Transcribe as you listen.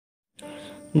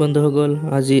বন্ধুসকল,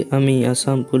 আজি আমি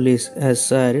আসাম পুলিচ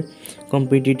এছআইৰ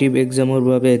কম্পিটিটিভ এক্সামৰ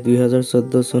বাবে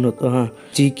 2014 চনত অহা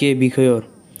জিকে বিষয়ৰ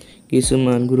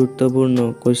কিছুমান গুৰুত্বপূৰ্ণ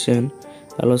কুৱেশ্যন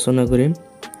আলোচনা কৰিম।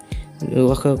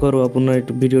 আশা কৰোঁ আপোনাৰ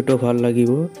ভিডিঅ'টো ভাল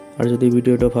লাগিব আৰু যদি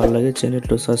ভিডিঅ'টো ভাল লাগে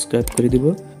চেনেলটো ছাবস্ক্ৰাইব কৰি দিব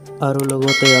আৰু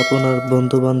লগতে আপোনাৰ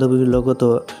বন্ধু বান্ধৱীৰ লগতো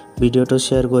ভিডিঅ'টো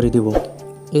শ্বেয়াৰ কৰি দিব।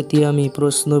 এতিয়া আমি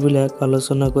প্ৰশ্নবিলাক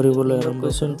আলোচনা কৰিবলৈ আৰম্ভ কৰিম।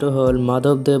 কুৱেশ্যনটো হ'ল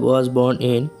মাধৱদেৱ ৱাজ বৰ্ন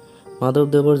ইন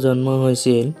মাধৱদেৱৰ জন্ম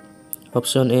হৈছিল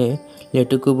অপশ্যন এ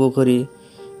লেটেকু পুখুৰী,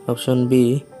 option B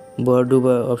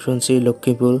বৰডুবা, option C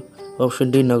Lakhimpur, option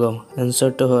D Nagaon.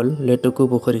 এনচাৰটো হ'ল লেটেকু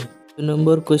পুখুৰী। 2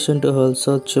 নম্বৰ কুৱেশ্যনটো হ'ল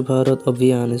স্বচ্ছ ভাৰত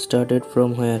অভিযান ষ্টাৰ্টেড ফ্ৰম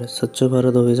হোৱেৰ। স্বচ্ছ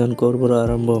ভাৰত অভিযান ক'ৰ পৰা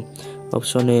আৰম্ভ?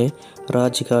 Option A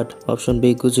Rajghat, option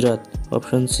B Gujarat,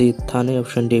 option C Thane,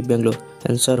 option D Bangalore.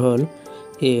 Answer হ'ল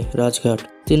এ ৰাজঘাট।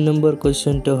 3 নম্বৰ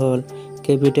কুৱেশ্যনটো হ'ল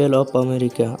কেপিটেল অফ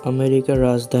আমেৰিকা। আমেৰিকাৰ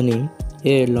ৰাজধানী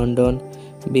এ London,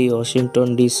 B Washington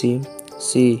DC,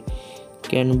 C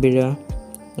Canberra,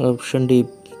 option D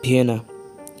Vienna.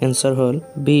 Answer হ'ল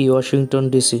বি ৱাশ্বিংটন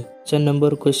ডিচি। 4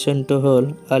 নম্বৰ কুৱেশ্যনটো হ'ল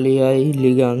আলি আই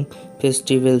লিগাং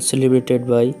ফেষ্টিভেল চেলিব্ৰেটেড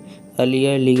বাই। আলি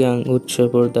আই লিগাং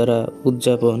উৎসৱৰ দ্বাৰা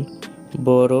উদযাপন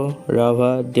বড়ো,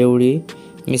 ৰাভা, দেউৰী,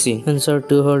 মিচিং।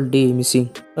 এনচাৰটো হ'ল ডি মিচিং।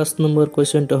 5 নম্বৰ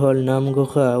কুৱেশ্যনটো হ'ল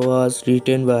নামঘোষা ৱাজ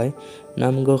ৰিটেন বাই।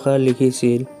 নামঘোষা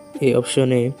লিখিছিল এ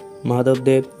অপশ্যন এ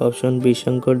মাধৱদেৱ, option B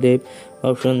Sankardev,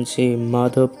 option C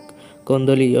Madhav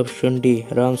Kandali, option D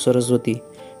Ram Saraswati.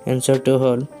 এনচাৰটো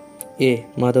হ'ল এ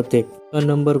মাধৱদেৱ। 6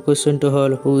 নম্বৰ কুৱেশ্যনটো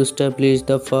হ'ল হু establish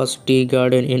the first tea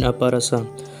garden in upper Assam.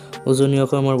 উজনি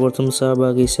অসমৰ প্ৰথম চাহ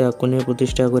বাগিচা কোনে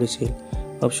প্ৰতিষ্ঠা কৰিছিল?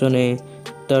 Option A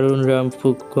Tarun Ram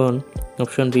Phukan,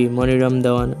 option B Maniram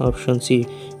Dewan, option C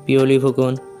Piyali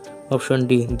Phukan, option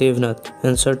D Debnath.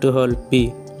 এনচাৰটো হ'ল বি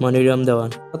মণিৰাম দেৱান।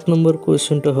 7 নম্বৰ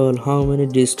কুৱেশ্যনটো হ'ল হাউ মেনি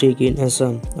ডিষ্ট্ৰিক্ট ইন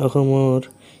আছাম। অসমৰ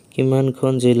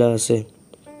কিমানখন জিলা আছে?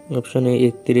 Option A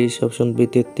 31, option B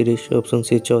 33, option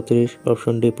C 34,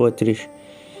 option D 35।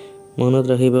 মনত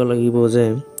ৰাখিব লাগিব যে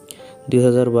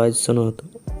 2022 চনত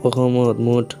অসমত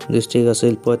মুঠ ডিষ্ট্ৰিক্ট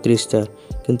আছিল 35টা,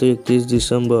 কিন্তু 31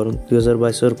 ডিচেম্বৰ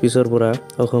 2022 পিছৰ পৰা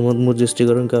অসমত মুঠ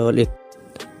ডিষ্ট্ৰিক্টৰ সংখ্যা হ'ল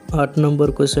 8 নম্বৰ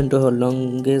কুৱেশ্যনটো হ'ল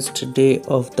longest day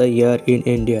of the year in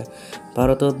India.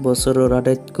 ভাৰতত বছৰৰ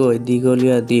আটাইতকৈ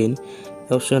দীঘলীয়া দিন।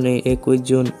 Option A 21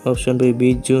 June, option B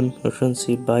 20 June, option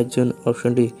C 22 June,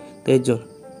 option D 23 June.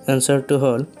 এনচাৰটো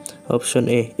হ'ল অপশ্যন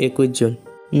এ 21 জুন।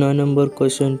 9 নম্বৰ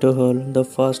কুৱেশ্যনটো হ'ল the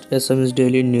first Assamese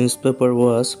daily news paper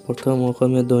was. প্ৰথম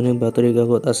অসমীয়া দৈনিক বাতৰি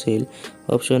কাকত আছিল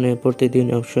option A Pratidin,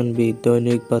 option B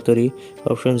দৈনিক বাতৰি,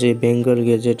 option C Bengal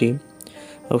গেজেটি,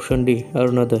 option D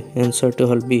Orunodoi. এনচাৰটো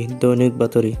হ'ল বি দৈনিক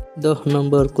বাতৰি। 10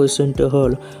 নম্বৰ কুৱেশ্যনটো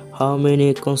হ'ল হাউ many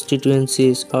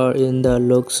কনষ্টিটুৱেঞ্চিজ are in the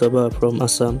Lok Sabha from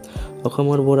Assam.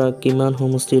 অসমৰ পৰা কিমান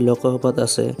সমষ্টি লোকসভাত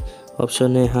আছে?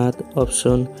 Option A 7,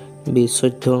 option B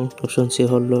 14, option C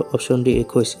 16, option D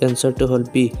 21। এনচাৰটো হ'ল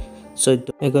বি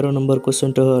 14। 11 নম্বৰ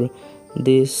কুৱেশ্যনটো হ'ল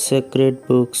দি sacred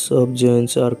books of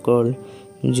জৈনছ R cold.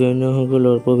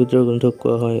 জৈনসকলৰ পবিত্ৰ গ্ৰন্থক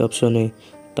কোৱা হয় option A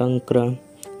তাংক্ৰা,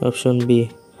 option B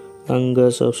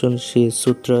Angus, option C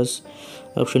সূত্ৰাছ,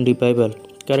 option D Bible.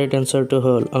 Correct এনচাৰটো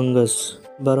হ'ল আংগাছ।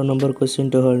 12 নম্বৰ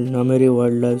কুৱেশ্যনটো হ'ল Nameri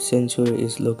wild life century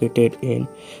is located in.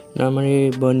 Nameri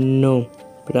বন্য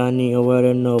প্ৰাণী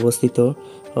অভয়াৰণ্য অৱস্থিত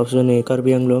option A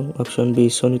Karbi Anglong, option B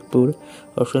Sonitpur,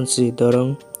 option C Darrang,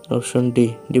 option D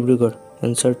Dibrugarh.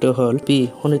 এনচাৰটো হ'ল বি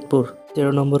শোণিতপুৰ।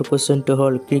 13 নম্বৰ কুৱেশ্যনটো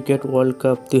হ'ল cricket world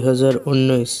cup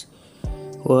 2019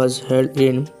 was held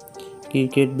in.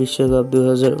 Cricket বিশ্বকাপ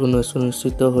 2019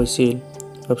 অনুষ্ঠিত হৈছিল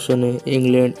option A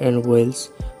England and Wales,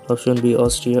 option B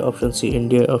Austria, option C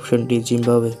India, option D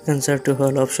Zimbabwe. এনচাৰটো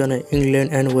হ'ল option A England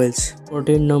and Wales.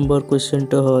 14 number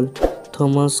কুৱেশ্যনটো হ'ল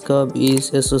Thomas cup is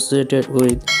associated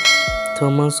with.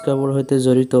 Thomas কাপৰ সৈতে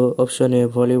জড়িত option A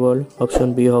volleyball, option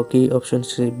B hockey, option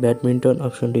C badminton,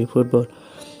 option D football.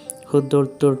 শুদ্ধ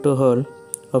উত্তৰটো হ'ল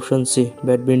option C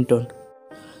badminton.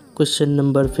 Question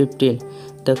number 15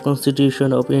 the constitution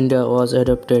of India was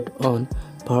adopted on.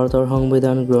 ভাৰতৰ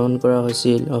সংবিধান গ্ৰহণ কৰা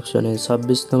হৈছিল option A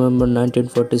 26 November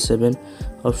 1947,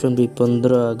 option B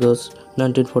 15 August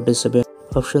 1947,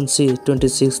 option C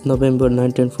 26 November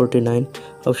 1949,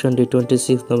 option D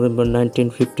 26 November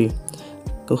 1950।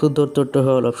 শুদ্ধ উত্তৰটো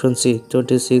হ'ল option C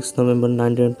 26 November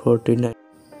 1949।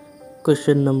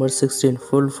 Question number 16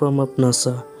 full form of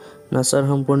নাছা। নাছাৰ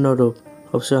সম্পূৰ্ণ ৰূপ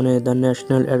option A the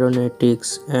national aeronautics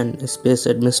and space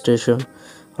administration,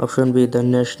 option B the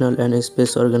national and space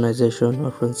organisation,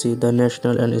 option C the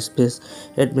national and space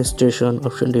administration,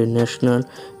 option D national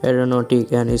এৰ'নটিক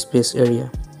and space area.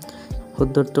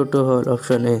 শুদ্ধ উত্তৰটো হ'ল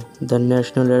option A the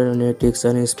national aeronautics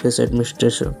and space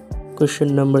administration. Question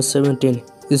number 17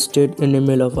 state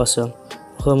animal of Assam.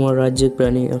 অসমৰ ৰাজ্যিক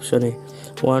প্ৰাণী option A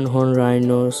one horn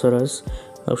ৰাইন'চৰাছ,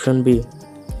 option B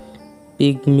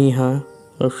pygmy হাঁহ,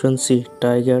 option C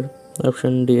tiger,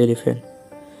 option D elephant.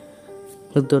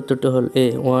 উত্তৰটো হ'ল এ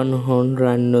one horn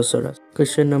ৰাইন'চৰাছ।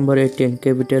 Question number 18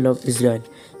 capital of Israel.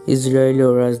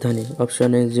 ইজৰাইলৰ ৰাজধানী option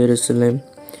A Jerusalem,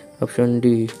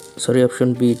 option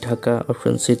B Dhaka,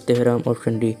 option C Tehran,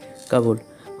 option D Kabul.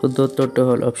 উত্তৰটো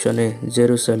হ'ল option A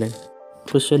Jerusalem.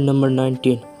 Question number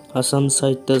 19 Assam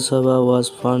সাহিত্য সভা was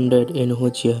founded in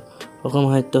which ইয়াৰ। অসম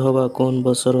সাহিত্য সভা কোন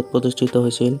বছৰত প্ৰতিষ্ঠিত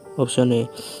হৈছিল? Option A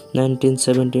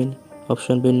 1917,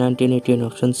 option B 1918,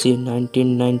 option C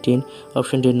 1919,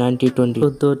 option D 1920।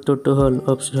 উত্তৰটো হ'ল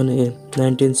option A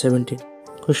 1917।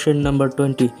 Question number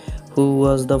 20 who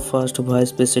was the first vice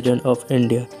president of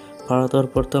India. ভাৰতৰ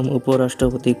প্ৰথম উপ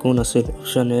ৰাষ্ট্ৰপতি কোন আছিল?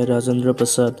 Option A Rajendra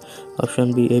Prasad, option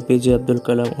B APJ Abdul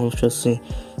Kalam, option C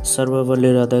Sarvepalli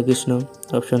Radhakrishna,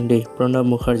 option D Pranab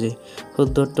Mukherjee.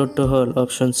 উত্তৰটো হ'ল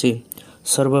option C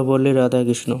Sarvepalli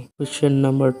Radhakrishna. Question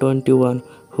number 21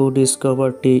 who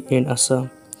discover T in Assam.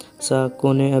 চাহ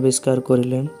কোনে আৱিষ্কাৰ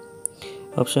কৰিলে?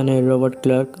 Option A Robert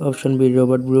clerk, option B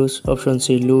Robert Bruce, option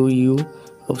C লু ইউ,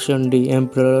 অপশ্যন ডি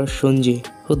এম্পাৰাৰ শুনজি।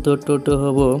 উত্তৰটো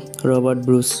হ'ব ৰবাৰ্ট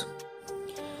ব্ৰুচ।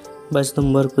 22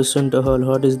 নম্বৰ কুৱেশ্যনটো হ'ল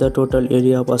what is the total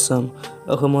area of Assam.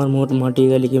 অসমৰ মুঠ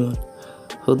মাটিকালি কিমান?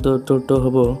 উত্তৰটো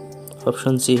হ'ব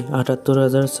অপশ্যন চি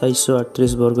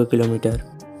 ৭৮,৪৩৮ বৰ্গ kilometre.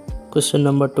 Question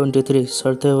number 23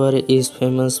 Sarthebari is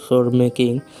famous for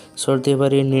making.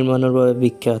 সৰ্থেবাৰী নিৰ্মাণৰ বাবে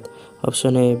বিখ্যাত।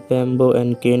 Option A bamboo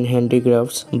and can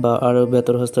handicrafts বা আৰু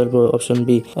বেতৰ হস্তশিল্প,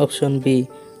 অপশ্যন বি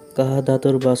কাঁহ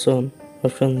ধাতুৰ বাচন,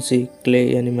 অপশ্যন চি ক্লে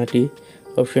यानी মাটি,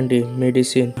 অপশ্যন ডি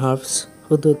মেডিচিন হাৰ্বছ।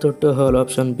 উত্তৰটো হ'ল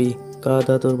অপশ্যন বি কাঁহ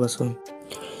ধাতুৰ বাচন।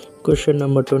 Question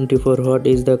number 24 What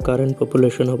is the current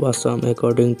population of Assam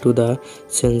according to the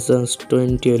census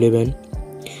 2011?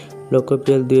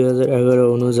 লোকপিয়ল 2011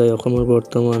 অনুযায়ী অসমৰ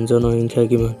বৰ্তমান জনসংখ্যা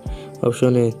কিমান?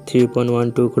 Option A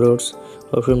 3.12 crores,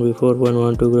 option B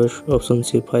 4.12 crores, option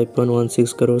C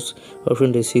 5.16 crores, option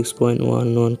D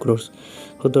 6.11 crores।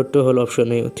 উত্তৰটো হ'ল option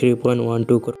A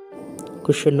 3.12 crores।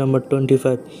 Question number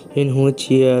 25 In which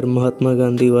year Mahatma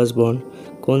Gandhi was born?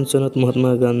 কোন চনত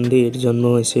মহাত্মা গান্ধীৰ জন্ম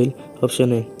হৈছিল? Option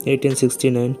A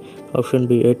 1869, option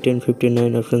B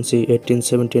 1859, option C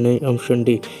 1879, option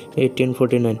D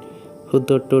 1849।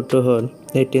 উত্তৰটো হ'ল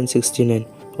 1869,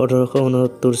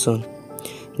 1869 চন।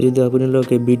 যদি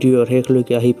আপোনালোকে ভিডিঅ'ৰ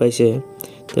শেষলৈকে আহি পাইছে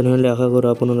তেনেহ'লে আশা কৰোঁ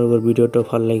আপোনালোকৰ ভিডিঅ'টো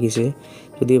ভাল লাগিছে।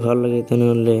 যদি ভাল লাগে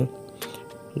তেনেহ'লে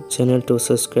চেনেলটো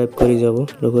ছাবস্ক্ৰাইব কৰি যাব,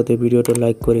 লগতে ভিডিঅ'টো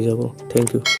লাইক কৰি যাব। Thank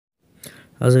U.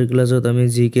 আজিৰ ক্লাছত আমি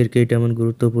জিকেৰ কেইটামান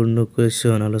গুৰুত্বপূৰ্ণ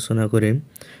কুৱেশ্যন আলোচনা কৰিম।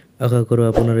 আশা কৰোঁ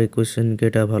আপোনাৰ এই কুৱেশ্যন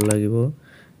কেইটা ভাল লাগিব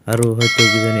আৰু হয়তো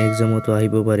কিজানি এক্সামতো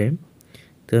আহিব পাৰে।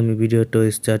 তো আমি ভিডিঅ'টো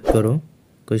ষ্টাৰ্ট কৰোঁ।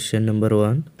 কুৱেশ্যন নম্বৰ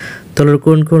 1 তলৰ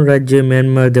কোনখন ৰাজ্যই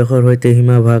ম্যানমাৰ দেশৰ সৈতে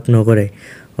সীমা ভাগ নকৰে?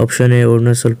 Option A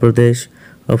Arunachal Pradesh,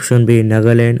 option B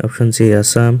Nagaland, option C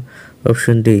Assam,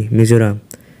 option D Mizoram.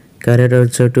 Correct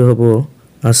আনসাৰটো হ'ব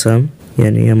আসাম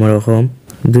यानी আমাৰ অসম।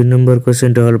 2 নম্বৰ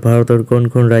কুৱেশ্যনটো হ'ল ভাৰতৰ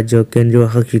কোনখন ৰাজ্য কেন্দ্ৰীয়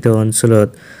শাসিত অঞ্চলত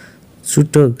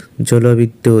চুটক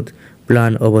জলবিদ্যুৎ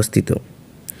প্লাণ্ট অৱস্থিত?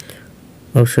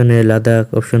 Option A Ladakh,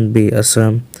 option B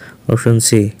Assam, option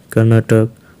C Karnataka,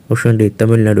 option D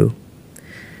Tamil Nadu.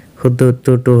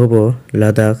 উত্তৰটো হ'ব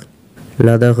লাডাখ।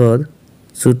 লাডাখত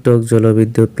চুটক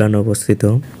জলবিদ্যুৎ প্লাণ্ট অৱস্থিত।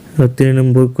 3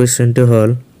 নম্বৰ কুৱেশ্যনটো হ'ল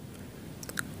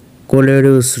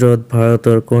কলেৰু হ্ৰদ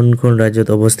ভাৰতৰ কোনখন ৰাজ্যত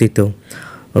অৱস্থিত?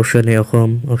 Option A Assam,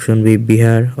 option B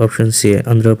Bihar, option C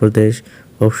Andhra Pradesh,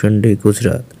 option D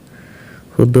Gujarat.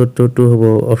 উত্তৰটো হ'ব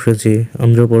অপশ্যন চি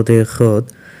অন্ধ্ৰপ্ৰদেশত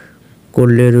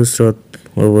কলেৰু হ্ৰদ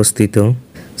অৱস্থিত।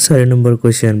 4 নম্বৰ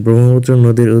কুৱেশ্যন ব্ৰহ্মপুত্ৰ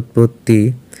নদীৰ উৎপত্তি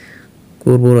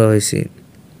ক'ৰ পৰা হৈছে?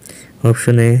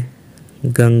 Option A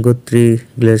Gangotri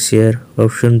glacier,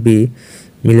 option B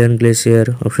Milan glacier,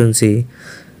 option C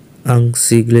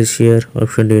আংশী glacier,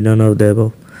 option D none of the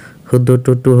above.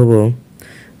 উত্তৰটো হ'ব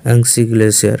আংশী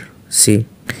গ্লেচিয়াৰ চি।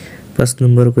 5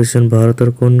 নম্বৰ কুৱেশ্যন ভাৰতৰ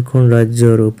কোনখন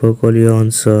ৰাজ্যৰ উপকূলীয়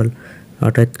অঞ্চল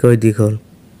আটাইতকৈ দীঘল?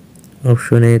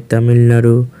 Option A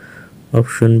Tamil Nadu,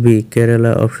 option B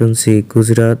Kerala, option C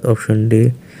Gujarat, option D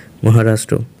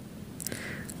Maharashtra.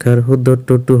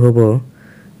 উত্তৰটো হ'ব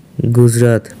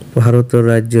গুজৰাট ভাৰতৰ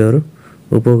ৰাজ্যৰ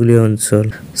উপকূলীয় অঞ্চল।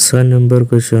 6 নম্বৰ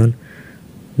কুৱেশ্যন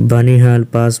বানিহাল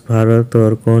পাছ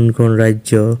ভাৰতৰ কোনখন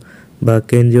ৰাজ্য বা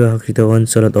কেন্দ্ৰীয় শাসিত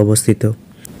অঞ্চলত অৱস্থিত?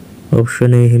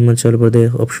 Option A Himachal Pradesh,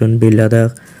 option B Ladakh,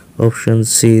 option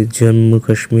C Jammu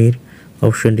Kashmir,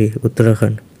 option D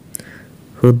Uttarakhand.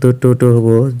 উত্তৰটো হ'ব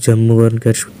Jammu and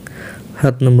Kashmir.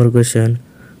 7 number question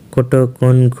Cuttack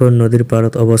কোনখন নদীৰ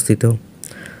পাৰত অৱস্থিত?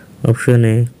 Option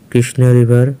A Krishna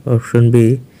river, option B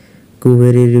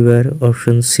কুবেৰী river,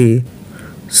 option C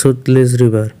Sutlej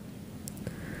River.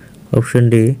 Option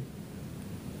D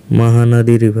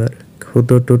Mahanadi River.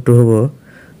 উত্তরটি হব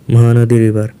মহানদী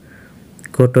রিভার।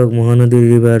 কটক মহানদী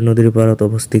রিভার নদীর পাড়ত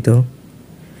অবস্থিত।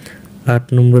 8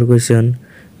 নম্বর কোয়েশ্চন,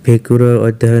 ভেকুরের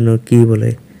অধ্যয়ন কি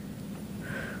বলে?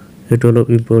 এটা হলো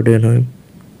ইম্পর্টেন্ট হয়।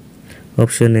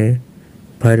 Option A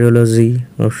virology,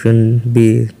 option B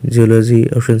zoology,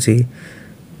 option C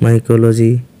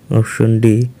mycology, option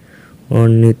D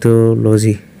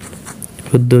ornithology.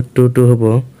 উত্তরটি হব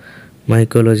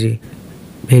মাইকোলজি।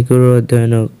 ভেকুরের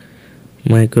অধ্যয়নক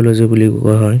মাইকোলজি বুলি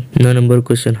কোৱা হয়। 9 নম্বৰ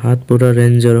কোৱেশ্চন, হাতপুৰা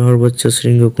ৰেঞ্জৰ সৰ্বোচ্চ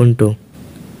শৃংগ কোনটো?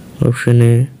 Option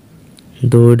A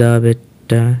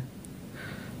দৌডাবেটা,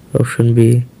 option B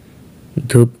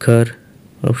ধূপখাৰ,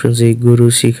 option C Guru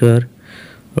Shikhar,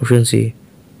 option সি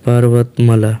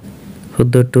পৰ্বতমালা।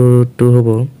 উত্তৰটো হ'ব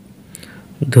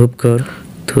ধূপখাৰ।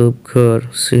 ধূপখাৰ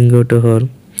শৃংগটো হ'ল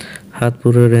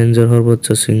হাতপুৰা ৰেঞ্জৰ সৰ্বোচ্চ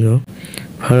শৃংগ।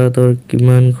 ভাৰতৰ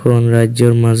কিমানখন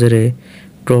ৰাজ্যৰ মাজেৰে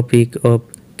ট্ৰপিক অফ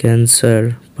কেঞ্চাৰ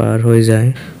পাৰ হৈ যায়?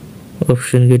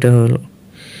 অপশ্যন কেইটা হ'ল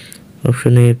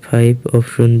option A 5,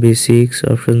 option B 6,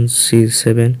 option C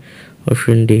 7,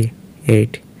 option D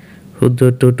 8।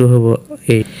 উত্তৰটো হ'ব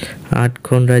 8।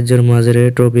 8খন ৰাজ্যৰ মাজেৰে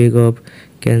ট্ৰপিক অফ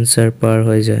কেঞ্চাৰ পাৰ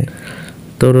হৈ যায়।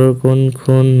 তলৰ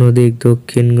কোনখন নদীক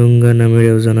দক্ষিণ গংগা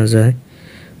নামেৰেও জনা যায়?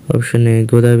 অপশ্যন এ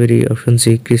গোদাবৰী, অপশ্যন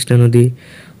সি কৃষ্ণা নদী,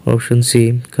 অপশ্যন সি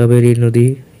কাবেৰী নদী,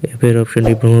 এফেৰ অপশ্যন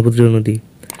ডি ব্ৰহ্মপুত্ৰ নদী।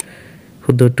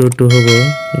 উত্তৰটো হ'ব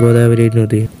গোদাবৰী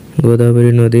নদী।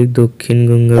 গোদাবৰী নদীক দক্ষিণ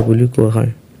গংগা বুলি কোৱা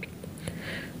হয়।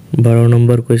 12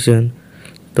 নম্বৰ কোৱেশ্চন,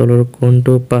 তলৰ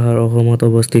কোনটো পাহাৰ অসমত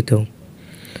অৱস্থিত?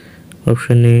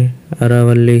 Option A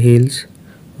Aravalli hills,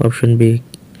 option B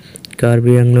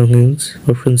Karbi Anglong hills,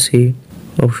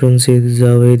 option C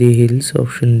জাৱেদি hills,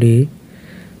 option D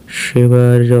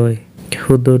শিৱাৰয়।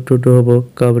 উত্তৰটো হ'ব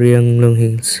Karbi Anglong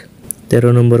hills.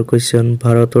 13 number question,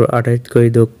 ভাৰতৰ আটাইতকৈ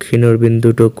দক্ষিণৰ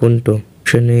বিন্দুটো কোনটো?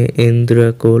 Option A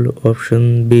ইন্দ্ৰাকোল, option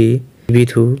B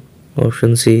Bidhu,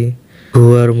 option C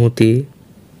গুৱাৰমতি,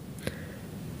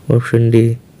 option D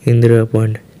Indira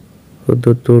point.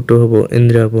 উত্তৰটো হ'ব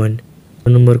ইন্দিৰা পইণ্ট।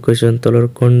 14 নম্বৰ কোৱেশ্চন, তলৰ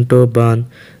কোনটো বান্ধ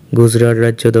গুজৰাট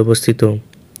ৰাজ্যত অৱস্থিত?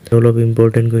 অলপ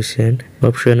important question.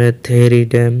 Option A থেৰী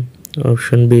dam,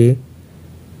 option B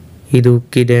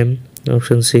Idukki dam,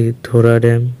 option সি ধৰা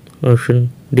ডেম, অপশ্যন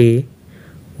ডি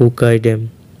উকাই ডেম।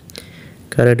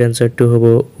 কাৰেক্ট এনচাৰটো হ'ব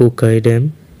উকাই ডেম।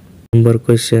 নম্বৰ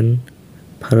কুৱেশ্যন,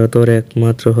 ভাৰতৰ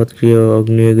একমাত্ৰ সক্ৰিয়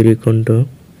আগ্নেয়গিৰি কোনটো?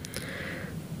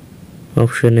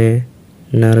 Option A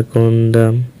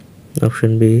নাৰকন্দাম,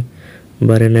 option B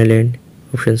বাৰেন island,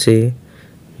 option C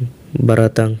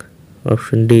বাৰাটাং,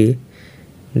 option D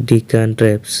ডিকান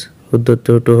ট্ৰেপছ।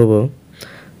 উত্তৰটো হ'ব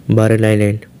বাৰেন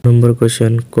আইলেণ্ড। নম্বৰ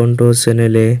কুৱেশ্যন, কোনটো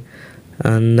চেনেলে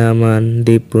আন্দামান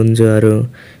দ্বীপপুঞ্জ আৰু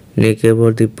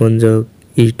নিকোবৰ দ্বীপপুঞ্জক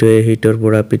ইটোৱে সিটোৰ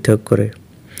পৰা পৃথক কৰে?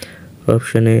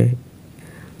 Option A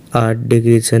 8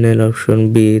 degree channel, option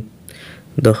B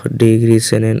 10 degree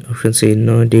channel, option C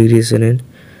 9 degree channel,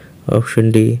 option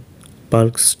D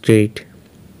পাল্ক straight.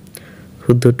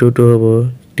 উত্তৰটো হ'ব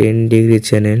 10 ডিগ্ৰী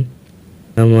চেনেল।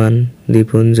 আন্দামান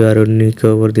দ্বীপপুঞ্জ আৰু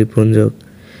নিকোবৰ দ্বীপপুঞ্জক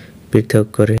পৃথক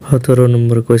কৰে। 17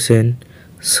 নম্বৰ কুৱেশ্যন,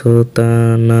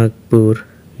 ছোটানাগপুৰ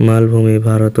মালভূমি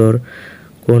ভাৰতৰ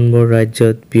কোনবোৰ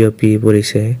ৰাজ্যত বিয়পি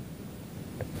পৰিছে?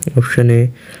 Option A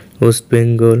west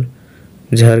Bengal,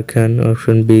 Jharkhand,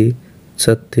 option B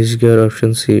Chhattisgarh,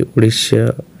 option C Orissa,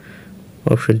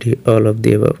 option D all of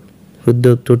the above.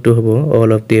 উত্তৰটো হ'ব অল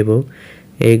অফ দি এবাভ।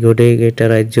 এই গোটেইকেইটা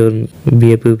ৰাজ্যত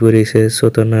বিয়পি পৰিছে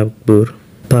ছোটানাগপুৰ।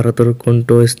 ভাৰতৰ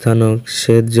কোনটো স্থানক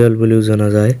শ্বেত জল বুলিও জনা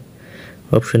যায়?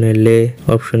 অপশ্যন এ লে,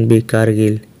 অপশ্যন বি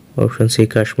কাৰ্গিল, অপশ্যন সি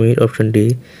কাশ্মীৰ, অপশ্যন ডি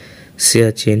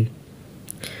চিয়াচিন।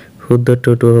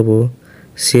 উত্তৰটো হ'ব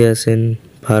চিয়াচিন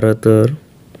ভাৰতৰ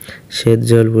শ্বেত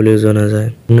জল বুলিও জনা যায়।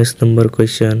 19 number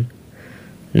question,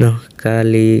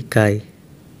 Nohkalikai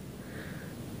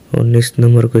 19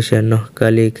 number question,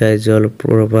 Nohkalikai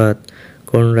জলপ্ৰপাত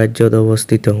কোন ৰাজ্যত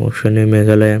অৱস্থিত? Option A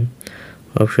Meghalaya,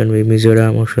 option B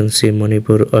Mizoram, option C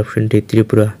Manipur, option D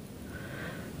Tripura.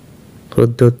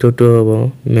 উত্তৰটো হ'ব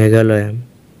মেঘালয়।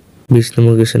 20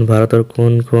 নম্বৰ কুৱেশ্যন, ভাৰতৰ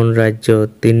কোনখন ৰাজ্যত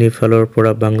তিনিফালৰ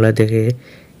পৰা বাংলাদেশে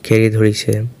ঘেৰি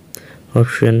ধৰিছে?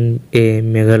 Option A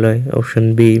Meghalaya, option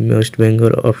B west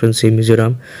Bengal, option C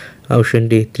Mizoram, option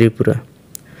D Tripura.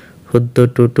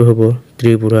 উত্তৰটো হ'ব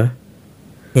ত্ৰিপুৰা।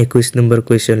 21 নম্বৰ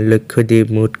কুৱেশ্যন, লক্ষদ্বীপ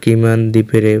মুঠ কিমান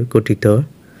দ্বীপেৰে গঠিত?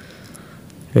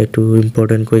 এইটো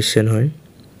ইম্পৰ্টেণ্ট কুৱেশ্যন হয়।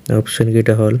 অপশ্যন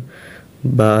কেইটা হ'ল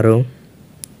 12,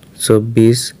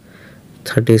 24,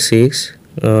 36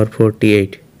 আৰু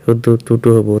 48। উত্তৰটো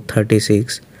হ'ব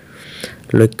 36।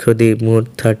 লক্ষদ্বীপ মুঠ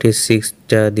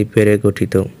 36টা দ্বীপেৰে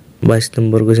গঠিত। 22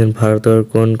 নম্বৰ কোৱেশ্চন ভাৰতৰ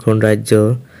কোন ৰাজ্য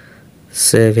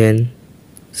সেভেন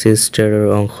সিস্টাৰৰ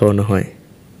অংশ নহয়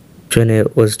option A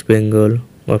West Bengal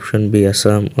option B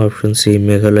Assam option C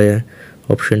Meghalaya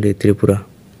option D Tripura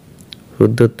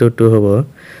শুদ্ধ উত্তৰটো হ'ব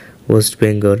ওয়েস্ট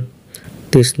বেঙ্গল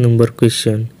 23 নম্বৰ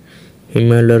কোৱেশ্চন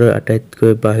হিমালয়ৰ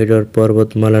আটাইতকৈ বাহিৰৰ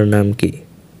পৰ্বতমালাৰ নাম কি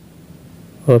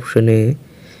option A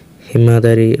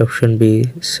হিমাদাৰী option B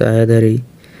সায়াদাৰী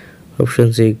option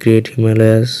C great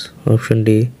Himalayas option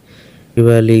D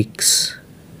শিৱালিক্স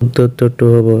শুদ্ধ উত্তৰটো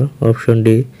হ'ব অপশন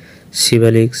ডি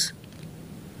শিৱালিক্স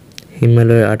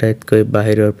হিমালয়ৰ আটাইতকৈ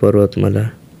বাহিৰৰ পৰ্বতমালা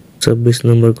 24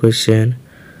 নম্বৰ কোৱেশ্চন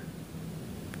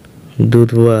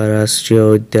দুধৱা ৰাষ্ট্ৰীয়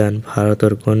উদ্যান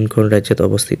ভাৰতৰ কোন ৰাজ্যত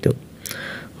অৱস্থিত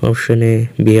option A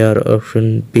Bihar option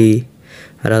B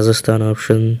Rajasthan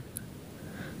option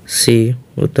C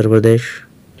Uttar Pradesh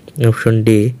option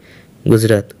D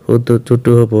Gujarat শুদ্ধ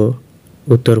উত্তৰটো হ'ব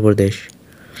উত্তৰ প্ৰদেশ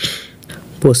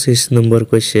 25 নম্বৰ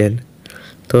কোৱেশ্চন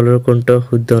তলৰ কোনটো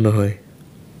শুদ্ধ নহয়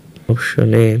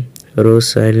option A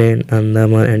Rose Island,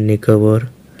 Andaman and Nicobar.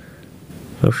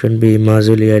 Option B,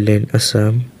 Majuli Island,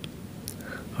 Assam.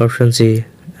 Option C,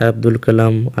 Abdul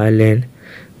Kalam Island,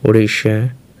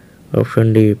 Odisha.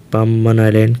 Option D, Pamban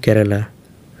Island, Kerala.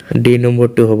 D number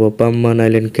 2 hobo Pamban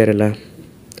Island, Kerala.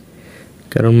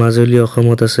 কারণ মাজুলী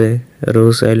অসমত আছে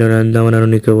রোজ island Andaman আৰু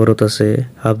নিকোবৰত আছে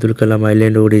Abdul Kalam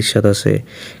island ওড়িশাত আছে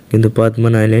কিন্তু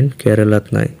Pamban island কেৰালাত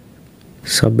নাই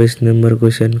 26 নম্বৰ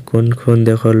কোৱেশ্চন কোনখন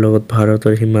দেশৰ লগত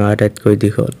ভাৰতৰ সীমা আটাইতকৈ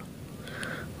দীঘল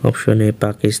option A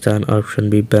Pakistan option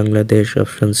B Bangladesh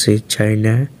option C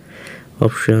China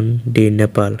option D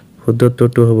Nepal শুদ্ধ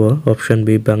উত্তৰটো হ'ব option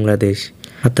B Bangladesh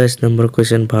 27 number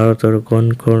question ভাৰতৰ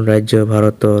কোনখন ৰাজ্য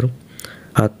ভাৰতৰ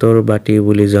হাতৰ বাটি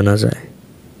বুলি জনা যায়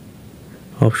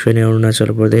option A Arunachal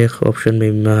Pradesh option B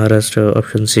Maharashtra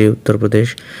option C Uttar Pradesh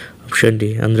option D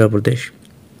Andhra Pradesh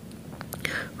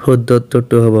শুদ্ধ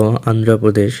উত্তৰটো হ'ব অন্ধ্ৰ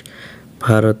প্ৰদেশ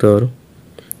ভাৰতৰ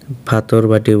ভাতৰ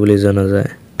বাটি বুলি জনা যায়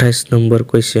 28 নম্বৰ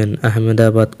কোৱেশ্চন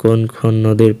আহমেদাবাদ কোনখন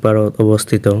নদীৰ পাৰত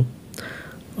অৱস্থিত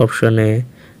option A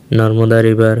Narmada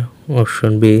river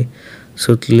option B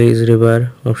Sutlej river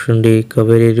option D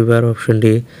Kaveri river option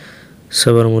D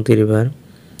Sabarmati river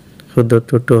শুদ্ধ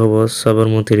উত্তৰটো হ'ব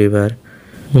সবৰমতী ৰিভাৰ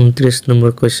 29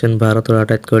 নম্বৰ কোৱেশ্চন ভাৰতৰ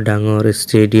আটাইতকৈ ডাঙৰ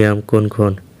ষ্টেডিয়াম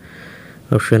কোনখন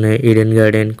অপশন এ ইডেন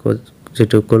গাৰ্ডেন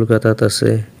যেটো কলকাতাত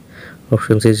আছে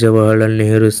অপশন সি জৱাহৰলাল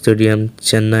নেহৰু ষ্টেডিয়াম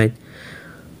চেন্নাইত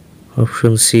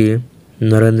অপশন সি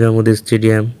Narendra Modi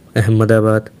stadium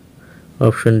Ahmedabad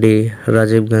option D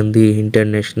Rajiv Gandhi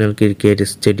international cricket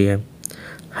stadium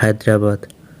Hyderabad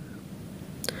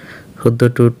শুদ্ধ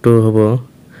উত্তৰটো হ'ব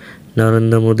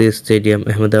নৰেন্দ্ৰ মোদী ষ্টেডিয়াম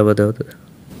আহমেদাবাদত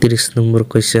 30 নম্বৰ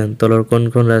কোৱেশ্চন তলৰ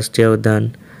কোনখন ৰাষ্ট্ৰীয় উদ্যান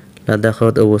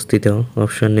লাডাখত অৱস্থিত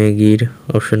option A Gir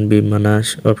option B Manas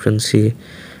option C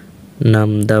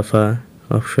Namdapha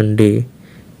option D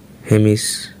Hemis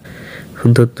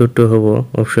শুদ্ধ উত্তৰটো হ'ব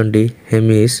অপশন ডি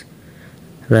হেমিস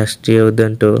ৰাষ্ট্ৰীয়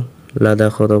উদ্যানটো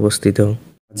লাডাখত অৱস্থিত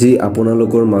আজি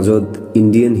আপোনালোকৰ মাজত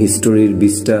ইণ্ডিয়ান হিষ্টৰীৰ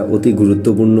 20টা অতি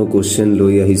গুৰুত্বপূৰ্ণ কোৱেশ্চন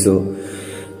লৈ আহিছো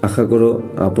আশা কৰো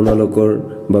আপোনালোকৰ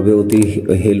বাবে অতি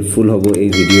হেল্পফুল হ'ব এই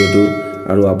ভিডিঅটো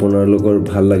আৰু আপোনালোকৰ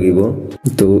ভাল লাগিব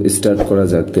তো ষ্টাৰ্ট কৰা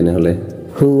যাক তেনেহলে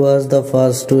Who was the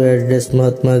first to address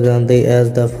Mahatma Gandhi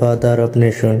as the father of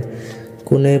nation?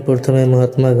 কোনে প্ৰথমে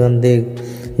মহাত্মা গান্ধীক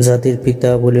জাতিৰ পিতা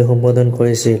বুলি সম্বোধন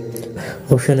কৰিছিল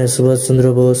option A Subhash Chandra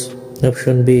Bose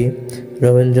option B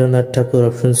Rabindranath Thakur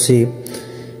option C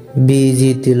B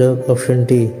G Tilak option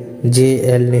D J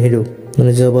L Nehru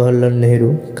মানে জৱাহৰলাল নেহৰু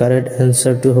কাৰেক্ট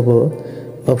আনসাৰটো হ'ব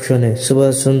অপশন এ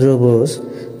সুভাষ চন্দ্ৰ বোস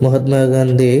মহাত্মা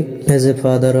গান্ধীক as a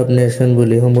father of nation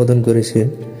বুলি সম্বোধন কৰিছিল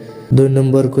 2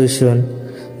 number question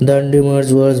Dandi March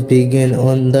was began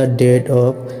on the date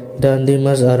of Dandi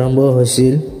March আৰম্ভ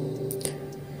হৈছিল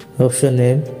option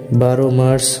A 12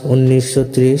 March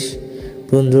 1930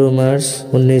 15 March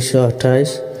 1928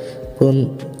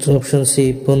 option C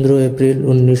 15 April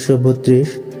 1932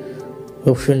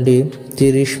 option D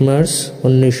 30 March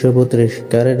 1932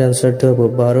 correct আনসাৰটো হ'ব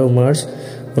 12 March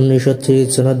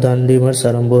 1930 চনত দাণ্ডি মাৰ্চ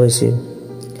আৰম্ভ হৈছিল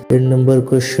 3 number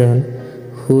question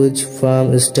which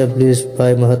farm established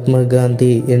by Mahatma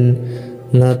Gandhi in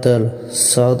Natal,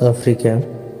 South Africa?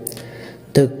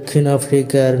 দক্ষিণ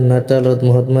আফ্ৰিকাৰ নাটালত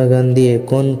মহাত্মা গান্ধীয়ে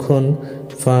কোনখন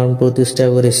ফাৰ্ম প্ৰতিষ্ঠা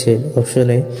কৰিছিল option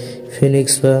A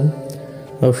Phoenix farm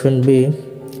option B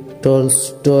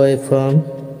Tolstoy farm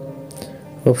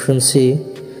option C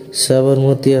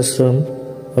Sabarmati Ashram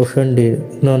option D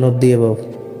none of the above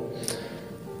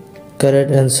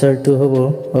correct আনসাৰটো হ'ব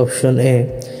option A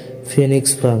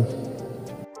Phoenix farm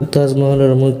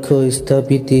তাজমহলৰ মুখ্য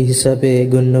স্থপতি হিচাপে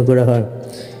গণ্য কৰা হয়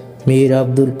মীৰ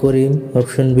আব্দুল কৰিম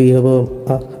অপশন বি হ'ব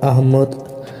আহমদ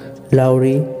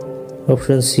লাউরি,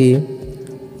 অপশন সি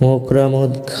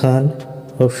মোকরামদ খান,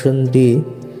 অপশন ডি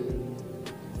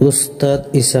উস্তাদ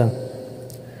ইসা।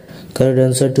 কারেক্ট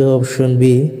অ্যান্সারটি অপশন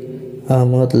বি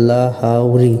আহমদ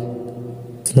লাহাউরি।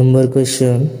 নম্বর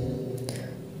কোয়েশ্চন,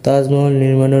 তাজমহল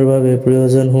নির্মাণের ভাবে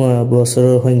প্রয়োজন হওয়া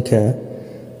বছরের সংখ্যা।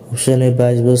 অপশন এ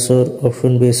 22 বছর,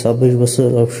 অপশন বি 26 বছর,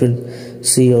 অপশন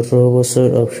সি 18 বছর,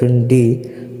 অপশন ডি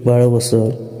 12 বছর।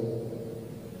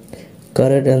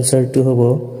 কারেক্ট অ্যান্সারটি হ'ব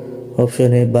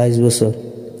অপশন এ 22 বছর।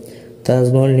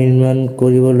 তাজমহল নিৰ্মাণ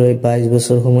কৰিবলৈ 22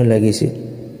 বছৰ সময় লাগিছিল।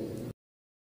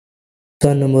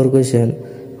 4 number question,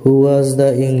 who was the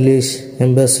English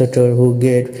ambassador who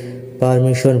gate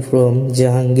permission from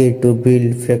Jahangir to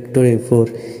build factory for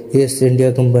east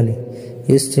India company.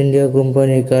 East India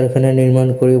কোম্পানীৰ কাৰখানা নিৰ্মাণ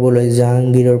কৰিবলৈ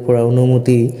জাহাংগীৰৰ পৰা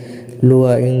অনুমতি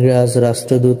লোৱা ইংৰাজ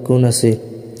ৰাষ্ট্ৰদূত কোন আছিল?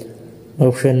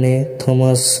 Option A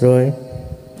Thomas Roy,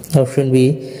 option B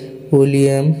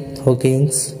William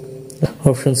Hawkins,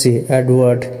 option C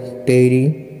Edward Terry,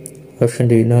 option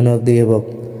D none of the above.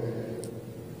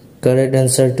 Correct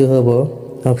অ্যান্সারটি হ'ব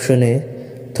option A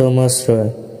Thomas Roy.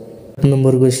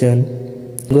 Number question,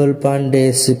 Mughal Pandey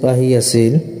চিপাহী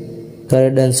আছিল।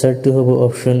 কাৰেক্ট অ্যান্সাৰটি হ'ব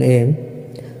option A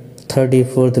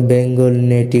 34th Bengal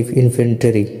native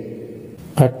infantry.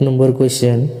 8 number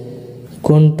question,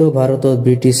 কোনটো ভাৰতত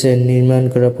ব্ৰিটিছে নিৰ্মাণ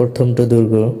কৰা প্ৰথমটো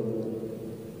দুৰ্গ?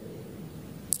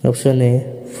 Option A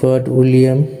fort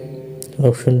William,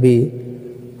 option B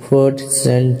fort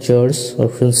Saint George,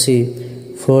 option C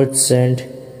fort Saint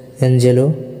Angelo,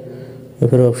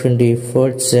 option D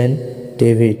fort Saint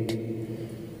David.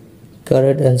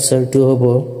 Correct অ্যান্সাৰটি হ'ব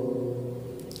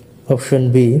option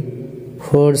B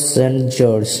fort Saint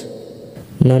George.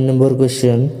 9 number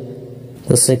question,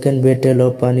 the second battle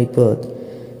of Panipat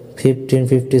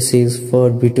 1556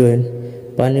 ফought between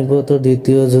পানিপথৰ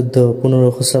দ্বিতীয় যুদ্ধ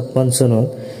 1556 চনত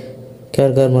কাৰ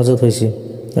কাৰ মাজত হৈছিল?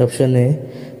 Option A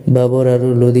বাবৰ আৰু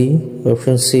Lodi,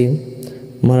 option সি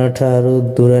মাৰাঠা আৰু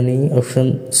Durrani, option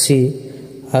সি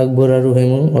আকবৰ আৰু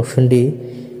Hemu, option D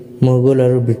Mughal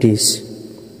আৰু ব্ৰিটিছ।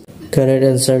 কাৰেক্ট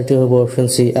অ্যান্সাৰটি হ'ব অপশ্যন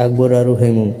সি আকবৰ আৰু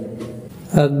হেমু।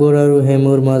 আকবৰ আৰু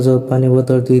হেমুৰ মাজত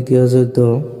পানিপথৰ দ্বিতীয় যুদ্ধ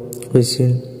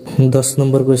হৈছিল। 10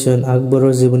 নম্বৰ কুৱেশ্যন,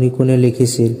 আকবৰৰ জীৱনী কোনে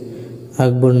লিখিছিল?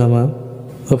 Akbarnama.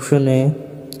 Option A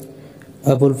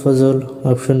Abul Fazal,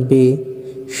 option B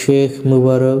Sheikh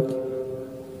মুবাৰক,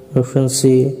 option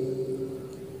C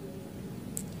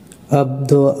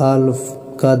Abd Al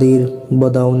Qadir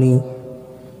Badauni,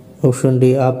 option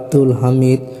D Abdul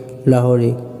Hamid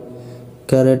লাহোৰী।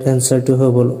 Correct অ্যান্সাৰটি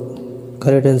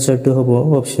হ'ব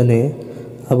অপশ্যন এ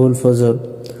আবুল ফজল।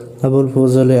 আবুল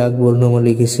ফজলে আকবৰনামা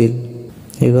লিখিছিল।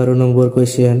 11 নম্বৰ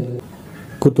কুৱেশ্যন,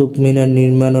 কুতুব মিনাৰ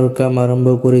নিৰ্মাণৰ কাম আৰম্ভ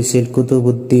কৰিছিল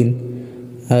কুতুবউদ্দিন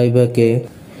আইবাকে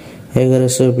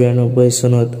 1192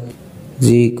 চনত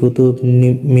যি কুতুব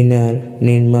মিনাৰ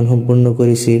নিৰ্মাণ সম্পূৰ্ণ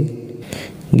কৰিছিল?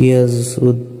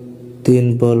 গিয়াজউদ্দিন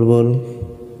বলবল,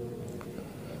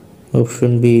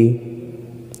 অপশ্যন বি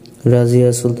ৰাজিয়া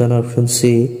সুলতান, অপশ্যন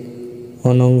সি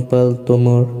অনংপাল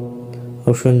তোমৰ,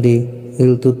 অপশ্যন ডি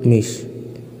ইলতুৎমিছ।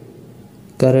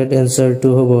 কাৰেক্ট অ্যান্সাৰটি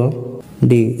হ'ব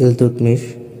D Iltutmish.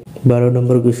 12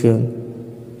 number question,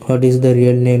 what is the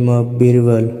real name of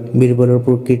Birbal? বীৰবলেৰ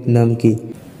প্ৰকৃত নাম কি?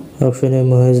 Option A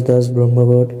Mahesh Das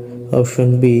ব্ৰহ্মভট, option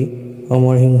B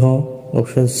Amar Singh,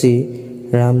 option C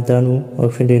Ramtanu,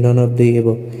 option D none of the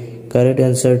above. Correct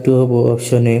অ্যান্সাৰটি হ'ব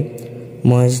option A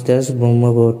Mahesh Das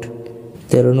ব্ৰহ্মভট।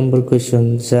 13 number question,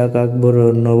 যাক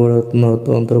আকবৰৰ নৱৰত্নত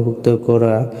অন্তৰ্ভুক্ত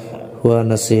কৰা হোৱা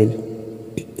নাছিল?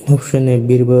 Option A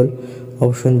Birbal,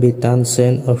 option B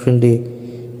Tansen, option D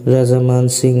রাজা মান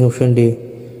সিং, অপশ্যন ডি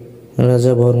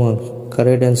রাজা বর্মন।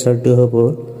 কারেক্ট অ্যান্সারটি হ'ব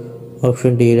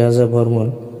অপশ্যন ডি রাজা বর্মন।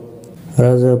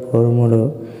 রাজা বর্মনক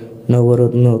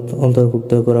নৱৰত্নত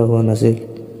অন্তৰ্ভুক্ত কৰা হোৱা নাছিল।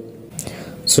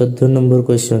 14 নম্বৰ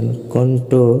কুৱেশ্যন,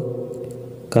 কোনটো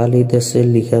কালিদাসে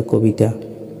লিখা কবিতা?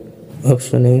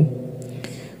 অপশ্যন এ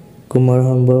কুমাৰ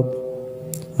সম্ভৱ,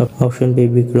 অপশ্যন বি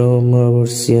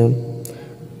বিক্ৰমাদিত্যম,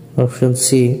 অপশ্যন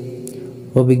সি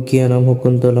Abhijnanam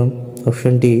Shakuntalam,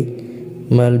 option D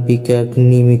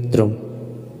Malavikagnimitram.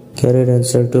 Correct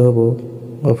অ্যান্সাৰটি হ'ব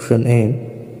অপশ্যন এ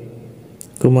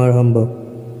কুমাৰ সম্ভৱ।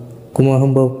 কুমাৰ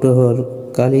সম্ভৱটো হ'ল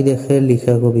কালিদাসে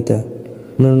লিখা কবিতা।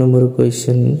 15 নম্বৰ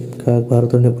কুৱেশ্যন, কাক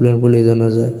ভাৰতৰ নেপোলিয়ন বুলি জনা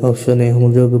যায়? Option A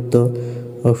Samudragupta,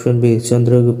 option B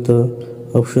Chandragupta,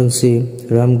 option C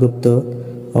ৰামগুপ্ত,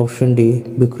 option D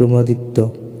Vikramaditya.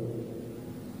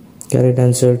 Correct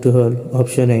অ্যান্সাৰটি হ'ল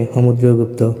option A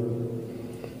Samudragupta.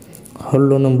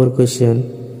 16 number question,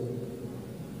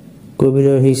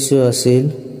 কবিৰৰ শিষ্য আছিল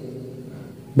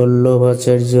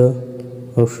Vallabhacharya,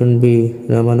 option B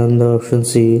Ramananda, option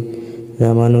C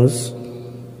Ramanuj,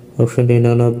 option D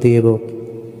none of the above.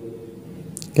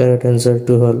 Correct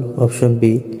এনসাৰটো হ'ল অপশন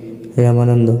বি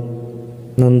ৰামানন্দ।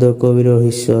 নন্দ কবিৰৰ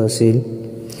শিষ্য আছিল।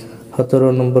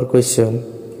 17 নম্বৰ কুৱেশ্যন,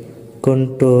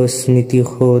 কোনটো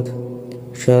স্মৃতিসৌধ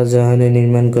শ্বাহজাহানে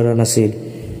নিৰ্মাণ কৰা নাছিল?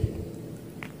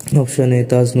 Option A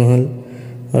Taj Mahal,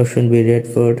 option B red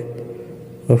fort,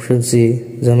 option সি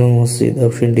জামা মছজিদ,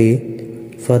 অপশন ডি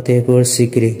ফতেহপুৰ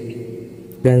চিক্ৰী।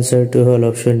 এনসাৰটো হ'ল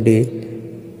option D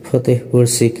Fatehpur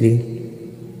Sikri.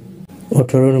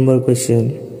 18 number question,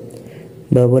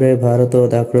 বাবৰে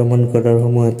ভাৰতত আক্ৰমণ কৰাৰ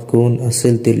সময়ত কোন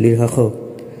আছিল দিল্লীৰ শাসক?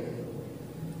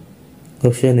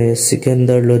 Option A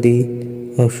সিকান্দাৰ Lodi,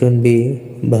 option B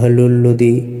Bahlul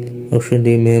Lodi, option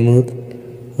D Mehmood,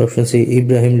 option C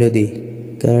Ibrahim Lodi.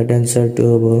 Correct এনসাৰটো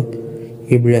হ'ব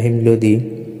ইব্ৰাহিম লোদী।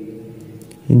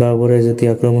 বাবৰে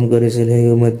যেতিয়া আক্ৰমণ কৰিছিল সেই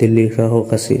সময়ত দিল্লীৰ শাসক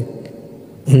আছিল।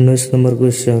 19 নম্বৰ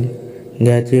কুৱেশ্যন,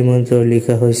 গায়ত্ৰী মন্ত্ৰ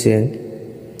লিখা হৈছে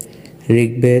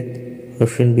Rigveda,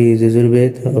 option B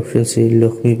Yajurveda, option সি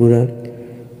লক্ষ্মী পুৰাণ,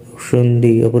 অপশন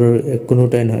ডি ওপৰৰ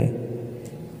কোনোটাই নহয়।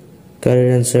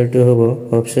 কাৰেক্ট এনসাৰটো হ'ব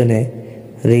অপশন এ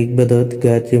ঋগ্বেদত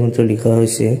গায়ত্ৰী মন্ত্ৰ লিখা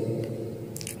হৈছে।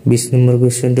 20 নম্বৰ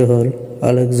কুৱেশ্যনটো হ'ল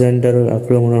আলেকজাণ্ডাৰৰ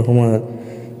আক্ৰমণৰ সময়ত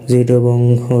যিটো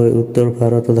বংশই উত্তৰ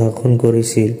ভাৰতত শাসন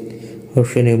কৰিছিল?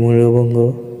 অপশন এ মৌৰ্য বংশ,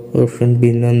 অপশন বি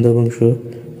নন্দ বংশ,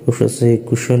 অপশন সি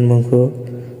কুষাণ বংশ,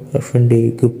 অপশন ডি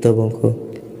গুপ্ত বংশ।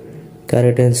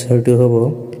 কারেক্ট এনসারটো হ'ব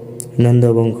নন্দ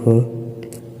বংশ।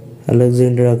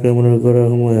 আলেকজাণ্ডাৰ আক্ৰমণ কৰাৰ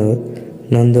সময়ত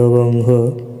নন্দ বংশ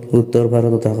উত্তৰ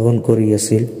ভাৰতত শাসন কৰি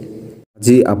আছিল।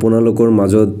 আজি আপোনালোকৰ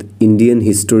মাজত ইণ্ডিয়ান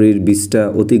হিষ্টৰীৰ 20টা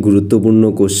অতি গুৰুত্বপূৰ্ণ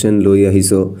কোৱেশ্চন লৈ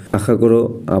আহিছোঁ। আশা কৰোঁ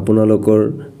আপোনালোকৰ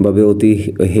বাবে অতি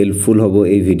হেল্পফুল হ'ব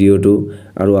এই ভিডিঅ'টো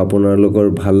আৰু আপোনালোকৰ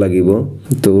ভাল লাগিব।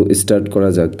 তো ষ্টাৰ্ট কৰা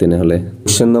যাওক তেনেহ'লে।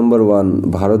 কোৱেশ্চন নম্বৰ 1,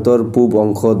 ভাৰতৰ পূব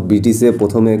অংশত ব্ৰিটিছে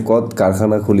প্ৰথমে ক'ত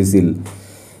কাৰখানা খুলিছিল?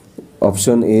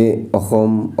 Option A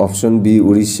Assam, option B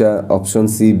Orissa, option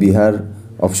C Bihar,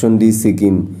 option D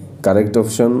Sikkim. Correct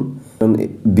option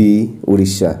B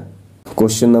Orissa.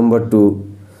 Question number 2,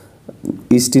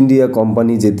 east India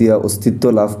company যেতিয়া অস্তিত্ব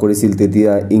লাভ কৰিছিল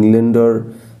তেতিয়া ইংলেণ্ডৰ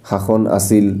শাসন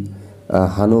আছিল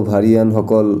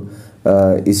হানোভাৰিয়ানসকল,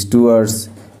 ষ্টুৱাৰ্টছ,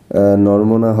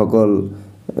 নৰ্মনাসকল,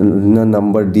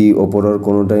 নাম্বাৰ ডি ওপৰৰ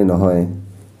কোনোটাই নহয়।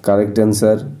 Correct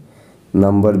answer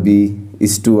number B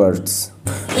ষ্টুৱাৰ্টছ।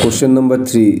 Question number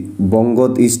 3,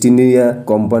 বংগত ইষ্ট ইণ্ডিয়া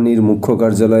কোম্পানীৰ মুখ্য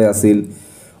কাৰ্যালয় আছিল?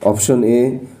 Option A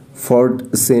fort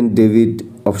Saint David,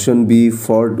 option B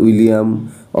fort William,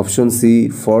 option C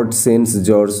fort Saint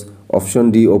George, option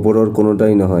D ওপৰৰ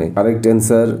কোনোটাই নহয়। কাৰেক্ট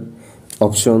এনসাৰ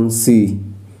অপশন সি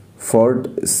ফৰ্ট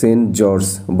সেন্ট জৰ্জ।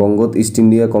 বংগত ইষ্ট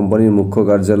ইণ্ডিয়া কোম্পানীৰ মুখ্য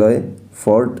কাৰ্যালয়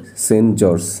fort Saint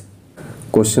George.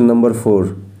 Question number 4,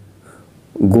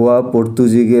 গোৱা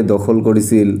পৰ্তুগীজে দখল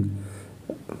কৰিছিল?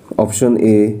 Option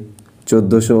A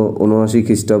 1479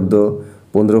 খ্ৰীষ্টাব্দ,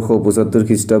 1575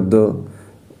 খ্ৰীষ্টাব্দ,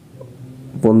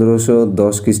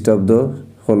 1510 খ্ৰীষ্টাব্দ,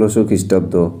 1600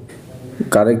 খ্ৰীষ্টাব্দ।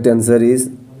 Correct answer is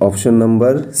option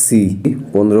number C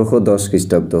 1510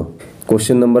 খ্ৰীষ্টাব্দ।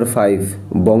 Question number 5,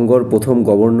 বঙ্গর প্রথম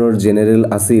গভর্নর জেনারেল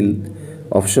আছিল?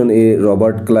 Option A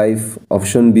Robert Clive,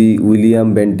 option B William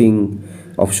Bentinck,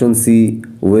 option C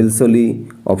Wellesley,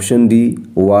 option D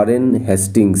Warren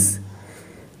Hastings.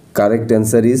 Correct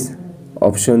answer is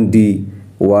option D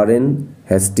Warren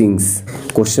Hastings.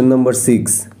 Question number 6,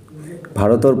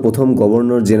 ভারতের প্রথম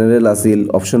governor general আছিল?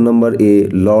 Option number A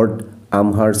Lord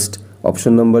Amherst,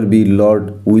 option number B Lord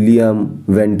William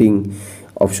Bentinck,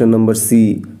 option number C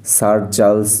sir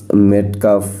Charles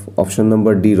Metcalfe, option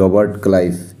number D Robert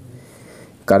Clive.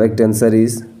 Correct answer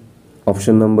is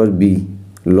option number B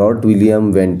Lord William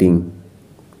Bentinck.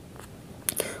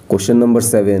 Question number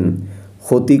 7,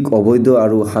 সতীক অবৈধ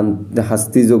আৰু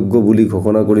শাস্তিযোগ্য বুলি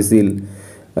ঘোষণা কৰিছিল?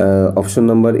 Option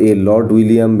number A Lord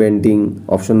William Bentinck,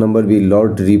 option number B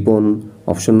Lord Ripon,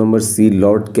 option number C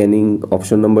Lord Canning,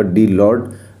 option number D Lord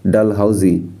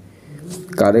Dalhousie.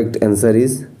 Correct answer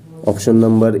is option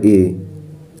number A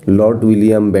Lord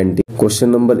William Bentinck. Question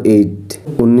number 8,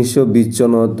 1920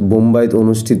 চনত বোম্বাইত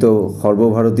অনুষ্ঠিত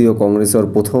সৰ্বভাৰতীয় কংগ্ৰেছৰ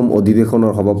প্ৰথম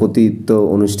অধিৱেশনৰ সভাপতিত্ব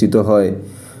অনুষ্ঠিত হয়?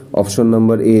 Option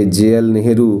number A জে.এল.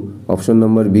 Nehru, option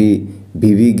number B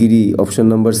VV Giri, option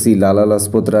number C Lala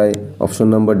Lajpat Rai, option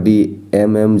number D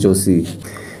M Joshi.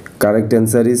 Correct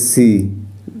answer is C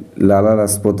Lala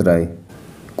Lajpat Rai.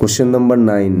 Question number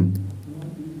 9,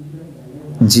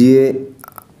 যিয়ে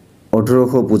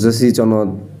 1885 চনত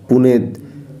পুনেত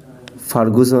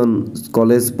ফাৰ্গুছন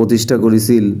কলেজ প্ৰতিষ্ঠা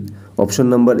কৰিছিল? অপশন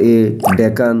নাম্বাৰ এ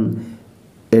Deccan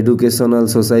educational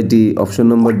society, option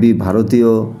number B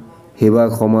ভাৰতীয় সেৱা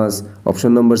সমাজ,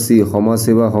 অপশন নাম্বাৰ সি সমাজ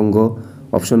সেৱা সংঘ,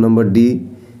 option number D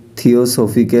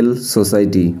theosophical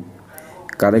society.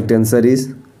 Correct answer is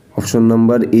option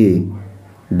number A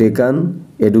Deccan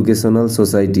educational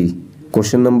society.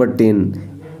 Question number 10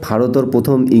 ভারতের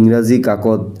প্রথম ইংরাজি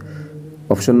কাকত।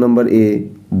 Option number A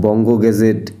Banga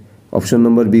gadget, option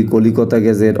number B Kolkata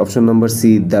gadget, option number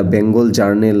C the Bengal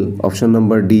journal, option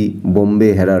number D Bombay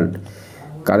Herald.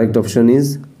 Correct option is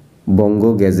Banga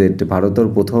gadget. ভারতের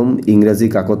প্রথম ইংরাজি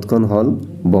কাকতখন হল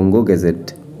বঙ্গ gadget.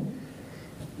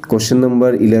 Question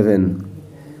number 11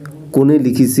 কোনে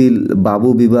লিখিছিল বাবু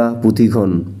বিবাহ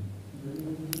পুথিখন?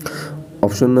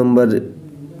 অপশন নাম্বার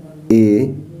এ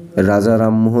রাজা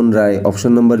Rammohan Roy,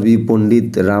 option number B Pandit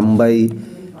রামবাই,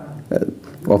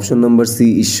 option number C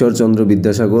Ishwarchandra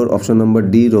Vidyasagar, option number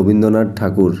D Rabindranath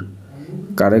Thakur.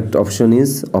 Correct option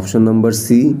is option number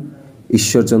C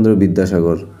Ishwarchandra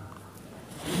Vidyasagar.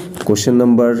 Question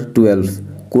number 12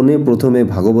 কোনে প্রথমে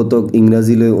ভাগবতক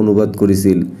ইংরাজিলৈ অনুবাদ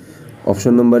করেছিল?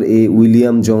 Option number A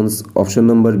William Jones, option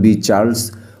number B Charles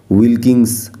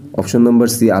উইলকিংস, option number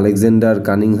C Alexander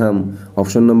Cunningham,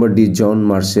 option number D John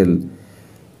Marshall.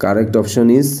 Correct option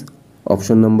is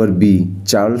option number B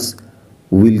Charles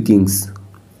উইলকিংস।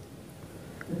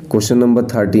 Question number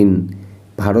 13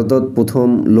 ভারতত প্রথম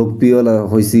লোকপ্রিয়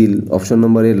হয়েছিল? Option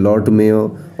number A Lord Mayo,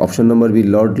 option number B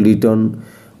Lord Liton,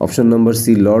 option number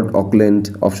C Lord Auckland,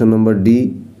 option number D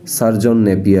sir John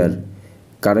Napier.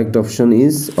 Correct option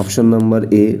is option number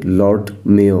A Lord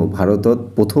Mayo ভারতত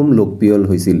প্রথম লোকপ্রিয়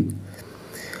হয়েছিল।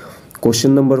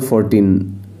 Question number 14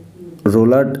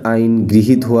 রোলাট আইন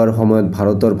গৃহীত হওয়ার সময়ত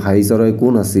ভারতের ভাইসরয়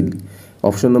কোন আছিল?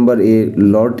 Option number A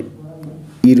Lord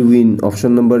ইরউইন,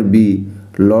 option number B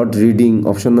Lord reading,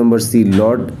 option number C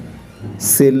Lord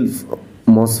self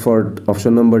মসফোর্ড,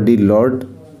 option number D Lord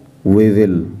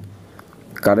Wavell.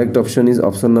 Correct option is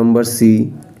option number C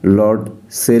Lord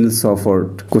সেলসফোর্ড।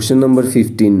 Question number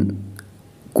 15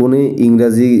 কোনে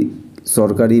ইংরাজি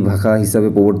সরকারি ভাষা হিসাবে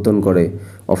প্রবর্তন করে?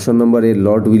 Option number A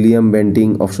Lord William Bentinck,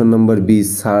 option number B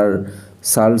sir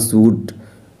Charles would,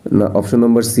 option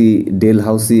number C Dell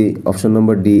হাউসি, option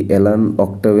number D Alan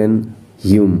অক্টাভেন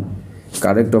Hume.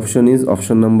 Correct option is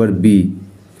option number B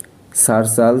sir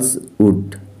Charles would.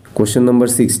 Question number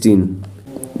 16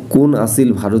 কোন আসিল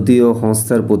ভারতীয়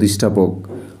সংস্থার প্রতিষ্ঠাপক?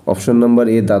 Option number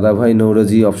A দাদাভাই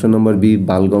Naoroji, option number B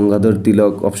বাল Gangadhar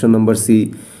Tilak, option number সি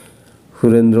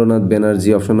Surendranath Banerjee,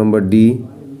 option number D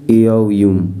এও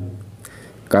ইউম।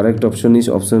 Correct option is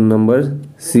option number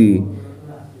সি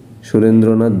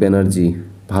সুরেন্দ্রনাথ ব্যানার্জি।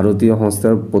 ভারতীয়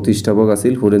সংস্থার প্রতিষ্ঠাপক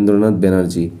আছিল Surendranath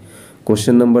Banerjee.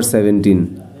 Question number 17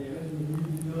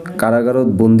 কারাগারত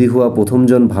বন্দী হওয়া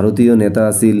প্রথমজন ভারতীয় নেতা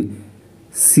আছিল?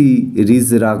 সি ridge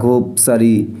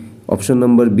Raghavachari, option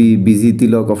number B busy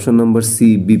Tilak, option number সি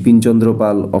Bipin Chandra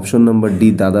Pal, option number D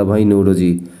দাদাভাই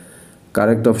Naoroji.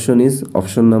 Correct option is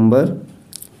option number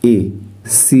A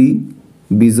C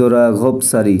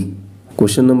বিজরাঘবচারী।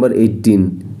 Question number 18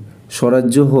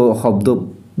 স্বরাজ্য শব্দ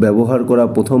ব্যবহার করা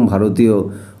প্রথম ভারতীয়?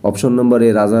 অপশন নাম্বার এ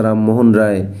রাজা Rammohan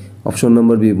Roy, option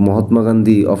number B Mahatma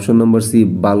Gandhi, option number C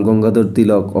Bal Gangadhar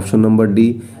Tilak, option number D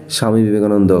Swami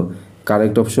Vivekananda.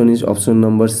 Correct option is option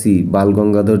number সি বাল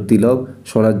গঙ্গাধর তিলক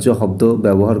স্বরাজ্য শব্দ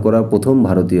ব্যবহার করা প্রথম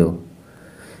ভারতীয়।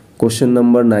 কোশ্চেন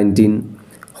নাম্বার 19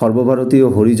 সর্বভারতীয়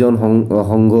হরিজন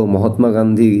সংঘ মহাত্মা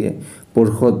গান্ধী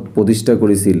পরিষদ প্রতিষ্ঠা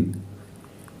করেছিল?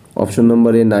 Option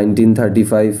number A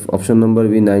 1935, option number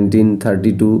B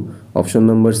 1932, option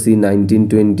number C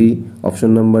 1920,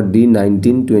 option number D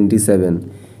 1927।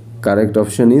 Correct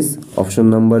option is option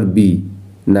number B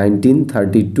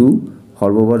 1932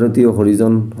 সর্বভারতীয়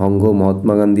হরিজন সংঘ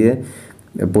মহাত্মা গান্ধীয়ে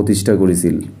প্রতিষ্ঠা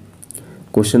করেছিল।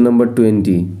 কোশ্চেন নাম্বার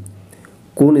 20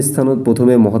 কোন স্থানত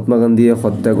প্রথমে মহাত্মা গান্ধীয়ে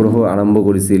সত্যাগ্রহ আরম্ভ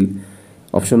করেছিল?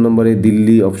 Option number A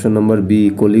Delhi, option number B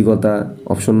Kolkata,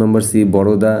 option number C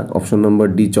Baroda, option number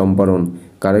D Champaran.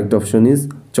 Correct option is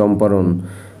Champaran.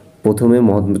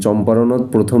 চম্পারণত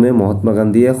প্রথমে মহাত্মা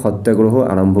গান্ধীয়ে সত্যাগ্রহ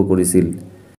আরম্ভ করেছিল।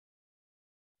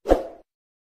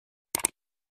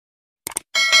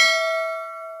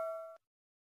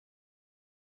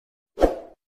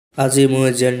 আজি মই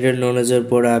জেনেৰেল নলেজৰ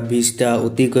পৰা 20টা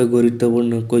অতিকৈ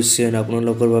গুৰুত্বপূৰ্ণ কুৱেশ্যন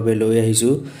আপোনালোকৰ বাবে লৈ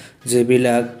আহিছোঁ,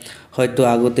 যিবিলাক হয়তো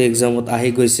আগতে এক্সামত আহি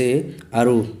গৈছে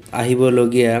আৰু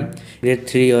আহিবলগীয়া গ্ৰেড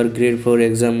 3 আৰু গ্ৰেড 4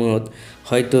 এক্সামত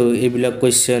হয়তো এইবিলাক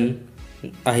কুৱেশ্যন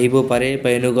আহিব পাৰে বা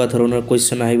এনেকুৱা ধৰণৰ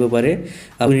কুৱেশ্যন আহিব পাৰে।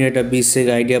 আপুনি এটা বেছিক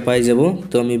আইডিয়া পাই যাব।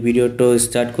 তো আমি ভিডিঅ'টো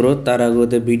ষ্টাৰ্ট কৰোঁ। তাৰ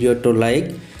আগতে ভিডিঅ'টো লাইক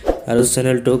আৰু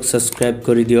চেনেলটোক ছাবস্ক্ৰাইব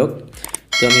কৰি দিয়ক।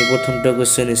 তো আমি প্ৰথমটো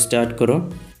কুৱেশ্যন ষ্টাৰ্ট কৰোঁ।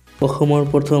 অসমৰ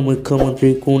প্ৰথম মুখ্যমন্ত্ৰী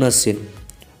কোন আছিল?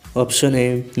 Option A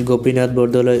Gopinath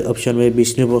Bordoloi, option B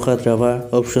Bishnuprasad Rabha,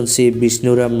 option C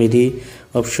Bishnuram Medhi,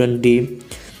 option D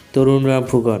Tarunram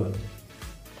Phukan.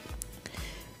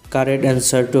 Correct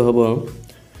এনচাৰটো হ'ব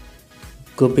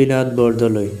গোপীনাথ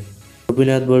বৰদলৈ।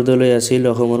 গোপীনাথ বৰদলৈ আছিল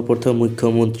অসমৰ প্ৰথম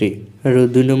মুখ্যমন্ত্ৰী। আৰু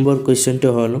 2 নম্বৰ কুৱেশ্যনটো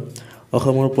হ'ল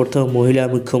অসমৰ প্ৰথম মহিলা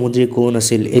মুখ্যমন্ত্ৰী কোন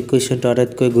আছিল? এই কুৱেশ্যনটো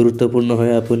আটাইতকৈ গুৰুত্বপূৰ্ণ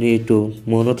হয়, আপুনি এইটো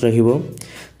মনত ৰাখিব।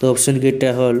 তো অপশ্যন কেইটা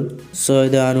হ'ল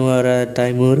Syeda Anowara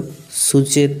Timur,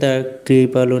 Sucheta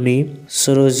Kripalani,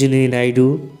 Sarojini Naidu,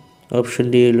 option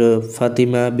D হ'ল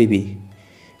ফাতিমা বিবি।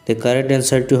 The correct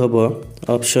answer to হ'ব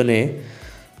option A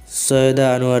Syeda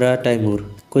Anowara Timur.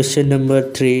 Question number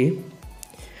 3,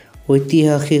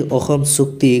 ঐতিহাসিক অসম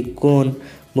চুক্তি কোন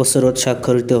বছৰত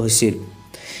স্বাক্ষৰিত হৈছিল?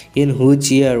 In which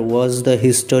year was the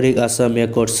historic Assam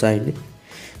Accord signed?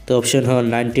 তো অপশ্যন হ'ল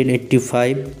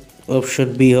 1985, অপশ্যন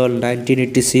বি হ'ল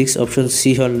 1986, অপশ্যন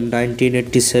সি হ'ল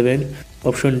 1987,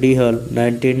 অপশ্যন ডি হ'ল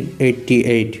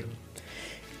 1988।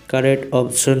 কাৰেক্ট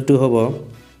অপশ্যনটো হ'ব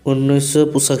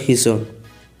 1985 চন।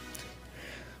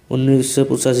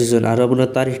 1985 চন। আৰু আপোনাৰ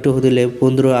তাৰিখটো সুধিলে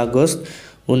 15 আগষ্ট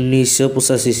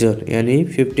 1985 চন, यानी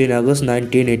 15 আগষ্ট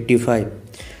 1985।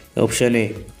 Option A.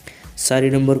 4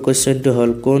 নম্বৰ কুৱেশ্যনটো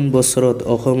হ'ল কোন বছৰত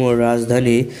অসমৰ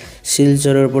ৰাজধানী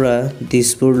শিলচৰৰ পৰা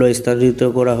দিছপুৰলৈ স্থানান্তৰিত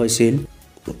কৰা হৈছিল?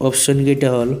 অপশ্যন কেইটা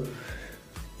হ'ল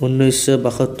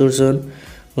 1972 চন,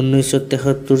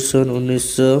 1973 চন,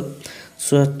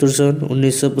 1974 চন,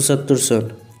 1975 চন।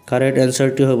 কাৰেক্ট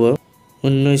এনচাৰটো হ'ব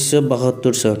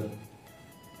 1972 চন।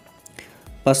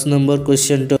 5 নম্বৰ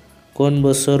কুৱেশ্যনটো কোন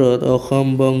বছৰত অসম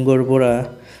বংগৰ পৰা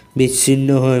বিচ্ছিন্ন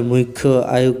হৈ মুখ্য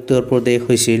আয়ুক্তৰ প্ৰদেশ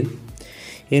হৈছিল?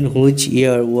 In which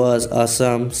year was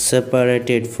Assam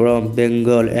separated from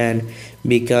Bengal and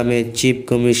became a chief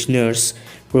commissioner's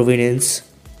province?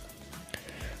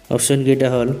 Option কেইটা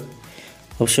হ'ল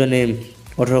অপশ্যন এ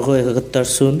 1871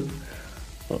 চন,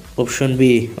 অপশ্যন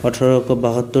বি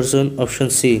 1872 চন, অপশ্যন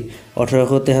সি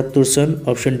 1873 চন,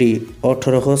 অপশ্যন ডি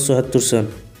 1874 চন।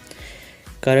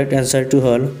 কাৰেক্ট এনচাৰটো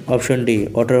হ'ল অপশ্যন ডি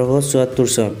 1874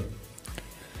 চন।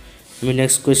 আমি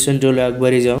নেক্সট কুৱেশ্যনটোলৈ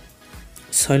আগবাঢ়ি যাওঁ।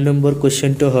 6 নম্বৰ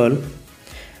কুৱেশ্যনটো হ'ল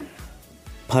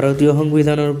ভাৰতীয়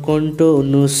সংবিধানৰ কোনটো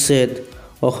অনুচ্ছেদ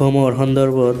অসমৰ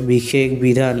সন্দৰ্ভত বিশেষ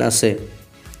বিধান আছে?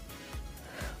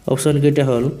 অপশ্যন কেইটা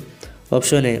হ'ল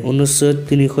অপশ্যন এ অনুচ্ছেদ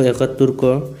 371 ক,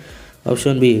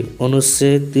 অপশ্যন বি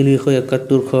অনুচ্ছেদ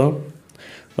 371 খ,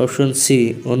 অপশ্যন সি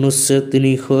অনুচ্ছেদ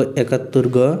 371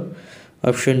 গ,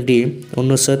 অপশ্যন ডি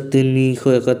অনুচ্ছেদ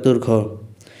 371 খ।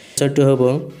 এনচাৰটো হ'ব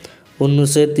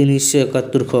অনুচ্ছেদ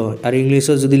 371 খ। আৰু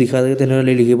ইংলিছত যদি লিখা থাকে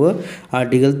তেনেহ'লে লিখিব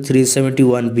আৰ্টিকেল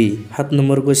 371B। 7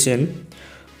 নম্বৰ কুৱেশ্যন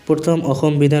প্ৰথম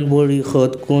অসম বিধান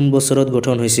পৰিষদ কোন বছৰত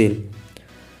গঠন হৈছিল?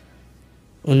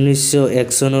 1901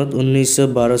 চনত,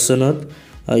 1912 চনত,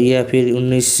 या फिर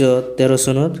 1913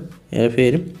 চনত, या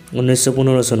फिर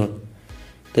 1915 চনত।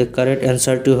 তো কাৰেক্ট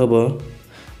এনচাৰটো হ'ব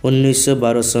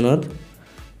 1912 চনত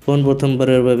কোন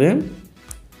প্ৰথমবাৰৰ বাবে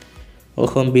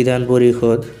অসম বিধান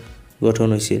পৰিষদ গঠন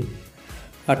হৈছিল।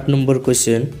 8 নম্বৰ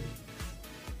কুৱেশ্যন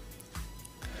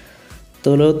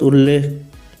তলত উল্লেখ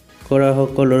কৰা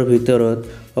সকলৰ ভিতৰত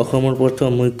অসমৰ প্ৰথম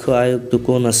মুখ্য আয়ুক্ত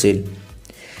কোন আছিল?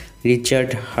 ৰিচাৰ্ড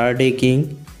হাৰ্ডিকিং,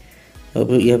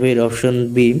 या फिर option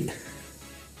B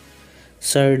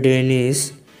sir Danish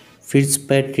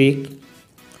ফিটজপেট্ৰিক,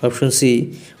 option সি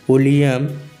William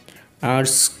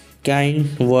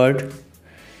আৰ্চকাইনৱাৰ্ড,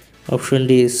 option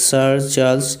D sir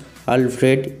Charles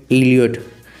Alfred Eliot.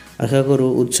 আশা কৰোঁ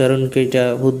উচ্চাৰণকেইটা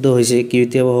শুদ্ধ হৈছে।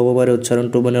 কেতিয়াবা হ'ব পাৰে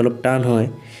উচ্চাৰণটো মানে অলপ টান হয়,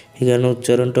 সেইকাৰণে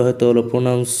উচ্চাৰণটো হয়তো অলপ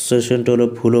প্ৰনাউন্সিয়েশ্যনটো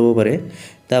অলপ ভুল হ'ব পাৰে।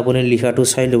 তা আপুনি লিখাটো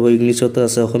চাই ল'ব, ইংলিছতো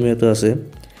আছে অসমীয়াতো আছে।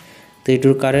 তো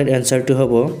এইটোৰ কাৰেক্ট এনচাৰটো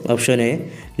হ'ব option A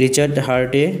Richard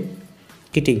হাৰ্ডে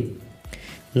kidding.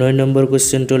 9 number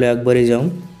কুৱেশ্যনটোলৈ আগবাঢ়ি যাওঁ।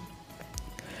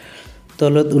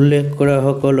 তলত উল্লেখ কৰা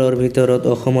সকলৰ ভিতৰত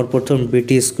অসমৰ প্ৰথম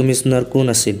ব্ৰিটিছ কমিছনাৰ কোন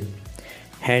আছিল?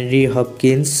 হেনৰি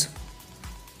হপকিন্স,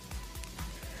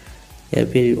 या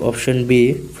फिर অপশ্যন বি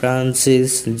ফ্ৰান্সিছ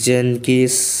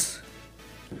জেনকিছ,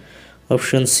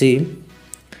 অপশ্যন সি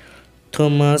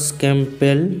থমাছ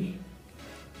কেম্পেল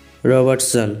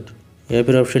ৰবাৰ্টছন, या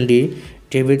फिर option D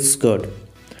David Scott.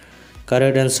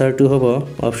 Correct এনচাৰটো হ'ব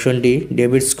অপশ্যন ডি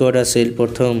ডেভিড স্কট আছিল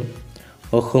প্ৰথম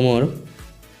অসমৰ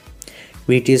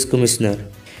British commissioner.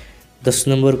 10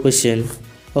 number question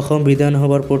Assam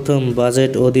বিধানসভাৰ প্ৰথম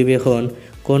বাজেট অধিৱেশন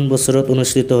কোন বছৰত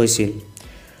অনুষ্ঠিত হৈছিল?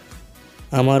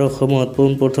 আমাৰ অসমত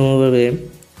পোনপ্ৰথমৰ বাবে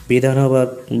বিধানসভাৰ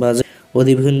বাজেট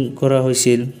অধিৱেশন কৰা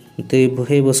হৈছিল,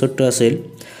 সেই বছৰটো আছিল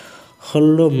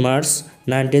 16 মাৰ্চ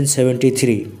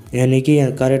 1973, यानी कि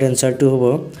কাৰেক্ট এনচাৰটো হ'ব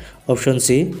অপশ্যন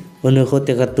সি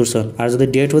 1973 চন। আৰু যদি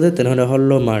ডেট সোধে তেনেহ'লে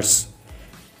 16 মাৰ্চ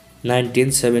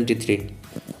 1973।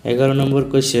 11 নম্বৰ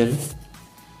কুৱেশ্যন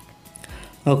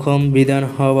অসম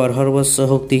বিধানসভাৰ সৰ্বোচ্চ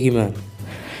শক্তি কিমান?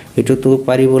 এইটোতো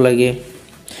পাৰিব লাগে।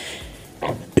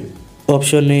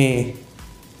 Option A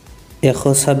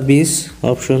 126,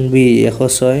 option B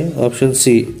 106, option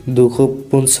C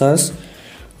 250,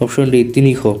 option D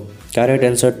 300। Correct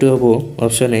অ্যান্সারটো হ'ব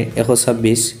option A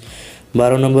 126।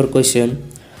 12 number question,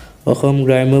 Assam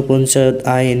গ্ৰাম্য পঞ্চায়ত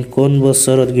আইন কোন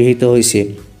বছৰত গৃহীত হৈছিল?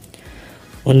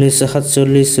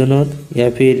 1947 চনত, या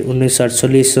फिर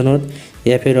 1948 চনত,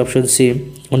 या फिर অপশন সি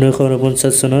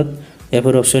 1949 চনত, या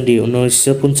फिर অপশন ডি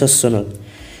 1950 চনত।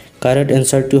 কারেক্ট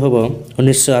অ্যান্সারটো হ'ব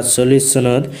 1948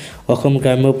 চনত অসম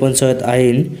গ্ৰাম্য পঞ্চায়ত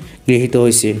আইন গৃহীত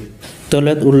হৈছিল।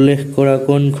 তলত উল্লেখ কৰা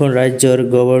কোনখন ৰাজ্যৰ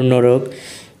গভৰ্ণৰক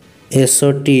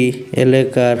এছটি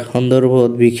এলেকাৰ সন্দৰ্ভত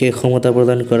বিশেষ ক্ষমতা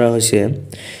প্ৰদান কৰা হৈছে?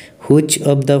 Which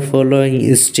of the following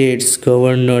states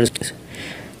governors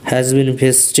has been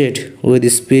vested with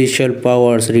special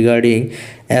powers regarding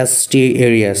ST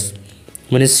areas?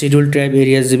 মানে শিডিউল ট্রাইব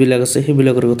এরিয়াজ যিবিলাক আছে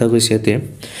সেইবিলাকৰ কথা কৈছে ইয়াতে।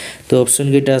 তো অপশ্যন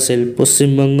কেইটা আছিল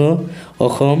পশ্চিমবংগ,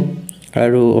 অসম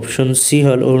আৰু অপশ্যন সি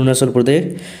হ'ল অৰুণাচল প্ৰদেশ,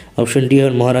 অপশ্যন ডি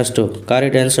হ'ল মহাৰাষ্ট্ৰ।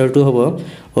 কাৰেক্ট এনসাৰটো হ'ব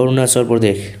অৰুণাচল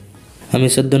প্ৰদেশ। আমি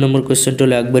 14 নম্বৰ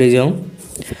কোৱেশ্চনটোলৈ আগবাঢ়ি যাওঁ।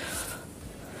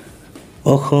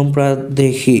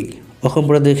 অসম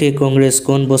প্ৰাদেশিক কংগ্ৰেছ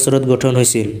কোন বছৰত গঠন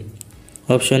হৈছিল?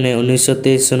 অপশ্যন এ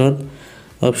 1923 চনত,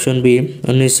 অপশ্যন বি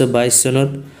 1922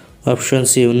 চনত, অপশ্যন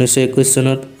সি 1921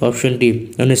 চনত, অপশ্যন ডি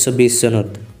 1920 চনত।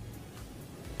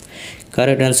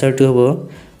 কারেক্ট অ্যান্সারটো হ'ব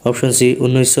অপশ্যন সি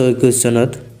 1921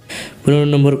 চনত। 15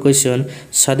 নম্বৰ কোৱেশ্চন,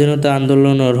 স্বাধীনতা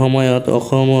আন্দোলনৰ সময়ত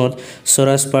অসমত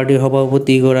স্বৰাজ পাৰ্টিৰ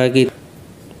সভাপতিগৰাকী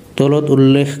তলত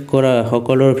উল্লেখ কৰা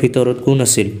সকলৰ ভিতৰত কোন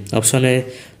আছিল? Option A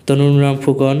Tarunram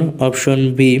Phukan, option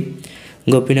B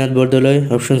Gopinath Bordoloi,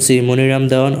 option C Maniram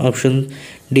Dewan, option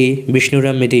D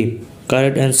Bishnuram Medhi.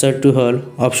 Correct অ্যান্সাৰটো হ'ল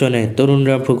option A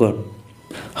Tarunram Phukan.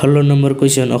 16 number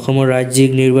question, অসমৰ ৰাজ্যিক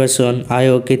নিৰ্বাচন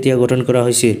আয়োগ কেতিয়া গঠন কৰা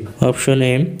হৈছিল? অপশ্যন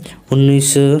এ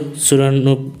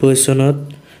 1994 চনত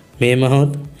মে মাহত,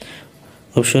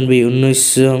 অপশ্যন বি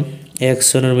 1901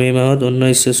 চনৰ মে মাহত,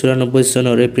 1994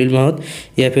 চনৰ এপ্ৰিল মাহত,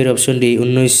 या फिर অপশ্যন ডি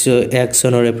 1901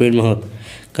 চনৰ এপ্ৰিল মাহত।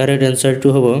 কাৰেক্ট অ্যান্সাৰটো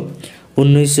হ'ব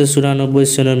 1994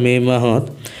 চনৰ মে মাহত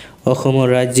অসমৰ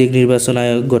ৰাজ্যিক নিৰ্বাচন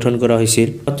আয়োগ গঠন কৰা হৈছিল।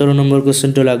 17 নম্বৰ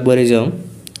কোৱেশ্চনটো আগবাঢ়ি যাওঁ।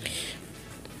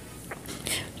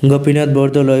 গোপীনাথ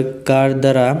বৰদলৈ কাৰ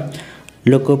দ্বাৰা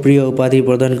লোকপ্ৰিয় উপাধি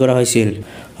প্ৰদান কৰা হৈছিল?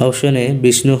 অপশ্যন এ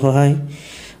বিষ্ণু সহায়,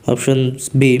 option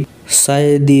B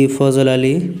Sayeedi Fazal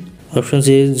Ali, option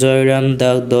সি Jairam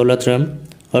Das Daulatram,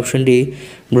 option D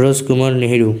Braj Kumar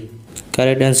Nehru.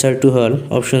 Correct অ্যান্সাৰটো হ'ল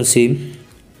অপশ্যন সি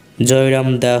জয়ৰাম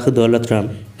দাস দৌলতৰাম।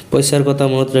 পইচাৰ কথা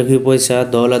মনত ৰাখি পইচা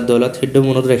দৌলত সেইটো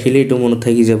মনত ৰাখিলে এইটো মনত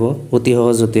থাকি যাব অতি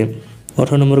সহজতে।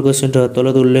 18 নম্বৰ কোৱেশ্চনটো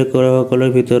তলত উল্লেখ কৰা সকলৰ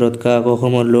ভিতৰত কাক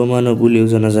অসমৰ লৌ মানুহ বুলিও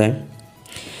জনা যায়?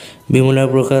 বিমলা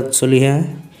প্ৰসাদ চলিহা,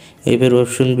 এবাৰ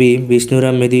option B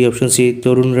Bishnuram Medhi, option সি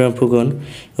Tarunram Phukan,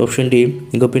 option D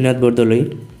Gopinath Bordoloi.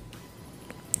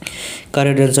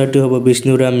 Correct অ্যান্সাৰটো হ'ব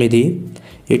বিষ্ণুৰাম মেধি।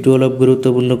 এইটো অলপ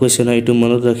গুৰুত্বপূৰ্ণ কোৱেশ্চন, এইটো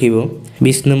মনত ৰাখিব।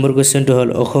 20 নম্বৰ কোৱেশ্চনটো হ'ল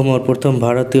অসমৰ প্ৰথম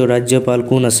ভাৰতীয় ৰাজ্যপাল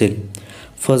কোন আছিল?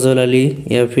 ফজল আলী,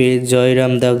 या फिर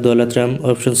জয়ৰাম দাস দৌলতৰাম,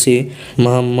 অপশ্যন সি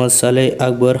মোহাম্মদ সালেহ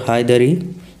আকবৰ হায়দাৰী,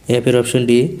 या फिर অপশ্যন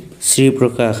ডি শ্ৰী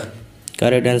প্ৰকাশ।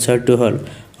 কাৰেক্ট অ্যান্সাৰটো হ'ল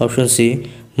অপশ্যন সি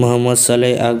মোহাম্মদ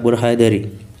সালেহ আকবৰ হায়দাৰী।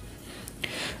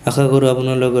 আশা কৰোঁ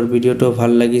আপোনালোকৰ ভিডিঅ'টো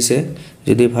ভাল লাগিছে।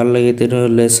 যদি ভাল লাগে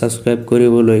তেনেহ'লে ছাবস্ক্ৰাইব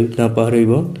কৰিবলৈ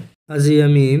নাপাহৰিব। আজি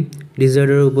আমি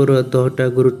ডিজাৰ্টৰ ওপৰত 10টা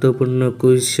গুৰুত্বপূৰ্ণ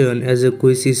কুৱেশ্যন এজ এ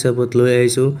কুইজ হিচাপত লৈ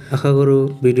আহিছোঁ। আশা কৰোঁ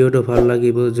ভিডিঅ'টো ভাল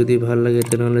লাগিব। যদি ভাল লাগে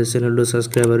তেনেহ'লে চেনেলটো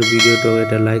ছাবস্ক্ৰাইব আৰু ভিডিঅ'টো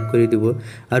এটা লাইক কৰি দিব।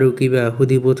 আৰু কিবা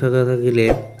সুধিব থকা থাকিলে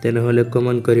তেনেহ'লে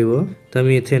কমেণ্ট কৰিব। তো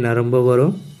আমি এতিয়া আৰম্ভ কৰোঁ।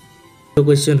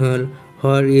 কুৱেশ্যন হ'ল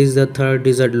হোৱাৰ is the third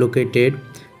desert located?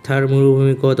 থাৰ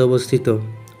মৰুভূমি ক'ত অৱস্থিত?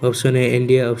 Option A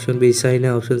India, option B China,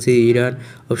 option C Iran,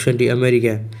 option D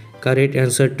America. Correct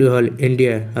এনচাৰটো হ'ল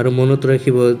ইণ্ডিয়া। আৰু মনত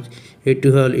ৰাখিব এইটো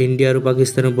হ'ল ইণ্ডিয়া আৰু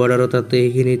পাকিস্তানৰ বৰ্ডাৰৰ তাতে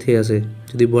এইখিনিতহে আছে।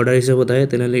 যদি বৰ্ডাৰ হিচাপত আহে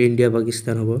তেনেহ'লে ইণ্ডিয়া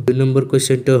পাকিস্তান হ'ব। 2 নম্বৰ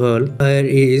কুৱেশ্যনটো হ'ল হোৱাৰ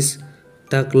is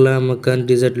Taklamakan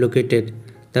desert located?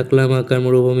 Taklamakan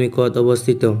মৰুভূমি ক'ত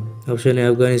অৱস্থিত? Option A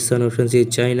Afghanistan, option C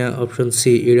China, option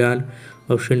C Iran,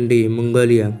 option D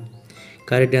Mongolia.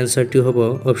 Correct অ্যান্সাৰটো হ'ব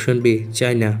অপশ্যন বি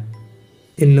চাইনা।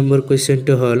 3 নম্বৰ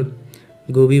কুৱেশ্যনটো হ'ল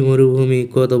গোবি মৰুভূমি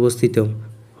ক'ত অৱস্থিত?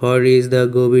 হোৱাৰ is the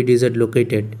Gobi desert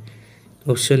located?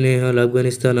 Option A হ'ল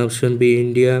Afghanistan, option B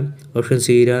India, option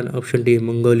সি Iran, option D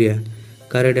Mongolia.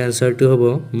 Correct অ্যান্সাৰটো হ'ব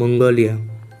Mongolia.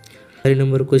 4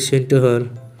 number কুৱেশ্যনটো হ'ল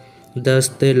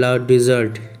dust A loud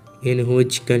desert in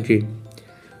which country?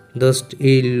 Dust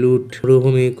ই লুট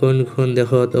মৰুভূমি কোনখন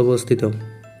দেশত অৱস্থিত?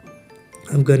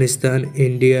 আফগানিস্তান,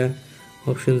 ইণ্ডিয়া,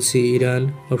 অপশ্যন সি Iran,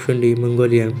 option D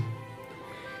Mongolia.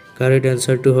 Correct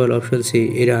অ্যান্সাৰটো হ'ল অপশ্যন সি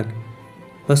Iran.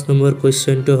 5 number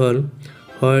কুৱেশ্যনটো হ'ল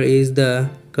হোৱাৰ ইজ দ্য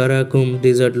কাৰাকোম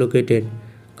ডিজাৰ্ট লোকেটেড?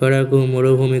 কাৰাকোম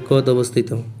মৰুভূমি ক'ত অৱস্থিত?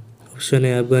 Option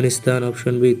A Afghanistan,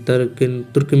 option B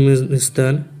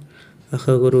Turkmenistan,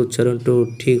 আশা কৰো উচ্চাৰণটো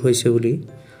ঠিক হৈছে বুলি,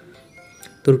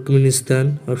 তুৰ্কমেনিস্তান,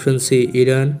 অপশন সি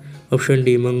Iran, option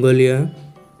D Mongolia.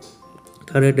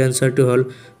 Correct অ্যান্সাৰটো হল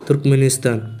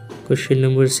তুৰ্কমেনিস্তান। কোশ্চেন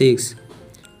নম্বৰ 6,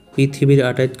 পৃথিৱীৰ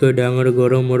আটাইতকৈ ডাঙৰ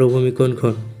গৰম মৰুভূমি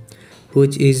কোনখন?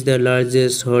 Which is the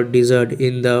largest hot desert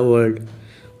in the world?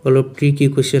 অলপ ট্ৰিকি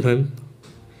কুৱেশ্যন হয়,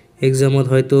 এক্সামত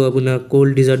হয়তো আপোনাৰ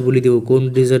কোল্ড ডিজাৰ্ট বুলি দিব, কোল্ড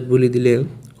ডিজাৰ্ট বুলি দিলে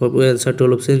এনচাৰটো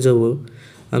অলপ চেঞ্জ হ'ব।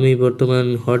 আমি বৰ্তমান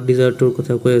হট ডিজাৰ্টৰ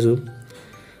কথা কৈ আছোঁ।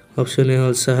 অপশ্যন এ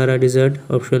হ'ল Sahara desert,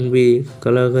 option B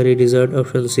কালাহাৰী desert,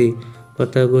 option C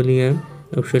Patagonia,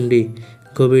 option D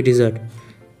Gobi desert.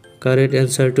 Correct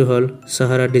এনচাৰটো হ'ল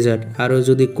সাহাৰা ডিজাৰ্ট। আৰু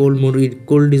যদি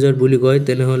কোল্ড ডিজাৰ্ট বুলি কয়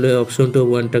তেনেহ'লে অপশ্যনটো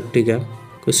হ'ব Antarctica.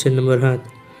 Question number 7,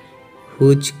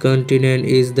 which continent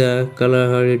is the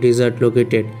কালাহাৰী desert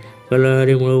located?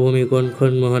 কালাহাৰী মৰুভূমি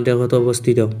কোনখন মহাদেশত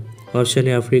অৱস্থিত? Option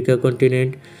A Africa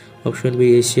continent, option B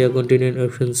Asia continent,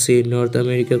 option C north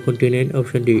America continent,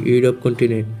 option D Europe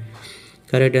continent.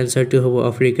 Correct এনচাৰটো হ'ব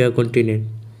আফ্ৰিকা কণ্টিনেণ্ট।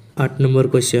 8 নম্বৰ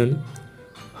কুৱেশ্যন,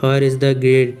 হোৱাৰ is the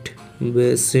great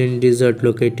basin desert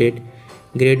located?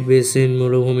 Great basin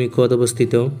মৰুভূমি ক'ত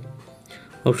অৱস্থিত?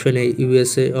 Option A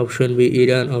USA, option B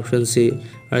Iran, option C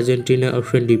Argentina,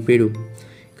 option D Peru.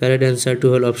 Correct এনচাৰটো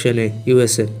হ'ল option A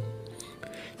USA।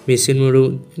 Basin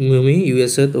মৰুভূমি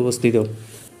USAত অৱস্থিত।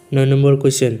 9 number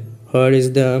question, হোৱাৰ is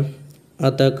the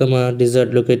আটাকামা desert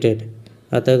located?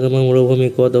 আটাকামা মৰুভূমি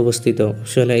ক'ত অৱস্থিত?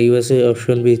 Option A USA,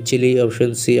 option B chilli, option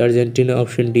C Argentina,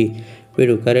 option D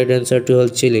Peru. Correct এনচাৰটো হ'ল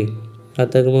chilli.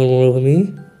 আটাকামা মৰুভূমি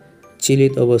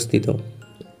চিলিত অৱস্থিত।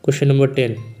 কুৱেশ্যন নম্বৰ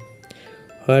 10,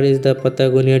 হোৱাৰ is the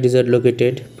Patagonia desert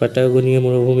located? Patagonia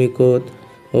মৰুভূমি ক'ত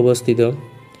অৱস্থিত?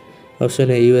 Option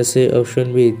A USA, option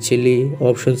B chilli,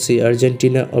 option C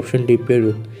Argentina, option D Peru.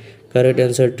 Correct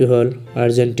এনচাৰটো হ'ল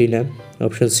Argentina,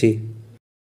 option C.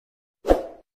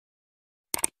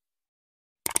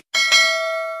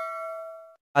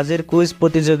 আজিৰ quiz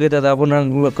প্ৰতিযোগিতাত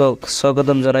আপোনালোকক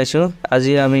স্বাগতম জনাইছোঁ।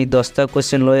 আজি আমি 10টা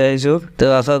কুৱেশ্যন লৈ আহিছোঁ, তো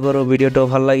আশা কৰোঁ ভিডিঅ'টো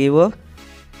ভাল লাগিব।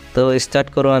 তো ষ্টাৰ্ট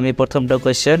কৰোঁ আমি প্ৰথমটো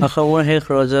কুৱেশ্যন। অসমৰ শেষ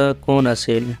ৰজা কোন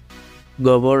আছিল?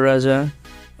 গবৰ ৰাজা,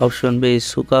 option B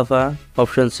Sukaphaa,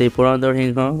 option C Purandar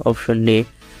Singh, option D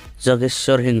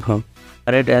Jogeshwar Singh.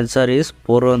 Correct answer is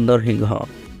Purandar Singh.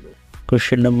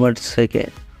 Question number 2,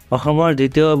 অসমৰ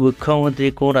দ্বিতীয় মুখ্যমন্ত্ৰী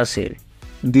কোন আছিল?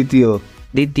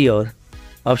 দ্বিতীয়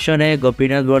option A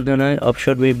Gopinath Bordoloi,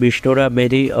 option B Bishnuram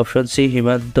Medhi, option C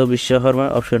Himanta Biswa Sarma,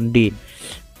 option D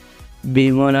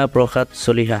Bimala প্ৰসাদ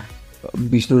চলিহা।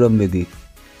 বিষ্ণুৰাম মেধি।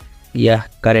 ইয়া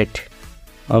correct,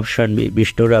 option B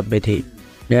Bishnuram Medhi.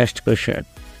 Next question,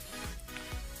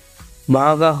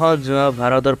 মহাকাশত যোৱা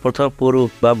ভাৰতৰ প্ৰথম পুৰুষ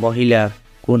বা মহিলা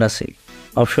কোন আছিল?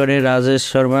 Option A Rajesh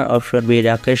Sharma, option B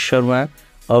Rakesh Sharma,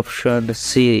 option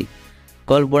C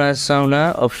Kalpana Chawla,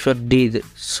 option D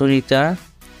Sunita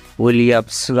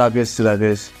Williams.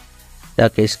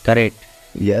 Rakesh correct.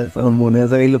 মনে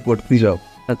আছে পড়তে যাও।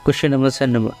 কুৱেশ্যন নম্বৰ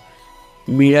 4,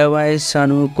 মীৰাবাই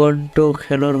চানু কোনটো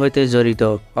খেলৰ সৈতে জড়িত?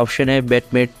 Option A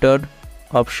badminton,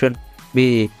 option B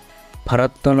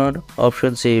ভাৰোত্তোলন,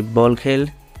 option C বল খেল,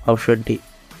 অপশ্যন ডি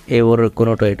এইবোৰৰ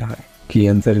কোনোটাই নহয়। কি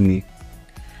এনসাৰ নি?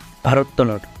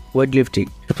 ভাৰোত্তোলন, weight lifting.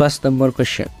 5 number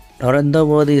question, Narendra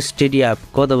Modi stadium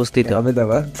ক'ত অৱস্থিত?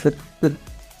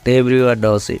 Everyone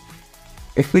knows it.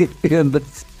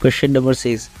 Question number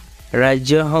 6,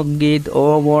 ৰাজ্য সংগীত অ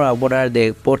মোৰ আপোনাৰ দেশ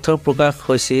প্ৰথম প্ৰকাশ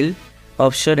হৈছিল?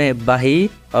 অপশ্যন এ বাঁহী,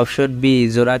 অপশ্যন বি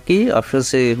জোনাকী, অপশ্যন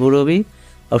চি সুৰভি,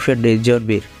 অপশ্যন ডি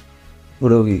জোনবিৰ।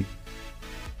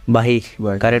 বাঁহী।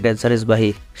 কাৰেক্ট এনচাৰ ইজ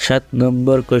বাঁহী। 7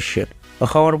 নম্বৰ কুৱেশ্যন,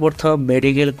 অসমৰ প্ৰথম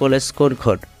মেডিকেল কলেজ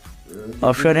কোনখন?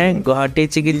 অপশ্যন এ গুৱাহাটী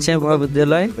চিকিৎসা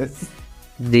মহাবিদ্যালয়,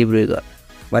 ডিব্ৰুগড়।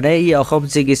 মানে ই অসম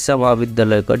চিকিৎসা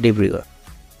মহাবিদ্যালয় কয় ডিব্ৰুগড়।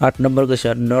 8 নম্বৰ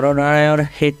কুৱেশ্যন, নৰনাৰায়ণ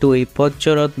সেতুই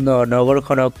পঞ্চৰত্ন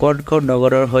নগৰখনক কোনখন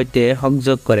নগৰৰ সৈতে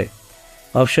সংযোগ কৰে?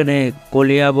 Option A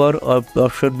Kaliabor,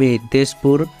 option B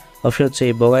Tezpur, option C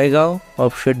Bongaigaon,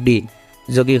 option D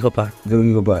Jogighopa.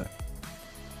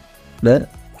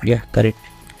 Correct.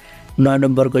 9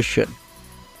 number question,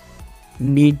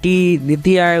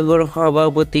 নীতি আয়োগৰ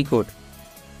সভাপতি কোন?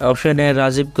 Option A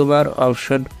Rajiv Kumar,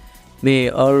 option B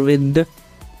Arvind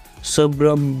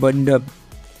Subramaniam,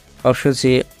 option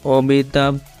C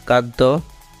Amitabh Kant,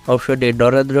 option D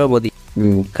Narendra Modi.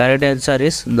 Correct answer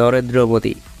is Narendra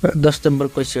Modi. 10 number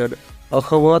question,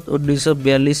 অসমত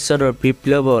 1942 চনৰ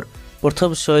বিপ্লৱৰ প্ৰথম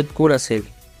শ্বহীদ কোন আছিল?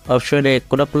 Option A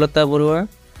Kanaklata Barua,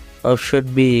 option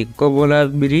B Kamala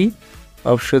Miri,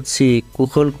 option C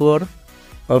Kushal Konwar,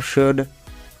 option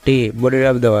D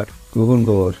Maniram Dewan.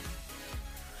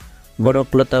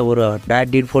 Kanaklata Barua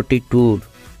 1942।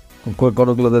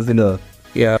 Kanaklata ছিল।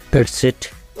 Yeah, that's it.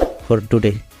 for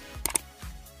today.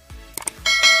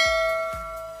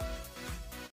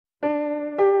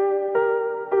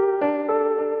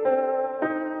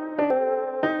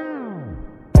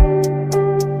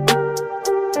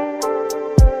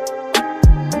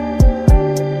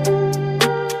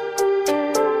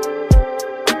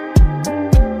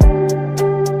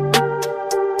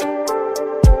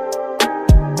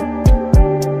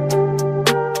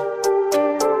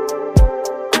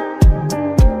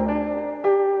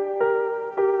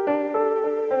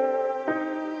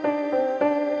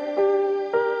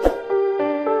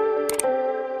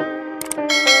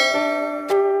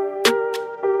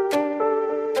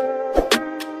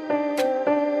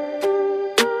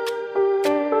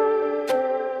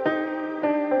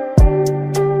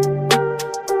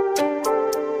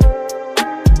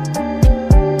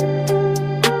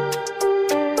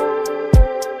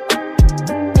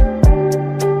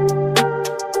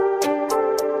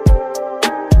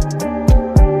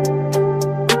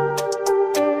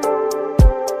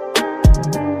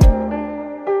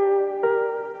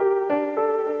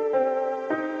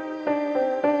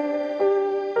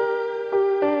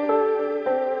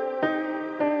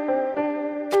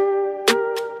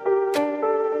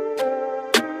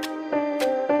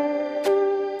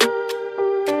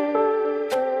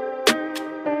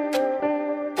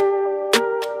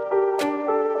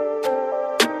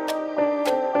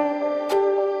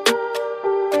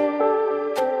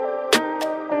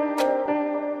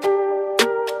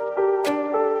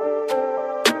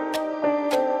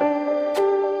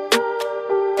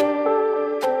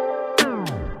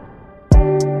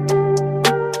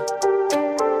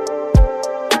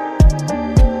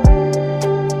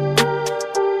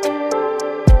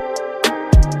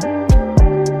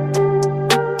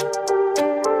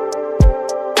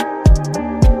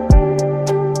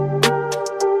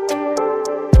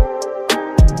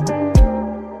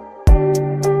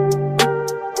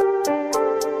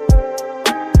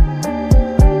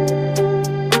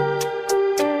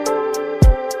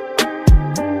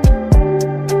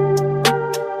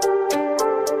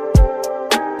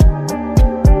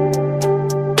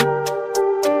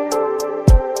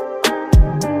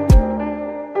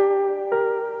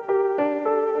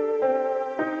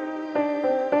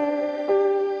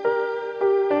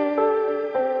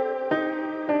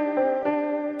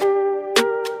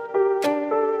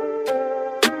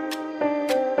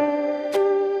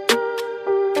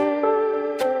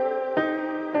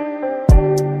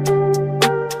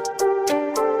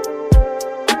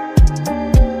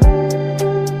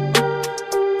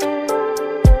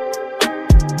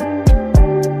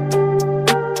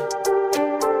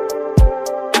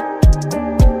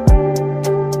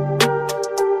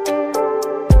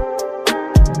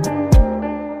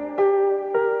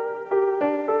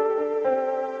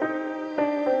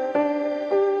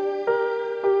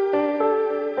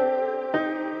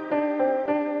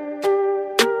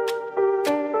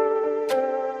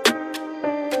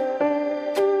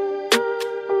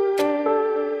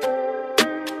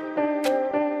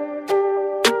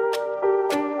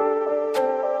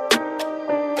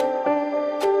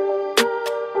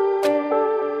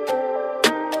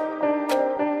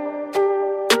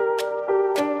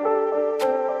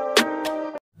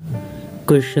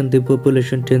 Question: the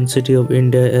population density of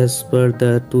India as per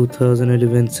the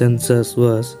 2011 census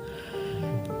was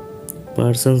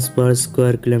persons per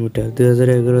square kilometer.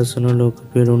 2011 চনৰ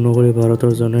লোকপিয়ল অনুসৰি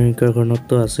ভাৰতৰ জনসংখ্যাৰ ঘনত্ব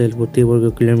আছিল প্ৰতি বৰ্গ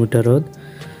কিলোমিটাৰত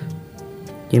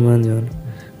কিমান জন?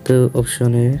 তো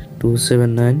option A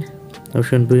 279,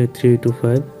 option B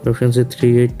 325, option C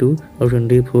 382, option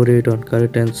D 481.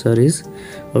 Correct answer is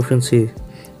option C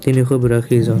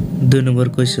 382 John. 2 number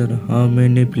question: how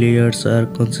many players are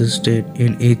consisted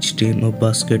in each team of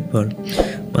basketball?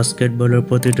 বাস্কেটবলৰ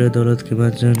প্ৰতিটো দলত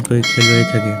কিমান জনকৈ খেলুৱৈ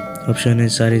থাকে? Option A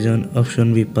 4 John, option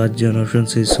B 5 John, option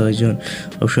C 6 John,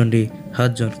 option D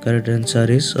 7 John. Correct answer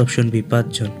is option B 5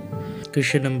 John.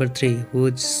 Question number 3: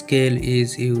 which scale is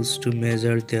used to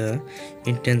measure the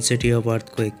intensity of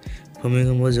earthquake?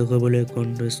 ভূমিকম্প জোখাবলৈ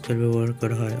কোনটো scale ব্যৱহাৰ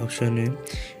কৰা হয়? Option A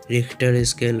Richter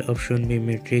scale, option B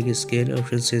metric scale,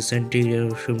 option C centigrade,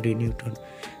 option D Newton.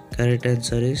 Correct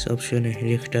answer is option A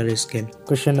Richter scale.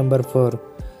 Question number 4: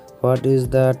 what is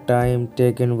the time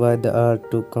taken by the earth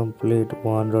to complete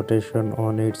one rotation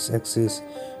on its axis?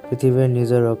 পৃথিৱীৰ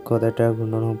নিজৰ অক্ষত এটা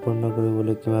ঘূৰ্ণন সম্পূৰ্ণ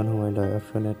কৰিবলৈ কিমান সময় লয়?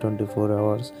 Option A 24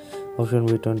 hours, option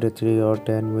B 23 hours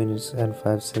 10 minutes and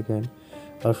 5 seconds,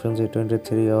 option C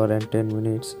 23 hours and 10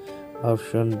 minutes,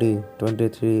 option D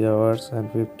 23 hours and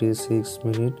 56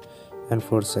 minutes and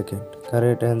 4 seconds.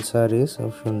 Correct answer is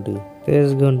option D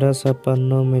 23 ঘণ্টা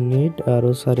 56 মিনিট আৰু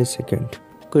 4 second.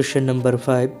 Question number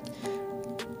 5: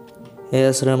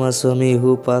 A.S. Ramaswamy,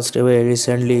 who passed away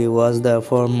recently, was the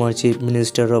former Chief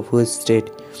Minister of which state?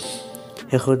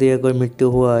 শেহতীয়াকৈ মৃত্যু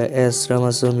হোৱা S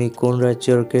Ramaswamy কোন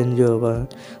ৰাজ্যৰ কেন্দ্ৰীয় বা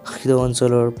শাসিত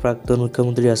অঞ্চলৰ প্ৰাক্তন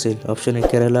মুখ্যমন্ত্ৰী আছিল? Option A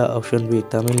Kerala, option B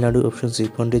Tamil Nadu, option C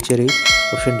Pondicherry,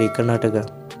 option D Karnataka.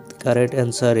 Correct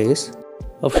answer is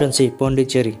option C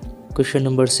Pondicherry. Question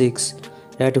number 6.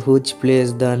 At which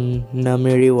place the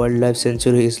Nameri Wildlife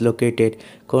Sanctuary is located?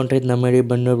 কোন ঠাইত নামেৰী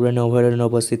বন্যপ্ৰাণী অভয়াৰণ্য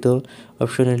অৱস্থিত?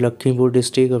 Option A Lakhimpur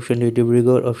district, option D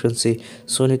Dibrugarh, option C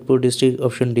Sonitpur district,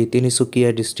 option D Tinsukia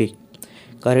district.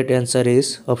 Correct answer is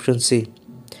option C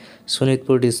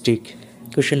Sonitpur district.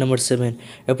 Question number 7.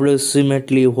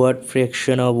 Approximately what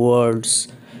fraction of world's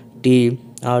tea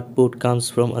output comes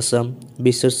from Assam?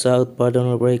 বিশ্বৰ চাহ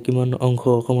উৎপাদনৰ পৰা কিমান অংশ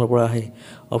অসমৰ পৰা আহে?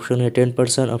 Option A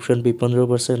 10%, option B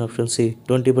 15%, option C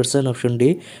 20%, option D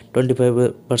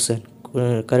 25%.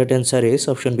 Correct answer is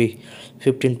option B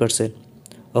 15%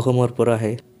 অসমৰ পৰা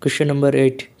আহে। Question number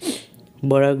 8.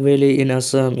 Barak Valley in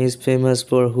Assam is famous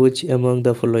for which among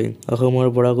the following? অসমৰ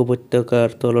বৰাক উপত্যকাৰ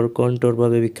তলৰ কোনটোৰ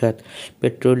বাবে বিখ্যাত?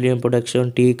 Petroleum production,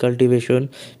 T cultivation,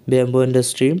 bamboo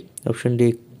industry, option D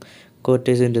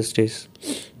cottage industries.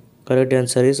 Correct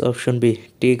answer is option B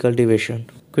tea cultivation.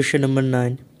 Question number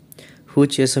 9.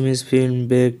 Which Assamese film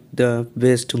bagged the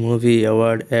best movie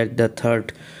award at the 3rd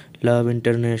Love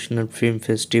International Film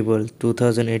Festival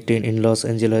 2018 in Los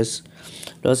Angeles?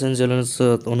 Loss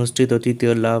এঞ্জেলছত অনুষ্ঠিত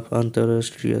তৃতীয় লাভ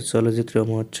আন্তঃৰাষ্ট্ৰীয় চলচ্চিত্ৰ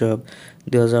মহোৎসৱ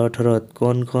 2018ত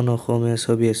কোনখন অসমীয়া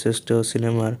ছবিয়ে শ্ৰেষ্ঠ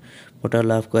চিনেমাৰ বঁটা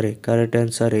লাভ কৰে? Correct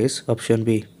answer is option B.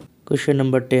 Question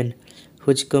number 10.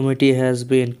 Which committee has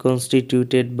been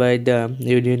constituted by the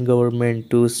Union government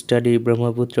to study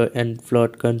Brahmaputra and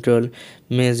flood control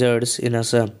measures in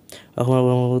Assam? অসমৰ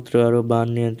ব্ৰহ্মপুত্ৰ আৰু বান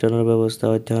নিয়ন্ত্ৰণৰ ব্যৱস্থা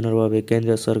অধ্যয়নৰ বাবে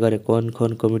কেন্দ্ৰীয় চৰকাৰে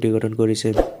কোনখন কমিটি গঠন কৰিছে?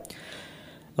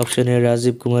 Option A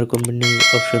Rajiv Kumar committee,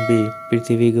 option B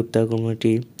পৃথিৱী Gupta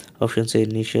committee, option C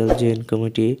নিশাল Jain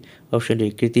committee, option D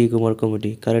কৃতি Kumar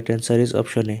committee. Correct answer is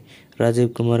option A Rajiv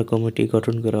Kumar committee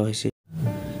গঠন কৰা হৈছে।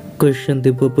 Question: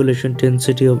 The population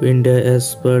density of India as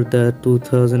per the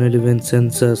 2011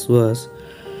 census was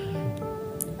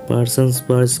persons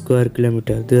per square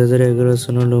kilometer. 2011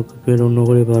 চনৰ লোকপিয়ল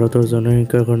অনুসৰি ভাৰতৰ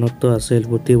জনসংখ্যাৰ ঘনত্ব আছিল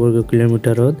প্ৰতি বৰ্গ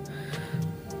কিলোমিটাৰত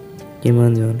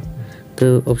কিমান জন? তো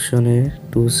option A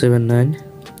 279,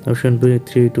 option B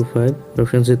 325,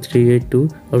 option C 382,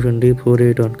 option D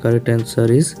 481. Correct answer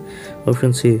is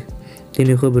option C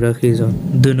 382 John.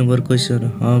 2 number question.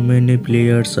 How many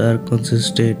players are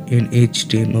consisted in each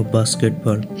team of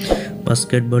basketball?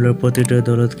 বাস্কেটবলৰ প্ৰতিটো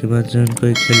দলত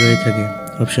কিমানজনকৈ খেলুৱৈ থাকে?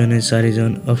 Option A 4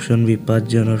 John, option B 5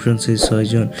 John, option C 6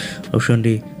 John, option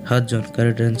D 7 John.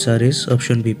 Correct answer is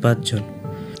option B 5 John.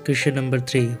 Question number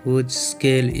 3. Which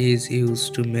scale is used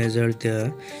to measure the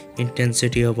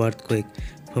intensity of earthquake?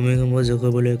 ভূমিকম্প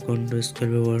জোখাবলৈ কোনটো scale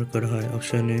ব্যৱহাৰ কৰা হয়?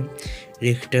 Option A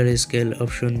Richter scale,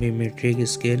 option B matric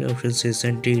scale, option C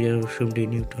সেন্টিগ্ৰেড, option D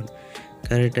Newton.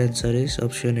 Correct answer is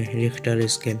option A Richter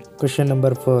scale. Question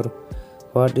number 4.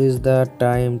 What is the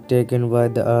time taken by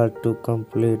the earth to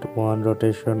complete one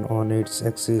rotation on its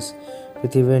axis?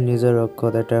 পৃথিৱীয়ে নিজৰ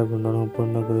অক্ষত এটা ঘূৰ্ণন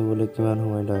সম্পূৰ্ণ কৰিবলৈ কিমান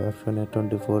সময় লয়? Option A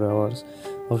 24 hours,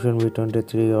 option B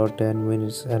 23 hour 10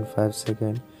 minutes and 5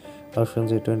 seconds, option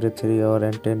C 23 hour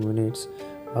and 10 minutes,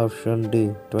 option D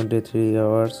 23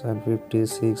 hours and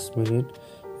 56 minutes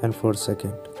and 4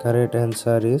 seconds. Correct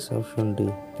answer is option D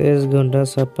 23 ঘণ্টা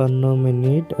 56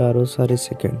 মিনিট আৰু 4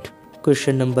 second.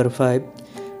 Question number 5.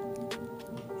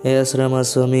 A.S.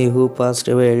 Ramaswamy, who passed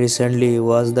away recently,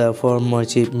 was the former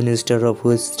Chief Minister of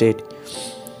which state?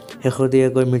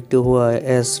 শেহতীয়াকৈ মৃত্যু হোৱা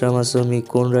S Ramaswamy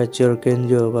কোন ৰাজ্যৰ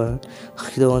কেন্দ্ৰীয় বা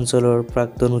শাসিত অঞ্চলৰ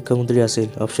প্ৰাক্তন মুখ্যমন্ত্ৰী আছিল?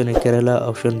 Option A Kerala,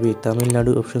 option B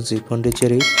Tamil Nadu, option C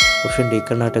Pondicherry, option D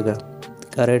Karnataka.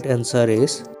 Correct answer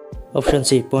is option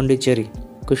C Pondicherry.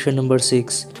 Question number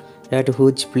 6. At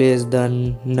which place the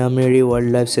Nameri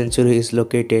Wildlife Sanctuary is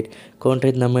located? কোন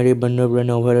ঠাইত নামেৰী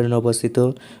বন্যপ্ৰাণী অভয়াৰণ্য অৱস্থিত?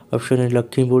 Option A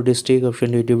Lakhimpur district, option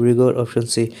D Dibrugarh, option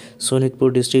C Sonitpur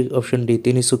district, option D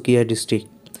Tinsukia district.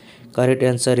 Correct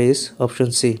answer is option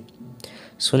C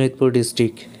Sonitpur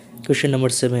district. Question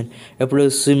number 7.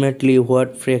 Approximately what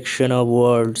fraction of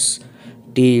world's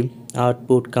tea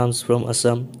output comes from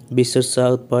Assam? বিশ্বৰ চাহ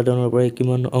উৎপাদনৰ পৰা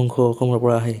কিমান অংশ অসমৰ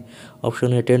পৰা আহে?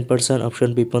 Option A 10%, option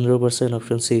B 15%,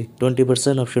 option C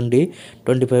 20%, option D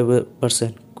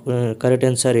 25%. Correct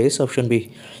answer is option B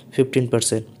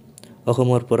 15%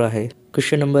 অসমৰ পৰা আহে।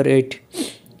 Question number 8.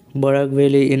 Barak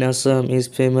Valley in Assam is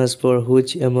famous for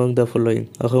which among the following?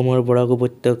 অসমৰ বৰাক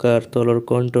উপত্যকাৰ তলৰ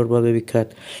কোনটোৰ বাবে বিখ্যাত?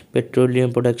 Petroleum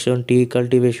production, T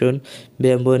cultivation,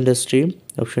 bamboo industry,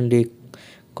 option D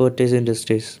cottage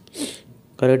industries.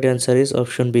 Correct answer is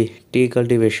option B tea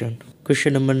cultivation.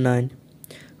 Question number 9.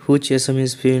 Which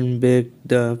Assamese film bagged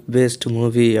the Best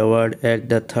Movie Award at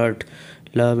the 3rd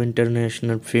Love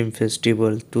International Film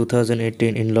Festival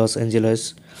 2018 in Los Angeles?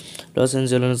 Loss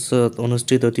এঞ্জেলছত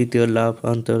অনুষ্ঠিত তৃতীয় লাভ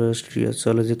আন্তঃৰাষ্ট্ৰীয়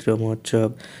চলচ্চিত্ৰ মহোৎসৱ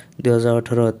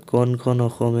 2018ত কোনখন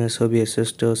অসমীয়া ছবিয়ে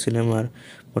শ্ৰেষ্ঠ চিনেমাৰ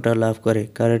বঁটা লাভ কৰে?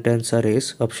 Correct answer is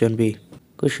option B.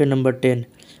 Question number 10.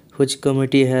 Which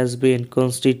committee has been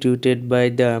constituted by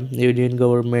the Union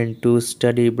government to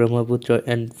study Brahmaputra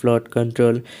and flood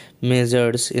control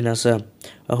measures in Assam?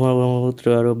 অসমৰ ব্ৰহ্মপুত্ৰ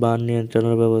আৰু বান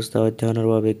নিয়ন্ত্ৰণৰ ব্যৱস্থা অধ্যয়নৰ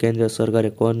বাবে কেন্দ্ৰীয় চৰকাৰে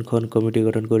কোনখন কমিটি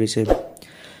গঠন কৰিছে?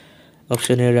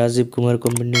 Option A Rajiv Kumar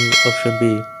committee, option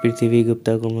B পৃথিৱী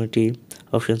Gupta committee,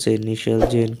 option C নিশাল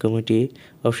Jain committee,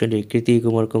 option D কৃতি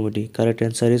Kumar committee. Correct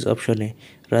answer is option A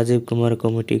Rajiv Kumar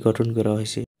committee গঠন কৰা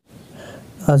হৈছে।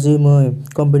 আজি মই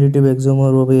কম্পিটিটিভ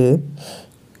এক্সামৰ বাবে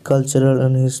কালচাৰেল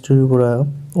এণ্ড হিষ্ট্ৰীৰ পৰা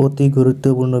অতি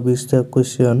গুৰুত্বপূৰ্ণ 20টা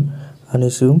কুৱেশ্যন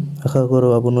আনিছোঁ। আশা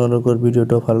কৰোঁ আপোনালোকৰ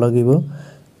ভিডিঅ'টো ভাল লাগিব।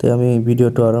 তে আমি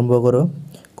ভিডিঅ'টো আৰম্ভ কৰোঁ।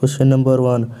 Question number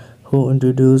 1. Who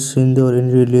introduce Sindoor in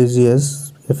religious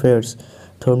affairs?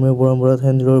 ধৰ্মীয় পৰম্পৰাত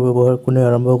সেন্দুৰৰ ব্যৱহাৰ কোনে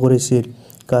আৰম্ভ কৰিছিল?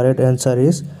 Correct answer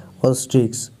is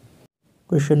অষ্ট্ৰিক্স।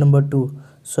 Question number 2.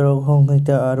 চৰক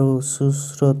সংহিতা আৰু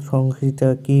সুশ্ৰুত সংহিতা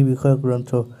কি বিষয়ক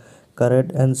গ্ৰন্থ? Correct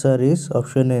answer is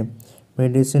option A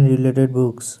medicine related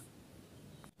books.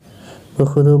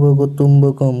 বসুধৈৱ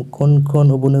কুটুম্বকম কোনখন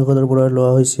উপনিষদৰ পৰা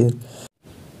লোৱা হৈছিল?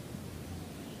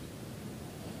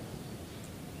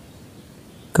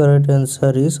 Correct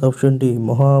answer is option D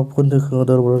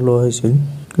মহাউপনিষদৰ পৰা লোৱা হৈছিল।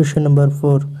 Question number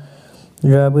 4.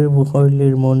 দ্ৰাবিড়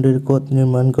শৈলীৰ মন্দিৰ ক'ত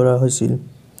নিৰ্মাণ কৰা হৈছিল?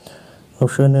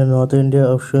 Option A north India,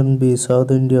 option B south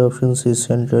India, option C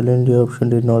central India, option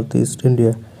D north east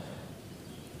India.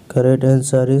 Correct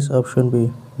answer is option B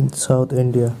south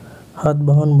India.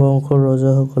 Satavahana বংশৰ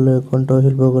ৰজাসকলে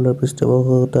কণ্ঠশিল্পকলাৰ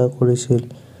পৃষ্ঠপোষকতা কৰিছিল?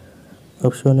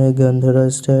 Option A গান্ধাৰা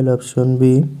style, option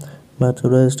B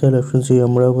মাথুৰা style, option C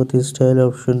Amaravati style,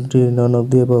 option D none of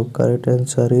the above. Correct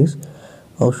answer is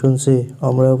option C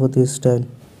Amaravati style.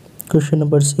 Question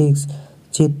number 6.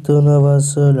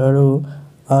 চিত্তনৱাচল আৰু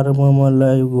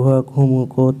আৰমামালাই গুহাসমূহ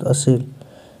ক'ত আছিল?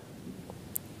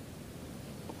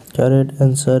 Correct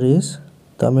answer is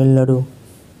Tamil Nadu.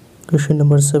 Question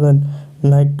number 7.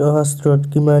 নাট্যশাস্ত্ৰত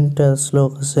কিমানটা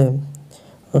শ্লোক আছে?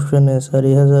 Option A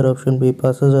 4000, option B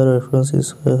 5000, option C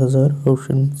 6000,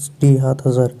 option D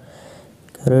 7000।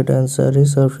 Correct answer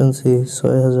is option C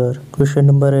 6000। Question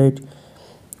number 8.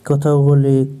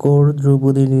 Kathakali ক'ৰ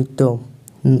ধ্ৰুপদী নৃত্য?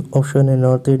 Option A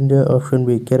north India, option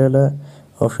B Kerala,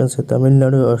 option C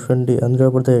Tamil Nadu, option D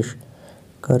Andhra Pradesh.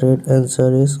 Correct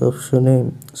answer is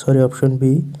option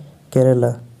B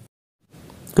Kerala.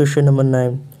 Question number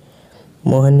 9.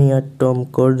 Mohiniyattam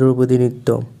ক'ৰ ধ্ৰুপদী নৃত্য?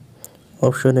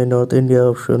 Option A north India,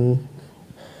 option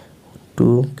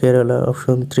 2 Kerala,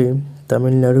 option 3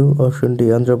 Tamil Nadu, option D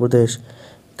Andhra Pradesh.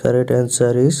 Correct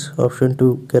answer is option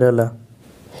 2 Kerala.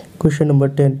 Question number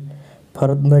 10.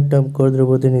 Bharatanatyam ক'ৰ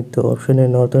ধ্ৰুপদী নৃত্য? Option A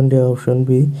north India, option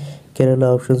B Kerala,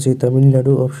 option C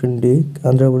Tamil Nadu, option D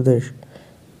Andhra Pradesh.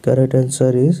 Correct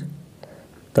answer is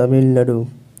Tamil Nadu.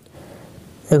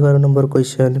 11 number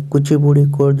question. Kuchipudi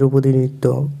ক'ৰ ধ্ৰুপদী নৃত্য?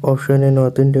 Option A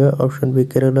north India, option B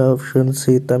Kerala, option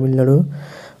C Tamil Nadu,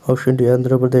 option D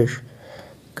Andhra Pradesh.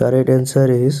 Correct answer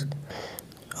is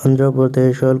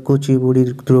Andhra Pradesh হ'ল কুচিপুড়িৰ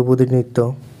ধ্ৰুপদী নৃত্য।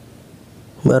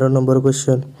 12 number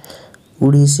question.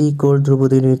 Odissi ক'ৰ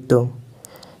ধ্ৰুপদী নৃত্য?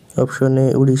 Option A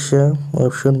Orissa,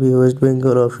 option B west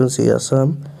Bengal, option C Assam,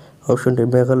 option D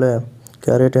Meghalaya.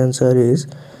 Correct answer is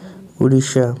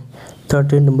Orissa.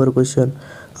 13 number question.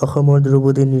 অসমৰ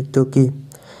ধ্ৰুপদী নৃত্য কি?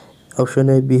 Option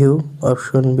A Bihu,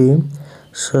 option B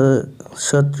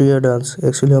Sattriya dance,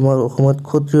 actually আমাৰ অসমত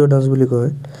সত্ৰীয়া ডান্স বুলি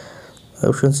কয়,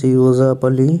 option C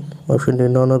Ojapali, option D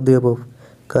none of the above.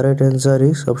 Correct answer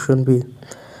is option B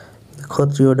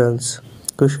Sattriya dance.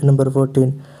 Question number 14.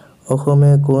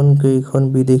 অসমে কোন কেইখন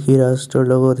বিদেশী ৰাষ্ট্ৰৰ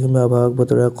লগত সীমা ভাগ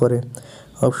বতৰা কৰে?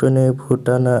 অপশ্যন এ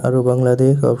ভূটান আৰু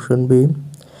Bangladesh, option B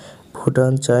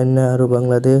Bhutan, China আৰু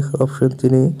Bangladesh, option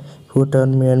 3 Bhutan,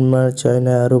 Myanmar,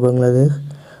 China আৰু বাংলাদেশ,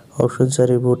 অপশ্যন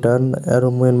 4 ভূটান আৰু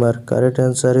Myanmar. Correct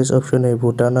answer is option A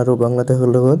Bhutan আৰু বাংলাদেশৰ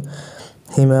লগত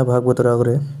সীমা ভাগ বতৰা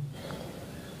কৰে।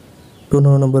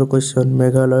 15 নম্বৰ কুৱেশ্যন.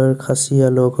 মেঘালয়ৰ খাচীয়া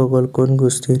লোকসকল কোন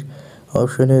গোষ্ঠীৰ?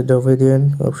 Option A দ্ৰবিডিয়ান,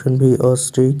 option B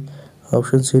Austric,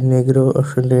 option C নেগ্ৰ,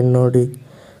 option D Nordic.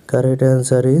 Correct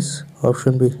answer is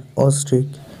option B Austric.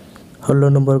 16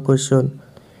 number question.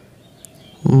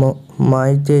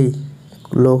 Meitei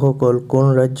লোকসকল কোন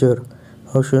ৰাজ্যৰ?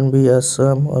 Option B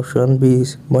Assam, option B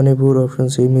Manipur, option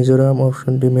C Mizoram,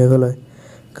 option D Meghalaya.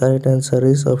 Correct answer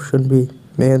is option B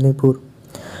Manipur.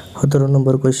 17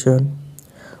 number question.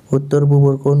 উত্তৰ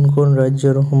পূবৰ কোন কোন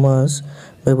ৰাজ্যৰ সমাজ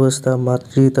ব্যবস্থা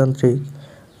মাতৃতান্ত্রিক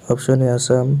option A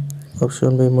Assam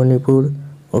option B Manipur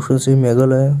option C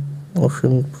Meghalaya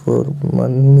option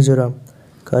 4 Mizoram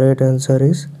correct answer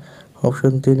is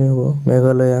option 3 হবো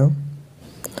মেঘালয়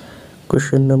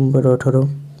কোশ্চেন নম্বর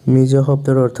 18 মিজো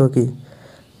শব্দের অর্থ কি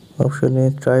option A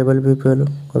tribal people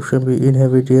option B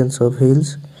inhabitants of hills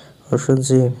option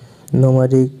C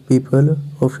nomadic people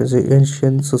option C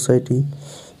ancient society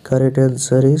correct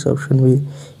answer is option B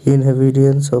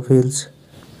inhabitants of hills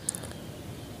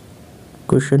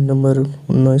question number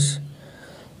 19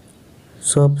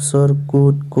 সবসর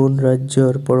কুট কোন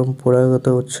রাজ্যের পরম্পরাগত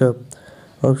উৎসব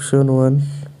option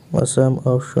 1 Assam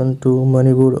option 2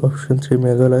 Manipur option 3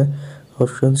 Meghalaya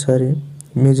option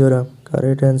 3 Mizoram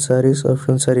correct answer is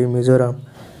option 3 Mizoram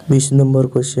 20 number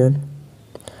question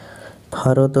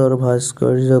ভাৰতৰ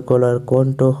ভাস্কৰ্য কলাৰ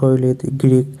কণ্ঠশৈলীত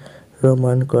Greek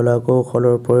Roman কলা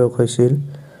কৌশলৰ প্ৰয়োগ হৈছিল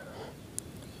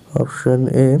option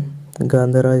A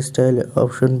গান্ধাৰা style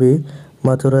option B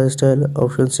মাথুৰা style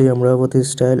option C Amaravati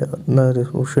style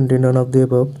option D none of the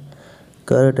above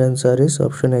correct answer is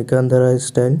option A গান্ধাৰা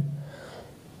style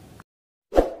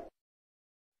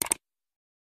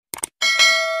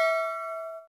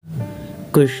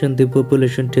Question: The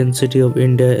population density of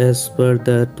India as per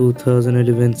the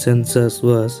 2011 census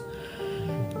was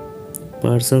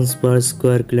persons per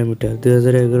square kilometer.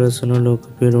 2011 চনৰ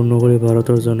লোকপিয়ল অনুসৰি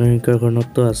ভাৰতৰ জনসংখ্যাৰ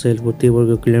ঘনত্ব আছিল প্ৰতি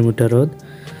বৰ্গ কিলোমিটাৰত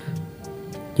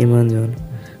কিমান জন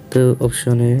তো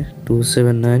option A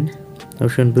 279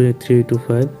 option B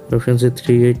 325 option C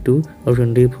 382 option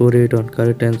D 481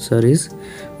 correct answer is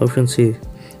option C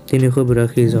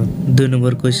 382 John 2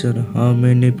 number question how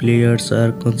many players are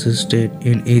কনসিস্টেড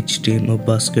in is team of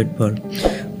basketball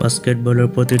বাস্কেটবলৰ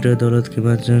প্ৰতিটা দলত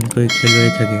কিমানজনকৈ খেলুৱৈ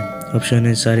থাকে option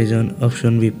A 4 John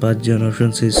option B 5 John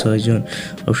option C 6 John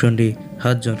option D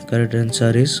 7 John correct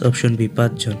answer is option B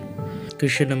 5 John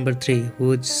Question number 3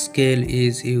 which scale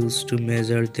is used to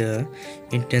measure the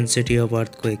intensity of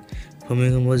earthquake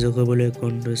ভূমিকম্প জোখাবলৈ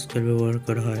কোনটো scale ব্যৱহাৰ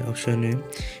কৰা হয় option A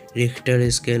Richter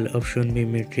scale option B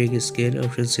matric scale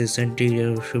option C সেন্টিগ্ৰেড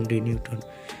option D Newton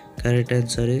correct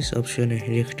answer is option A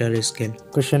Richter scale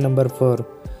Question number 4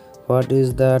 What is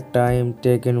the time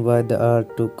taken by the earth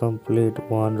to complete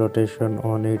one rotation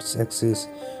on its axis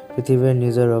পৃথিৱীৰ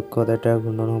নিজৰ অক্ষত এটা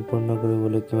ঘূৰ্ণন সম্পূৰ্ণ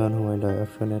কৰিবলৈ কিমান সময় লয়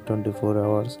option A 24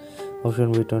 hours option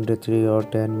B 23 or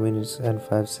 10 minutes and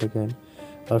 5 seconds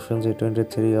option C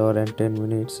 23 hour and 10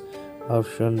 minutes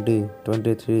option D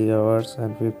 23 hours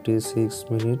and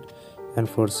 56 minutes and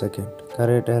 4 seconds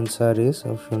correct answer is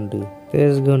option D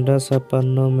 23 ঘণ্টা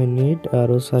 56 মিনিট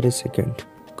আৰু 4 second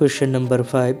Question number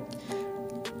 5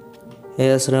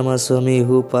 Assam Assamese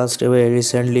who passed away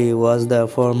recently was the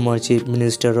former chief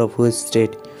minister of which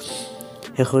state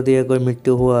শেহতীয়াকৈ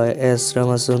মৃত্যু হোৱা Assam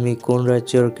Assamese কোন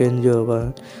ৰাজ্যৰ কেন্দ্ৰীয় বা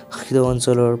শাসিত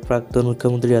অঞ্চলৰ প্ৰাক্তন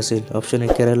মুখ্যমন্ত্ৰী আছিল option A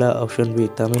Kerala option B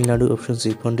Tamil Nadu option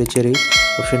C Pondicherry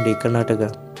option D Karnataka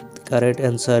correct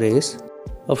answer is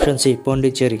option C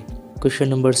Pondicherry Question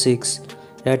number 6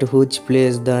 At which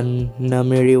place the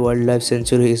Nameri Wildlife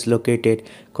Sanctuary is located?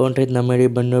 কোন ঠাইত নামেৰী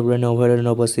বন্যপ্ৰাণী অভয়াৰণ্য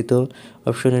অৱস্থিত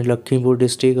option A Lakhimpur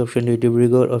district option D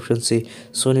Dibrugarh option C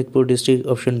Sonitpur district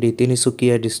option D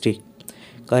Tinsukia district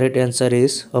Correct answer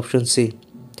is option C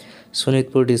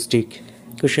Sonitpur district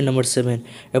Question number 7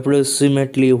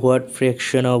 Approximately what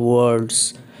fraction of world's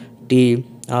tea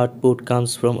output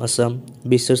comes from Assam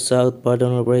বিশ্বৰ চাহ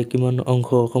উৎপাদনৰ পৰা কিমান অংশ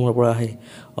অসমৰ পৰা আহে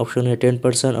option A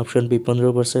 10% option B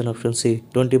 15% option C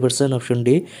 20% option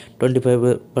D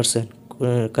 25%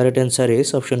 Correct answer is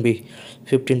option B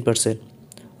 15%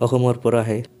 অসমৰ পৰা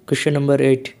আহে Question number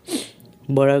 8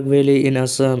 Barak Valley in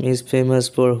Assam is famous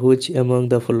for which among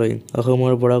the following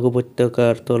অসমৰ বৰাক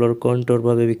উপত্যকাৰ তলৰ কণ্টৰ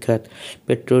বাবে বিখ্যাত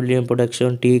petroleum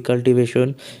production T cultivation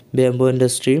bamboo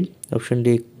industry option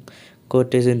D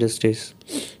cottage industries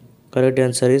Correct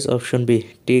answer is option B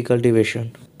tea cultivation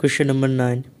Question number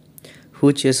 9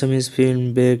 Which Assamese film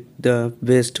bagged the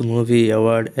best movie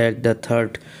award at the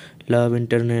 3rd Love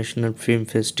International Film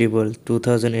Festival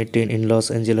 2018 in Los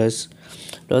Angeles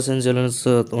Los Angeles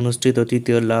অনুষ্ঠিত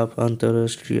তৃতীয় লাভ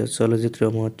আন্তঃৰাষ্ট্ৰীয় চলচ্চিত্ৰ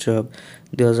মহোৎসৱ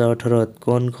 2018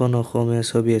 কোনখন অসমীয়া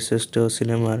ছবিয়ে শ্ৰেষ্ঠ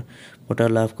চিনেমাৰ বঁটা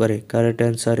লাভ কৰে Correct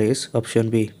answer is option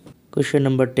B Question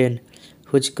number 10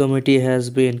 Which committee has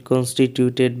been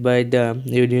constituted by the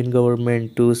Union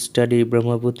government to study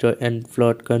Brahmaputra and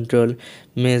flood control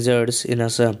measures in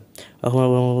Assam? অসমৰ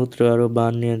ব্ৰহ্মপুত্ৰ আৰু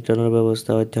বান নিয়ন্ত্ৰণৰ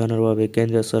ব্যৱস্থা অধ্যয়নৰ বাবে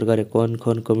কেন্দ্ৰীয় চৰকাৰে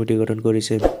কোনখন কমিটি গঠন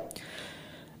কৰিছে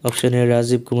option A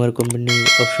Rajiv Kumar committee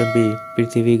option B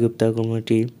পৃথিৱী গুপ্তা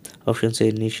কমিটি অপশ্যন সি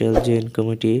নিশাল জৈন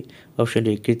কমিটি অপশ্যন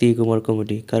ডি কৃতি Kumar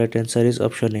committee correct answer is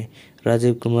option A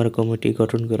Rajiv Kumar committee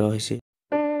গঠন কৰা হৈছে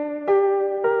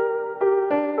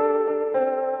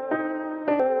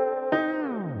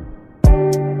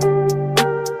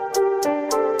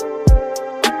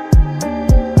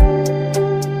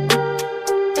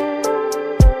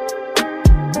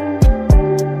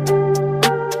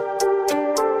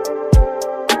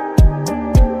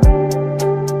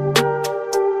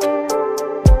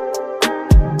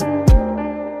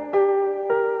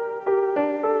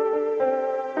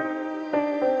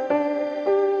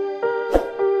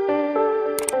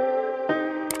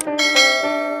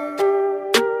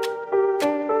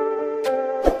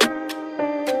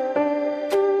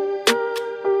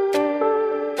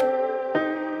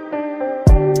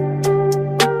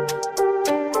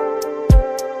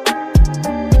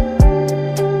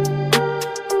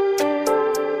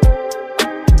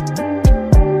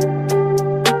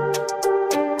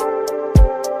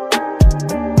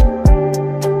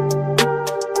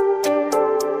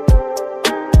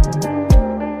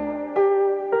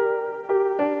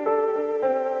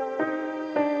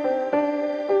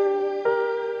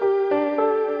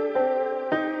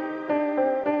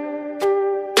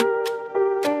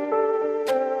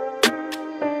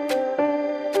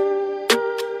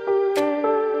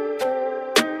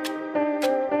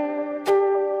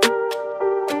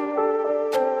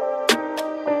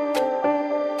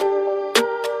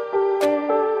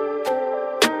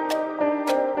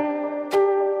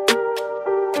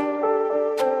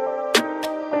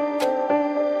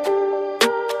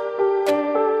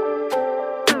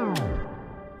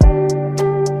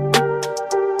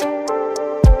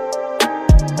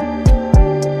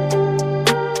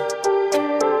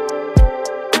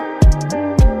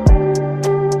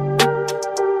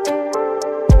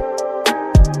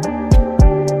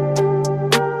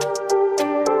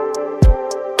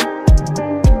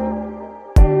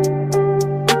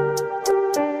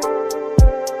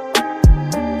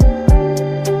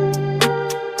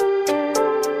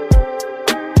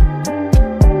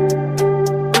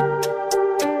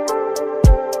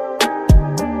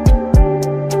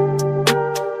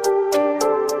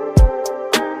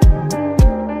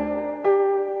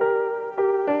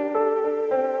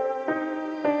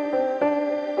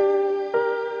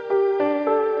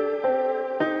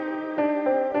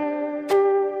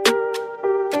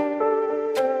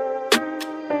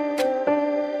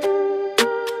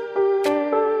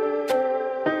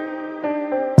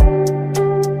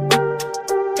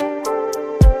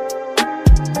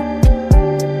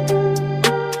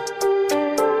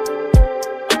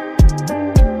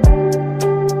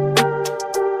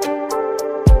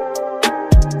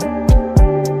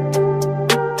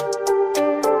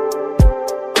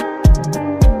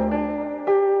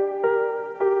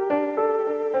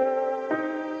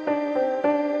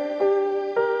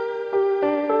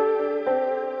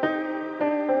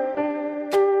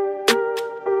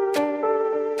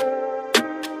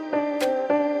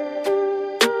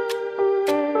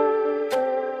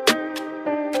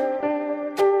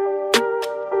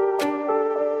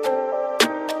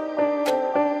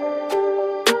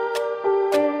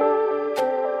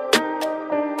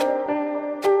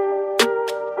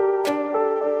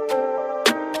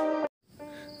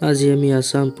আজি আমি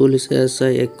আসাম পুলিচ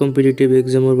SI এক কম্পিটিটিভ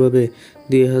এক্সামৰ বাবে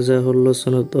 2016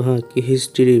 চনত অহা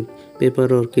হিষ্ট্ৰী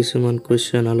পেপাৰৰ কিছুমান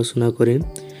কুৱেশ্যন আলোচনা কৰিম।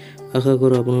 আশা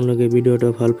কৰোঁ আপোনালোকে ভিডিঅ'টো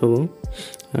ভাল পাব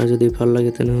আৰু যদি ভাল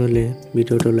লাগে তেনেহ'লে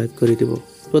ভিডিঅ'টো লাইক কৰি দিব।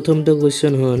 প্ৰথমটো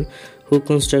কুৱেশ্যন হ'ল হু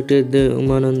কনষ্ট্ৰাক্টেড দ্য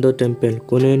উমানন্দ টেম্পল,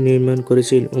 কোনে নিৰ্মাণ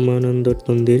কৰিছিল উমানন্দ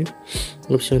মন্দিৰ?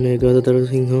 Option A Gadadhar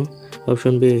Singh,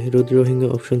 option B Rudra Singh,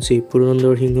 option C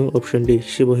Purandar Singh, option D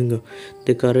Shiva Singh.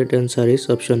 The correct answer is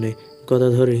option A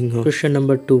Gadadhar Singh. Question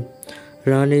number 2,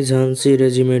 Rani Jhansi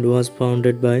regiment was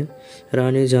founded by,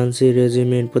 Rani Jhansi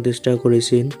regiment প্ৰতিষ্ঠা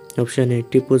কৰিছিল? Option A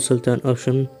Tipu Sultan,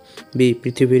 option B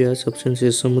Prithviraj, option C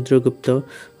Samudragupta,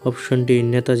 option D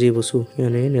Netaji Bose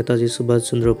यानी নেতাজী সুভাষ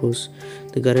চন্দ্ৰ Bose.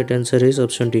 The correct answer is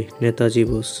option D Netaji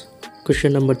Bose.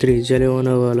 Question number 3,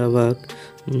 Jallianwala Bagh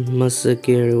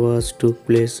massacre was took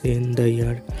place in the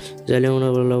year,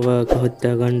 Jallianwala Bagh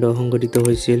হত্যাকাণ্ড সংঘটিত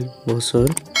হৈছিল বছৰ?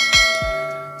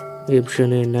 Option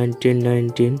A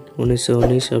 1919,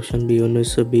 1919, option B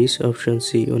 1920, option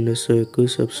C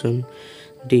 1921, option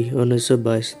D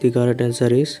 1922। The correct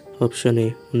answer is option A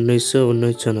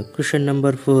 1919 চনত। Question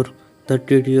number 4, The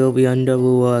Treaty of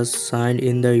Yandabu was signed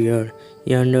in the year,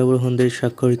 ইয়াণ্ডাবুৰ সন্ধি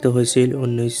স্বাক্ষৰিত হৈছিল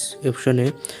option A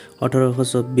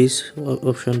 1824,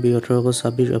 option B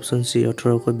 1826, option C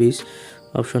 1820,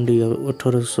 option D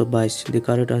 1822। The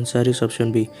correct answer is option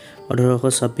B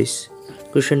 1826।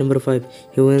 Question number 5,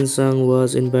 Hiuen Tsang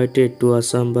was invited to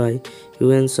Assam by,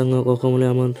 Hiuen চাঙক অসমলৈ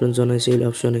আমন্ত্ৰণ জনাইছিল?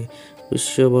 Option A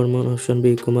Biswa Barman, option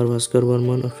B Kumar Bhaskar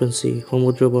Barman, option C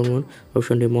Samudra Varman,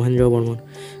 option D Mahendra Barman.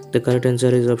 The correct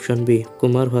answer is option B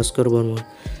Kumar Bhaskar Barman.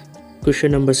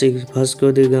 Question number 6, Vasco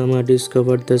da Gama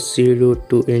discovered the sea route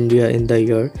to India in the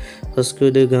year, Vasco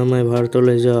da Gama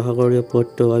ভাৰতলৈ যোৱা সাগৰীয়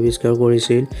পথটো আৱিষ্কাৰ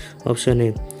কৰিছিল? Option A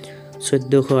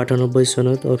 1498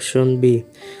 চনত, option B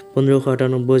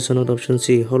 1598 চনত, option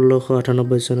C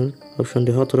 1698 চনত, option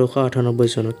D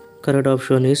 1798 চনত। Correct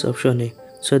option is option A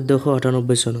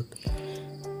 1498 চনত।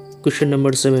 Question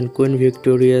number 7, Queen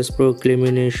Victoria's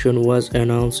proclamation was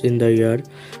announced in the year,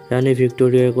 ৰাণী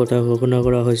ভিক্টোৰিয়াৰ কথা ঘোষণা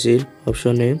কৰা হৈছিল?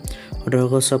 অপশ্যন এ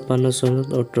 1856 চনত,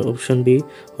 অপশ্যন বি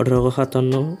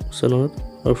 1857 চনত,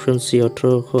 অপশ্যন চি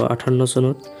 1858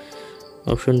 চনত,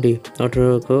 option D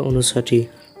 1859।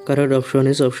 Correct option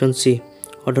is option C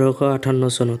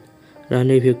 1858 চনত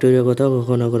ৰাণী ভিক্টোৰিয়াৰ কথা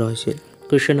ঘোষণা কৰা হৈছিল।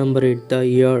 Question number 8, The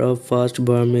year of first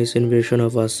Burmese invasion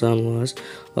of Assam was,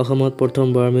 অসমত প্ৰথম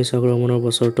বাৰ্মিজ আক্ৰমণৰ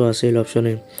বছৰটো আছিল? অপশ্যন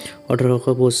এ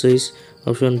 1825,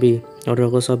 অপশ্যন বি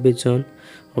 1826 চন,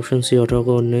 অপশ্যন চি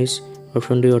 1819,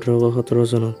 অপশ্যন ডি 1817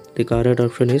 চনত। The correct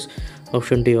option is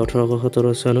option D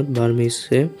 1817 চনত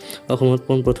বাৰ্মিজে অসমত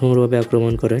পোনপ্ৰথমৰ বাবে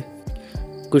আক্ৰমণ কৰে।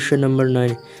 Question number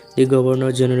 9, The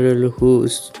Governor General who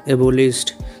abolished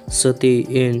sati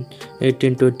in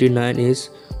 1829 is,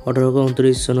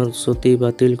 1829 চনত সতী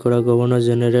বাতিল কৰা গভৰ্ণৰ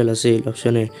জেনেৰেল আছিল?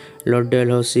 Option A lord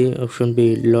Dalhousie, option B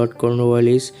lord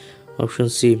Cornwallis, option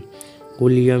C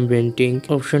William Bentinck,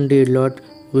 option D lord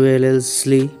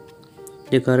Wellesley.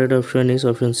 The correct option is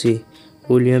option C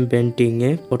William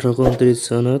বেন্টিঙে 1829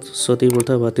 চনত সতী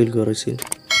প্ৰথা বাতিল কৰিছিল।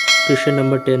 Question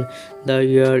number 10, The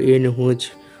year in which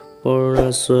Purna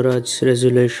Swaraj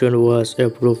resolution was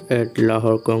approved at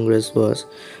Lahore Congress was,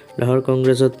 Lahore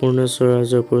কংগ্ৰেছত পূৰ্ণ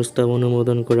স্বৰাজৰ প্ৰস্তাৱ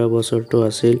অনুমোদন কৰা বছৰটো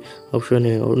আছিল? অপশ্যন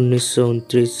এ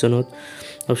 1929 চনত,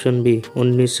 option B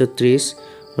 1930,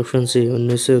 option C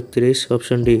 1931,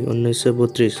 option D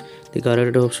 1932। The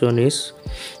correct option is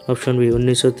option B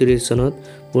 1930 চনত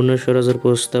পূৰ্ণ স্বৰাজৰ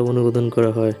প্ৰস্তাৱ অনুমোদন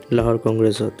কৰা হয় লাহোৰ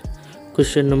কংগ্ৰেছত।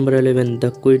 Question number 11, The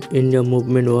Quit India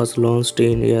movement was launched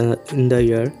in the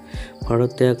year,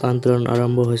 Bharat ত্যাগ আন্দোলন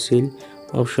আৰম্ভ হৈছিল?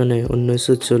 অপশ্যন এ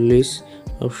 1940,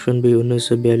 অপশ্যন বি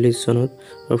 1942 চনত,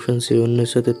 অপশ্যন চি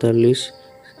 1943,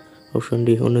 অপশ্যন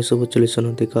ডি 1945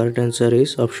 চনত। The correct answer is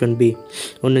option B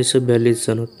 1942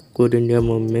 চনত কুইট ইণ্ডিয়া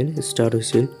মুভমেণ্ট ষ্টাৰ্ট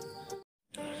হৈছিল।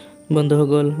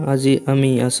 বন্ধুসকল, আজি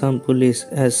আমি আসাম পুলিচ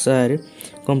SIৰ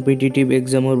কম্পিটিটিভ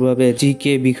এক্সামৰ বাবে GK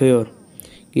বিষয়ৰ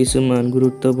কিছুমান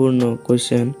গুৰুত্বপূৰ্ণ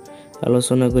কুৱেশ্যন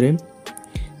আলোচনা কৰিম।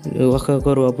 আশা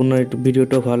কৰোঁ আপোনাৰ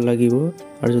ভিডিঅ'টো ভাল লাগিব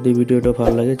আৰু যদি ভিডিঅ'টো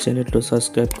ভাল লাগে চেনেলটো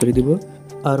ছাবস্ক্ৰাইব কৰি দিব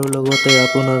আৰু লগতে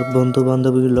আপোনাৰ বন্ধু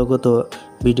বান্ধৱীৰ লগতো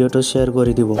ভিডিঅ'টো শ্বেয়াৰ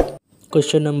কৰি দিব।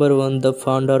 Question number 1, The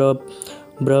founder of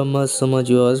ব্ৰহ্ম সমাজ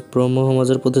was, ব্ৰহ্ম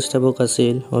সমাজৰ প্ৰতিষ্ঠাপক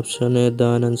আছিল? Option A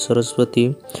Dayanand Saraswati,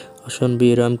 option B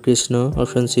Ramakrishna,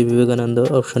 option C Vivekananda,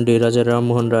 option D Raja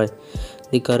Rammohan Roy.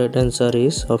 The correct answer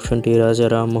is option D Raja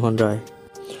Rammohan Roy.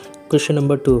 Question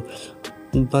number 2,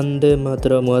 Vande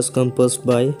Mataram was composed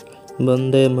by,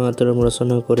 Vande Mataram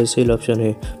ৰচনা কৰিছিল? Option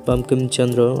A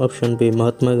Bankimchandra, option B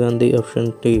Mahatma Gandhi, option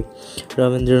D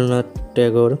Rabindranath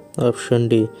Tagore, option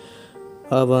D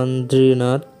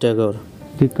Abanindranath Tagore.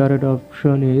 The correct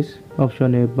option is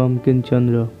Option A. Bankim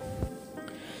Chandra.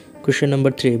 Question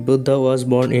number 3. Buddha was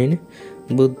born in.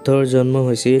 Buddhaর জন্ম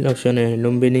হয়েছিল option A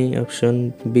Lumbini, option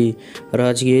B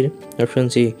Rajgir, option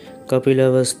C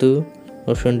Kapilavastu,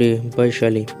 option D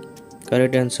Vaishali.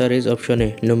 Correct answer is option A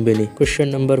Lumbini. Question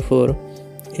number 4.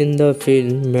 In the film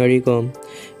Mary Kom,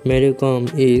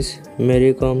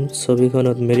 Mary Kom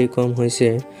ছবিখনত Mary Kom হৈছে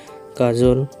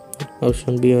কাজল,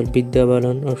 option B hall Vidya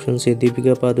Balan, option C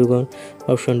Deepika Padukone,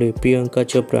 option D Priyanka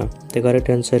Chopra. The correct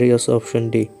answer is option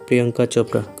D Priyanka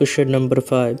Chopra. Question number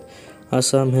 5.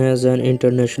 Assam has an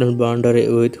international boundary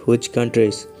with which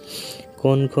countries?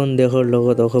 কোন দেশৰ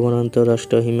লগত অসমৰ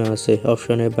আন্তঃৰাষ্ট্ৰীয় সীমা আছে?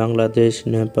 Option A Bangladesh,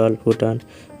 Nepal, Bhutan,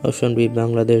 option B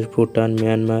Bangladesh, Bhutan,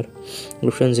 ম্যানমার,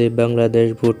 option C Bangladesh,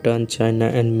 Bhutan, China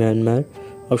and ম্যানমার,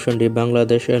 option D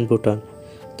Bangladesh and Bhutan.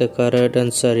 The correct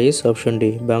answer is option D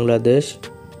Bangladesh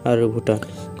are Bhutan.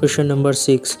 Question number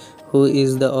 6. Who is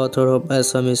the author of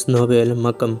Assamese novel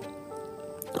Makam?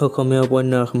 অসমীয়া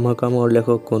উপন্যাস মাকামৰ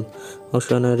লেখক কোন?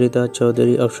 Option A Rita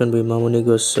Choudhury, option B Mamoni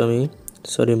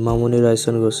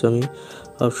Raychandra Goswami,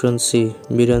 option C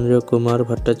Virender Kumar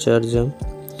Bhattacharya,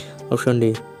 option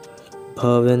D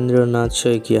Bhabendranath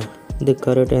Saikia. The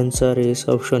correct answer is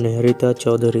option A Rita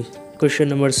Choudhury. Question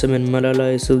number 7. Malala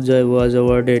Yousafzai was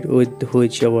awarded with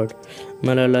which award?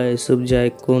 Malala Yousafzai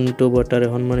কোনটো বঁটাৰে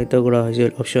সন্মানিত কৰা হৈছিল?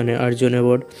 Option A Arjun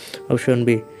award, option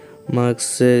B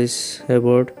মাৰ্কসেস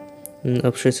award,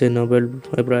 option C Nobel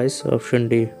prize, option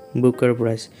D Booker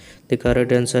prize. The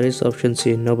correct answer is option C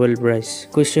Nobel Prize.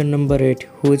 Question number 8.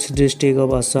 Which district of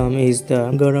Assam is the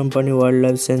Garampani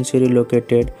Wildlife Sanctuary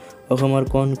located? অসমৰ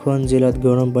কোনখন জিলাত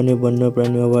গৰমপানী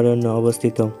বন্যপ্ৰাণী অভয়াৰণ্য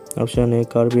অৱস্থিত? Option A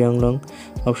Karbi Anglong,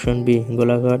 option B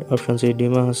Golaghat, option C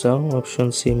Dima Hasao, option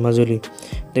C Majuli.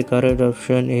 The correct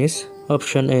option is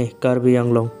option A Karbi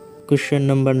Anglong. Question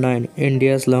number 9.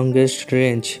 India's longest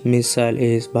range missile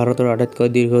is ভাৰতৰ আটাইতকৈ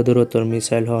দীৰ্ঘ দূৰত্বৰ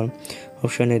missile hall?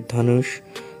 Option A Dhanush,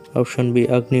 option B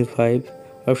Agni 5,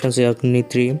 option C Agni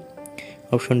 3,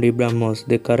 option D BrahMos.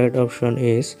 The correct option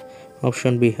is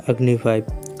option B Agni 5.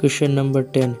 Question number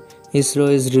 10. ISRO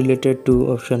is related to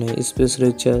option A space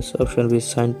research, option B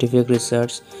scientific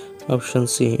research, option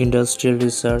C industrial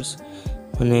research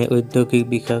মানে ঔদ্যোগিক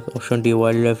বিকাশ, option D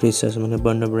wildlife research মানে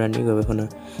বন্যপ্রাণী গবেষণা।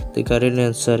 The correct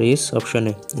answer is option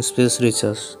A space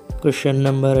research. Question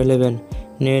number 11.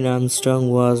 Neil Armstrong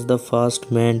was the first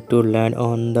man to land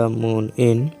on the moon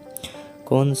in.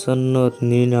 কোন সনত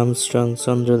Neil Armstrong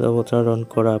চন্দ্ৰত অৱতৰণ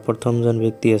কৰা প্ৰথমজন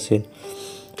ব্যক্তি আছিল?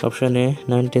 Option A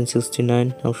 1969,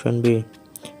 option B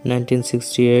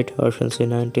 1968, option C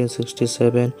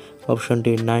 1967, option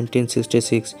D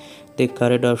 1966। The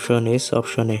correct option is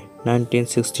option A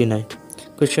 1969.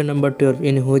 Question number 12.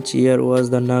 In which year was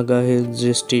the Naga Hills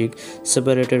district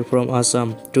separated from Assam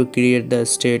to create the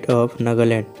state of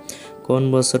Nagaland? কোন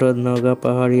বছৰত নগা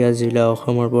পাহাৰীয়া জিলা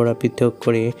অসমৰ পৰা পৃথক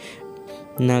কৰি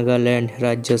নাগাল্যান্ড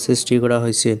ৰাজ্য সৃষ্টি কৰা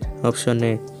হৈছিল? Option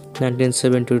A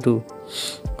 1972,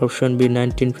 option B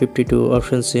 1952,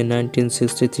 option C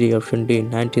 1963, option D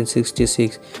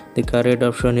 1966। The correct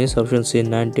option is option C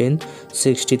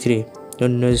 1963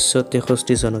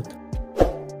 1963 চনত।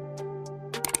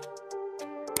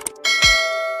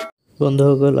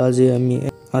 বন্ধুসকল, আজি আমি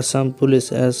আসাম পুলিচ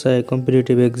SI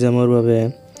কম্পিটিটিভ এক্সামৰ বাবে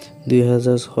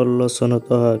 2016 চনত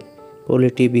অহা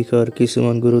polity বিষয়ৰ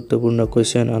কিছুমান গুৰুত্বপূৰ্ণ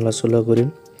কোৱেশ্চন আলোচনা কৰিম।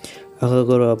 আশা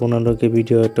কৰোঁ আপোনালোকে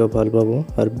ভিডিঅ'টো ভাল পাব,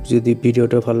 আৰু যদি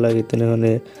ভিডিঅ'টো ভাল লাগে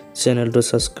তেনেহ'লে চেনেলটো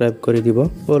ছাবস্ক্ৰাইব কৰি দিব।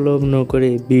 অলপ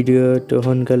নকৰি ভিডিঅ'টো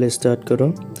সোনকালে ষ্টাৰ্ট কৰোঁ।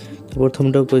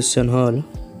 প্ৰথমটো কোৱেশ্চন হ'ল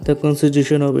The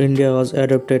Constitution of India was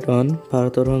adopted on.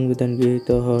 ভাৰতৰ সংবিধান গৃহীত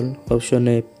হ'ল? Option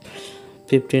A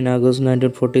 15 August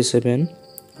 1947,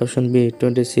 option B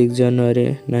 26 January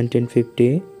 1950,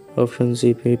 option C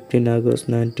 15 August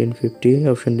 1950,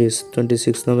 option D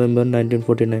 26 November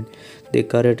 1949। The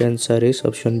correct answer is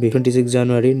option B 26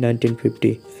 January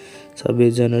 1950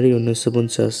 26 January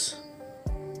 1950।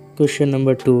 Question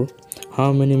number 2. How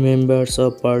many members of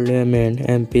parliament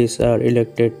MPs are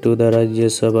elected to the Rajya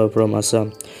Sabha from Assam?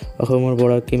 অসমৰ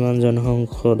পৰা কিমানজন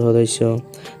সংসদ সদস্য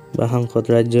বা সাংসদ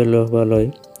ৰাজ্য সভালৈ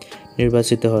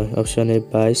নিৰ্বাচিত হয়? Option A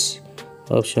 22,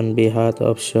 option B 7,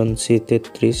 option C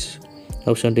 33,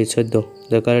 option D 14।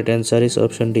 The correct answer is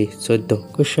option D 14।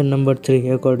 Question number 3.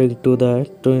 According to the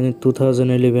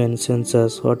 2011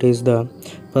 census, what is the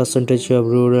percentage of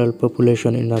rural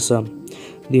population in Assam?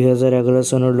 2011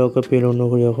 চনৰ লোকপিয়ল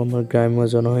অনুসৰি অসমৰ গ্ৰাম্য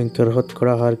জনসংখ্যাৰ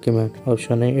শতকৰা হাৰ কিমান?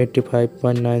 Option A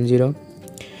 85.90,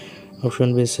 option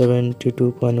B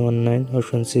 72.19,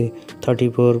 option C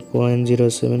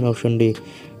 34.07, option D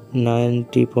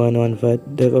 90.15।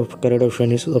 The correct option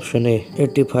is option A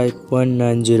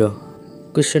 85.90।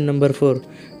 Question number 4.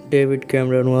 David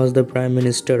Cameron was the Prime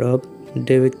Minister of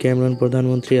David Cameron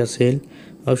প্রধানমন্ত্রী আছিল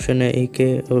option A UK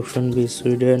option B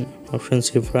Sweden option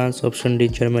C France option D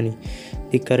Germany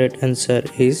the correct answer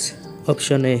is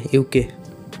option A UK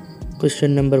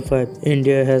Question number 5.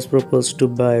 India has proposed to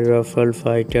buy Rafale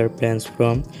fighter planes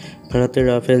from ভারতের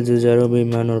Rafael যুঁজারু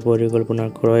বিমানৰ পৰিকল্পনা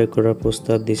ক্ৰয় কৰাৰ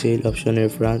প্ৰস্তাৱ দিছিল option A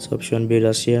France option B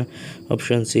Russia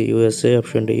option C USA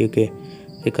option D UK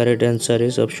The correct answer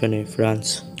is option A France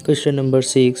Question number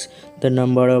 6. The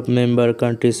number of member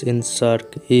countries in SAARC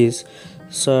is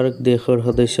SAARC দেশৰ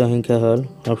সদস্য সংখ্যা হ'ল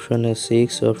option A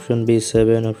 6 option B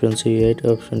 7 option C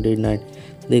 8 option D 9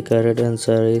 The correct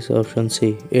answer is option C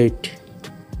 8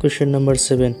 Question number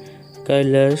 7.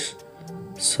 Kailash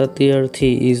Satyarthi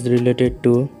is related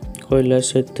to Kailash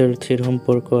Satyarthir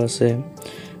সম্পর্ক আছে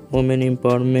women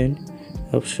empowerment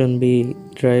option B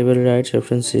tribal rights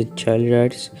option C child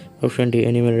rights option D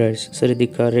animal rights so the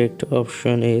correct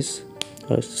option is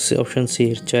option C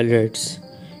child rights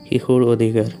শিশুৰ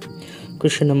অধিকাৰ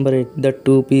Question number 8. The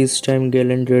two peacetime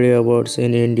gallantry awards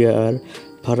in India are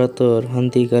ভাৰতৰ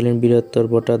শান্তিকালীন বীৰত্বৰ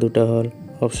বঁটা দুটা হ'ল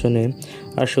Option A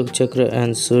Ashok Chakra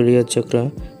and Surya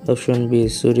Chakra Option B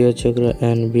Surya Chakra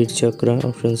and Veer Chakra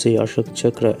Option C Ashok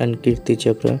Chakra and Kirti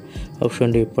Chakra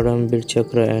Option D Paramveer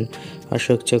Chakra and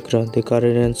Ashok Chakra The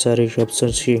correct answer is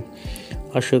option C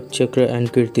Ashok Chakra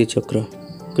and Kirti Chakra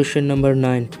Question number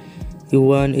 9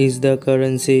 Yuan is the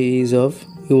currency is of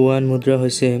Yuan mudra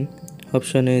hoise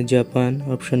Option A Japan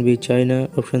Option B China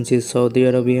Option C Saudi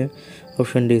Arabia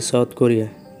Option D South Korea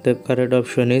The correct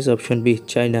option is option B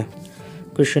China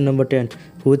Question number 10.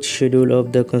 Which schedule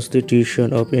of the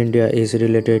Constitution of India is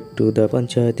related to the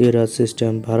Panchayati Raj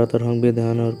system? ভারতের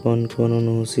সংবিধানৰ কোন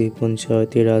অনুসূচী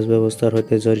পঞ্চায়তী ৰাজ ব্যৱস্থাৰ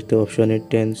সৈতে জড়িত Option A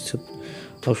 10th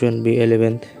Option B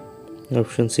 11th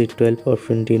Option C 12th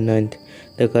Option D 9th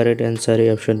The correct answer is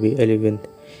option B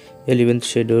 11th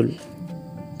schedule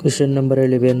Question number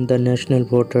 11. The National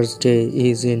Voters Day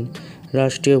is in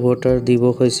ৰাষ্ট্ৰীয় voter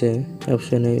দিৱস হৈছে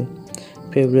Option A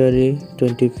February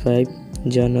 25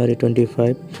 January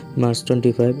 25, March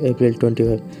 25, April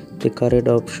 25. The correct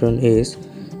option is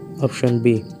option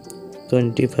B,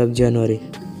 25 January.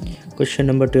 Question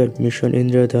number 12. Mission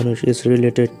Indradhanush is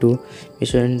related to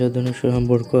Mission Indradhanush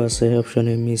সম্পর্ক আছে Option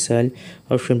A missile,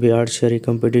 Option B archery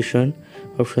competition,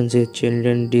 Option C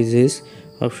children disease,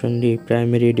 Option D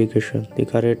primary education. The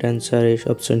correct answer is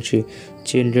option C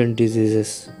children diseases.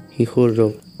 শিশুৰ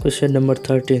ৰোগ. Question number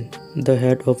 13. The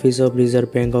head office of Reserve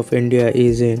Bank of India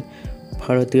is in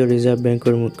ভারতীয় reserve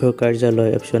ব্যাংকের মুখ্য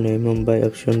কার্যালয় option A Mumbai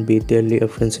option B Delhi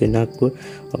option C Nagpur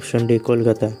option D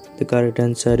Kolkata the correct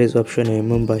answer is option A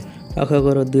Mumbai আশা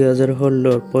কৰো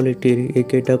 2016 পলিটিৰ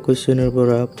এইকেইটা কোৱেশ্চনৰ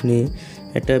পৰা আপুনি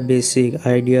এটা বেসিক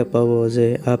আইডিয়া পাব যে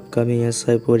আপকামিং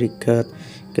এসআই পৰীক্ষাত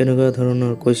কেনেকুৱা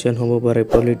ধৰণৰ কোৱেশ্চন হ'ব পাৰে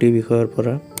পলিটি বিষয়ৰ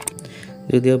পৰা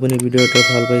যদি আপুনি ভিডিওটো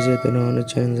ভাল পাইছে তেনেহলে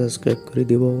চ্যানেল সাবস্ক্ৰাইব কৰি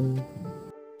দিব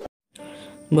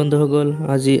বন্ধুসকল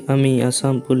আজি আমি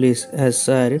আসাম পুলিচ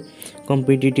এছআইৰ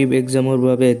কম্পিটিটিভ এক্সামৰ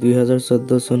বাবে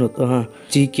 2014 চনত অহা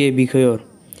জিকে বিষয়ৰ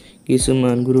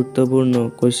কিছুমান গুৰুত্বপূৰ্ণ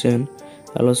কোৱেশ্চন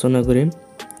আলোচনা কৰিম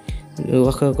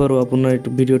আশা কৰো আপোনাৰ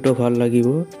ভিডিওটো ভাল লাগিব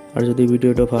আৰু যদি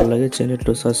ভিডিওটো ভাল লাগে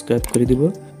চেনেলটো সাবস্ক্ৰাইব কৰি দিব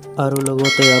আৰু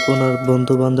লগতে আপোনাৰ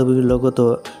বন্ধু বান্ধৱীৰ লগত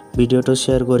ভিডিওটো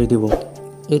শেয়াৰ কৰি দিব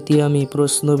এতিয়া আমি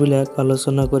প্ৰশ্নবিলাক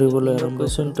আলোচনা কৰিবলৈ আৰম্ভ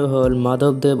কোৱেশ্চনটো হ'ল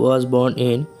মাধৱদেৱ was born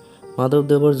in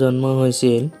মাধৱদেৱৰ জন্ম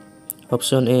হৈছিল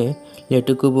option A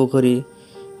লেটুকুপুখুৰী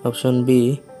option B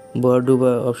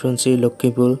বৰডুবা option C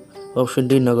Lakhipur option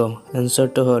D Nagaon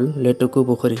এনসাৰটো হ'ল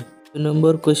লেটুকুপুখুৰী 2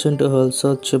 নম্বৰ কোৱেশ্চনটো হ'ল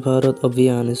স্বচ্ছ ভাৰত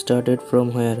অভিযান started from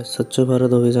where স্বচ্ছ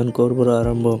ভাৰত অভিযান ক'ৰ পৰা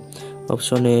আৰম্ভ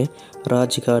option A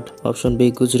Rajghat option B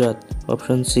Gujarat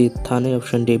option C Thane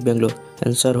option D Bangalore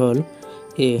answer হ'ল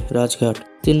এ ৰাজঘাট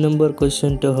 3 নম্বৰ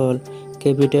কোৱেশ্চনটো হ'ল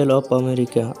ক্যাপিটেল অফ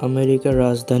আমেৰিকা আমেৰিকাৰ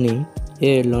ৰাজধানী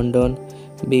A. London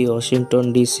B.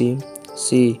 Washington DC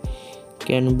C.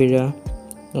 Canberra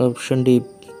Option D.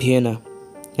 Vienna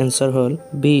Answer hall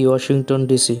B. Washington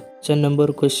DC 4 number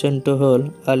question to hall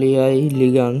Aliyai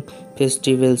Ligang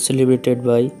festival celebrated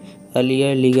by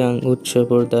Aliyai Ligang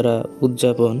উৎসৱৰ দ্বাৰা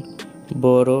উদযাপন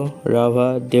Bodo Rabha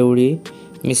Deori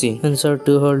Mising Answer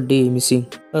to hall D. Missing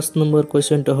 5 number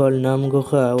question to hall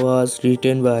Namghosha was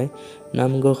written by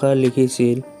Namghosha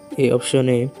লিখিছিল A. Option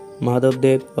A.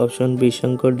 Madhavdev option B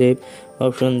Shankardev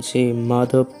option C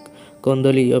Madhav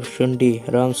Kondali option D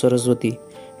Ram Saraswati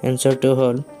answer to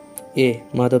all A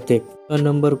Madhavdev 1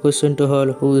 number question to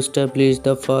all who established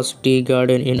the first tea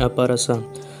garden in Upper Assam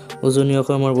উজনি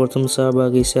অসমৰ প্ৰথম চাহ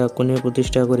বাগিচা কোনে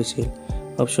প্ৰতিষ্ঠা কৰিছিল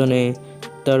option A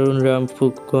Tarun Ram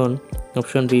Phukon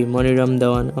option B Maniram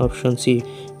Dawan option C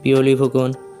Pioli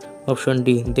Phukon option D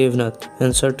Devnath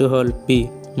answer to all B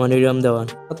Maniram Dewan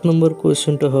 7 number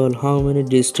কুৱেশ্যনটো হ'ল হাউ many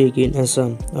district in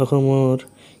Assam অসমৰ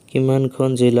কিমানখন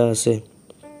জিলা আছে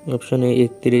option A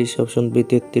 31 option B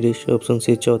 33 option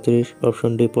C 34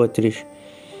 option D 35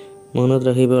 মনত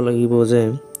ৰাখিব লাগিব যে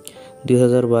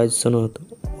 2022 চনত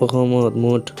অসমত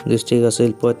মুঠ ডিষ্ট্ৰিক্ট আছিল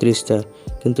 35টা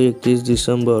কিন্তু 31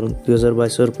 ডিচেম্বৰ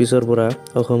 2022 পিছৰ পৰা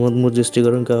অসমত মুঠ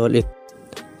ডিষ্ট্ৰিক্টৰ সংখ্যা হ'ল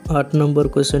 8 নম্বৰ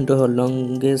কুৱেশ্যনটো হ'ল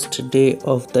longest day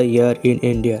of the year in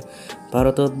India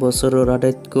ভাৰতত বছৰৰ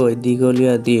আটাইতকৈ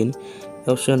দীঘলীয়া দিন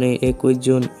option A 21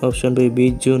 June option B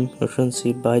 20 June option C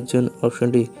 22 June option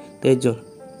D 23 June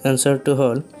এনসাৰটো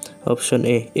হ'ল অপশ্যন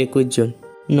এ 21 জুন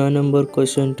 9 নম্বৰ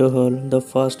কুৱেশ্যনটো হ'ল the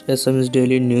first Assamese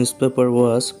daily news paper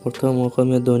was প্ৰথম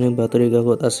অসমীয়া দৈনিক বাতৰি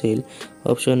কাকত আছিল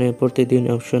option A Pratidin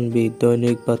option B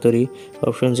দৈনিক বাতৰি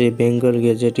option C Bengal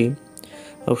গেজেটি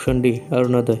option D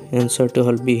Orunodoi এনসাৰটো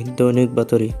হ'ল বি দৈনিক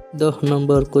বাতৰি 10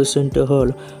 নম্বৰ কুৱেশ্যনটো হ'ল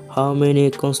হাউ many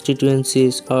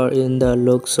কনষ্টিটুৱেঞ্চিজ are in the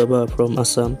Lok Sabha from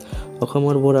Assam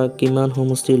অসমৰ পৰা কিমান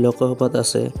সমষ্টি লোকসভাত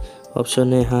আছে option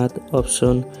A 7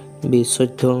 option B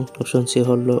 14 option C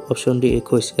 16 option D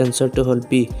 21 এনসাৰটো হ'ল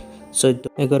বি 14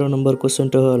 11 নম্বৰ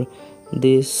কুৱেশ্যনটো হ'ল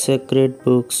দি sacred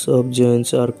books of জৈনছ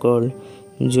R cold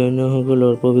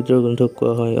জৈনসকলৰ পবিত্ৰ গ্ৰন্থক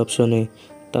কোৱা হয় option A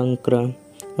টাংক্ৰা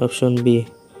option B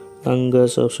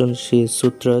Angas option C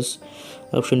Sutras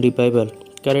option D Bible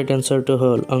correct answer to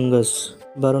hall Angas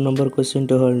 12 number question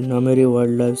to hall Nameri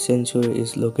Wildlife Sanctuary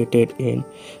is located in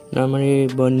Nameri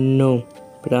Bonno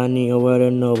Prani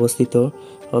Avaranya অবস্থিত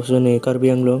option A Karbi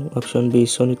Anglong option B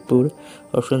Sonitpur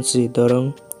option C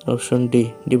Darong option D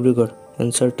Dibrugarh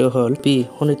answer to hall B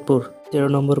Sonitpur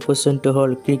 13 number question to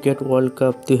hall Cricket World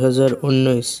Cup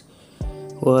 2019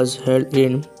 was held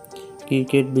in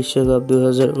cricket বিশ্বকাপ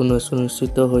 2019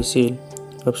 অনুষ্ঠিত হৈছিল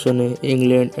option A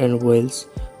England and Wales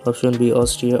option B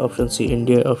Austria option C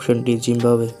India option D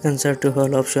Zimbabwe এনসাৰটো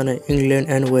হ'ল option A England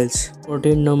and Wales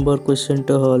 14 number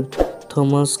কুৱেশ্যনটো হ'ল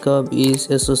Thomas cup is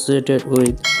associated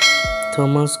with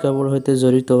Thomas কাপৰ সৈতে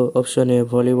জড়িত option A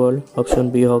volleyball option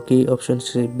B hockey option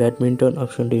C badminton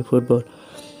option D football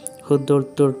শুদ্ধ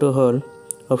উত্তৰটো হ'ল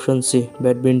option C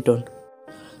badminton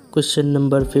question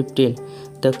number 15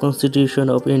 The Constitution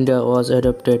of India was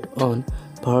adopted on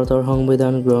ভাৰতৰ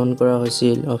সংবিধান গ্ৰহণ কৰা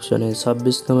হৈছিল option A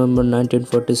 26 November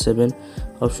 1947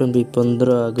 option B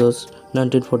 15 August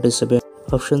 1947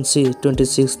 option C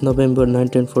 26 November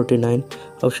 1949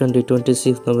 option D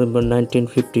 26 November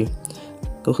 1950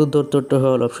 শুদ্ধ উত্তৰটো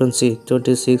হ'ল option C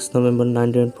 26 November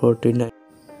 1949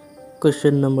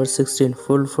 question number 16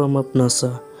 full form of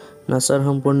নাছা নাছাৰ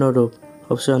সম্পূৰ্ণ ৰূপ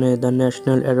option A the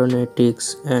national aeronautics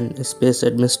and space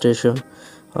administration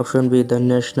option B the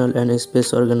national and space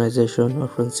organisation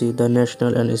option C the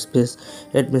national and space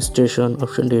administration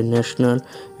option D national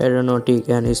এৰ'নটিক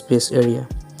and space area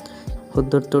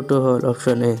শুদ্ধ উত্তৰটো হ'ল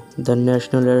option A the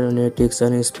national aeronautics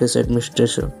and space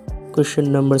administration question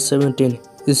number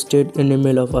 17 state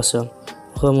animal of Assam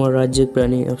অসমৰ ৰাজ্যিক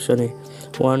প্ৰাণী option A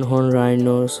one horn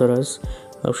ৰাইন'চৰাছ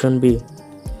option B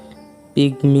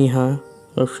পিগমিহা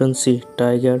option C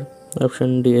tiger option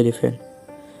D elephant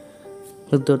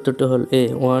উত্তৰটো হ'ল এ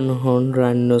one horn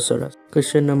ৰাইন'চৰাছ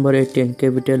question number 18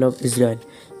 capital of Israel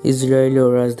ইজৰাইলৰ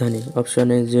ৰাজধানী option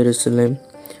A Jerusalem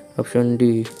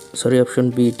option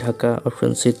B Dhaka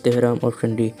option C Tehran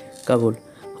option D Kabul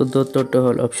শুদ্ধ উত্তৰটো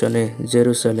হ'ল option A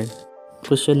Jerusalem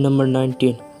question number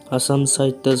 19 Assam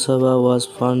সাহিত্য সভা was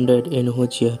founded in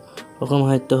which ইয়াৰ অসম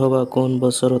সাহিত্য সভা কোন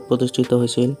বছৰত প্ৰতিষ্ঠিত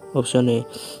হৈছিল option A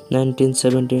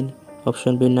 1917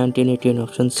 option B 1918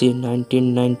 option C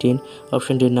 1919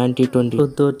 option D 1920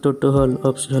 শুদ্ধ উত্তৰটো হ'ল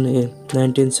option A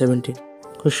 1917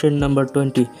 question number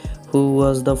 20 who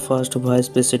was the first vice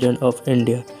president of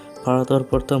India ভাৰতৰ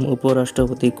প্ৰথম উপ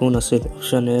ৰাষ্ট্ৰপতি কোন আছিল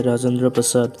option A Rajendra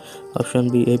Prasad option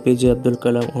B APJ Abdul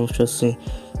Kalam option C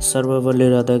Sarvepalli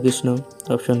Radhakrishna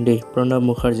option D Pranab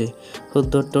Mukherjee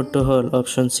শুদ্ধ উত্তৰটো হ'ল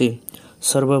option C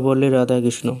Sarvepalli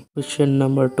Radhakrishna question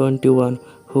number 21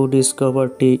 who discover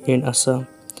T in Assam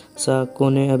চাহ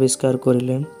কোনে আৱিষ্কাৰ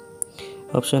কৰিলে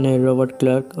option A Robert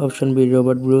clerk option B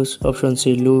Robert Bruce option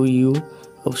C লু ইউ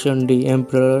অপশ্যন ডি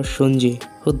এম্পাৰাৰ শুনজি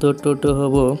শুদ্ধ উত্তৰটো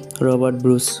হ'ব ৰবাৰ্ট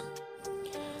ব্ৰুচ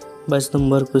 22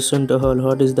 নম্বৰ কুৱেশ্যনটো হ'ল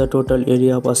what is the total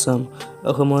area of Assam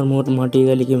অসমৰ মুঠ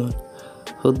মাটিকালি কিমান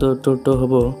শুদ্ধ উত্তৰটো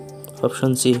হ'ব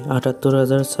অপশ্যন চি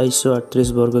 ৭৮,৪৩৮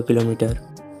 বৰ্গ kilometre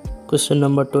question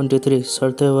number 23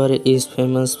 Sarthebari is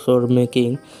famous for making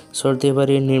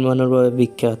সৰ্থেবাৰীৰ নিৰ্মাণৰ বাবে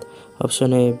বিখ্যাত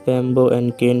option A bamboo and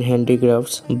can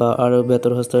handicrafts বা আৰু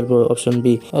বেতৰ হস্তশিল্প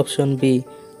অপশ্যন বি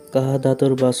কাঁহ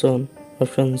ধাতুৰ বাচন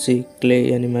অপশ্যন চি ক্লে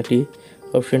এণ্ড মাটি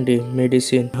অপশ্যন ডি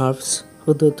মেডিচিন হাৰ্বছ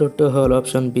শুদ্ধ উত্তৰটো হ'ল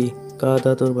অপশ্যন বি কাঁহ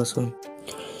ধাতুৰ বাচন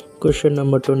Question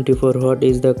number 24. What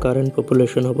is the current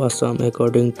population of Assam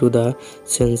according to the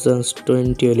census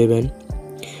 2011?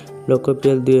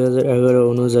 লোকপিয়ল 2011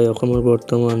 অনুযায়ী অসমৰ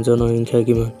বৰ্তমান জনসংখ্যা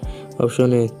কিমান? Option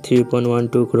A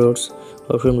 3.12 crores,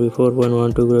 option B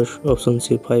 4.12 crores, option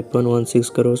C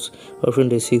 5.16 crores, option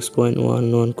D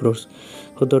 6.11 crores.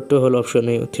 উত্তৰটো হ'ল option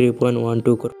A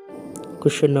 3.12 crores.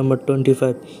 Question number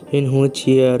 25. In which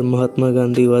year Mahatma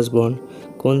Gandhi was born?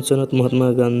 কোন চনত মহাত্মা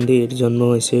গান্ধীৰ জন্ম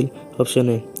হৈছিল? Option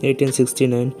A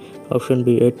 1869, option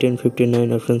B 1859,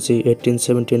 option C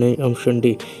 1879, option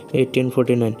D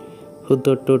 1849.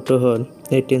 উত্তৰটো হ'ল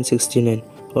 1869,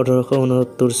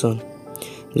 1869 চন.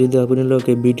 যদি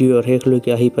আপোনালোকে ভিডিঅ'ৰ শেষলৈকে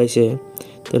আহি পাইছে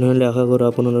তেনেহ'লে আশা কৰোঁ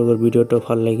আপোনালোকৰ ভিডিঅ'টো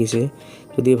ভাল লাগিছে.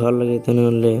 যদি ভাল লাগে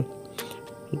তেনেহ'লে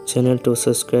চেনেলটো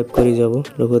ছাবস্ক্ৰাইব কৰি যাব,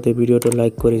 লগতে ভিডিঅ'টো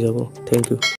লাইক কৰি যাব. Thank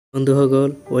U. বন্ধুসকল,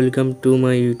 welcome to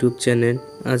my YouTube channel.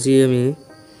 আজি আমি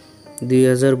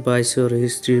 2022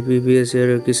 হিষ্ট্ৰী প্ৰিভিয়াছ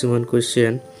ইয়াৰৰ কিছুমান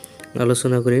কুৱেশ্যন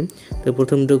আলোচনা কৰিম. তো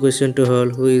প্ৰথমটো কুৱেশ্যনটো হ'ল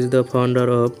who is the founder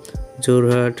of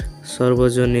Jorhat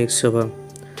সাৰ্বজনিক সভা?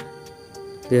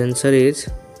 The answer is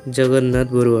Jagannath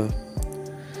Barua.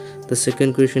 The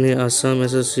second question is Assam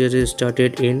Association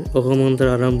started in অসমন্তৰ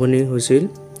আৰম্ভণি হৈছিল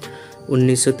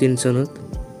 1903 চনত.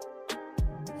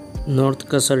 North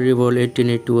Kasar Revolt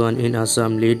 1881 in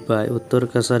Assam led by উত্তৰ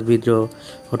কাছাৰ বিদ্ৰোহ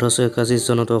 1881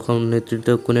 চনত অসম নেতৃত্ব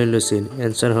কোনে লৈছিল?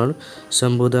 এনসাৰ হ'ল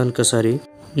সম্বোধন কাছাৰী.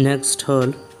 নেক্সট হ'ল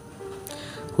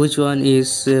which one is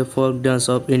a folk dance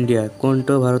of India?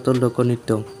 কোনটো ভাৰতৰ লোকনৃত্য?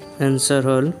 এনসাৰ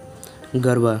হ'ল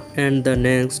Garba. And the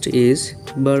next is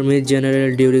Burmese general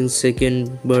during second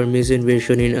Burmese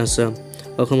invasion in Assam.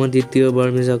 অসমৰ দ্বিতীয়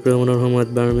বাৰ্মিজ আক্ৰমণৰ সময়ত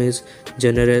বাৰ্মিজ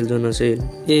জেনেৰেল জন আছিল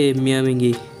এ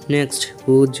মিয়ামিঙ্গি. Next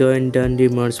who join Dandi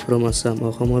March from Assam?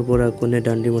 অসমৰ পৰা কোনে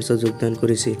ডাণ্ডি মাৰ্চত যোগদান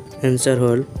কৰিছিল? এনসাৰ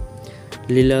হ'ল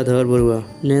লীলাধৰ বৰুৱা.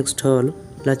 নেক্সট হ'ল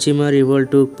লাচিমা ৰিভল্ট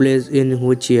টুক প্লেচ ইন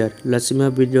হুইচ ইয়াৰ? লাচিমা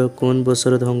বিদ্ৰোহ কোন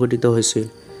বছৰত সংঘটিত হৈছিল?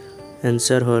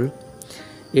 এনসাৰ হ'ল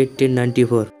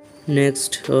 1894.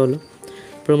 নেক্সট হ'ল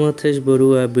Pramathesh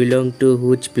Barua belong to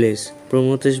which place?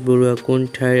 Pramathesh Barua কোন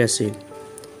ঠাইৰ আছিল?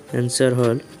 এনসাৰ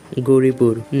হ'ল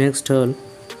গৌৰীপুৰ. নেক্সট হ'ল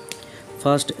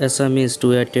first Assamese two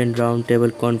attend round table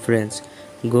conference?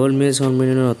 গোলমেজ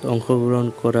সন্মিলনত অংশগ্ৰহণ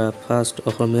কৰা ফাৰ্ষ্ট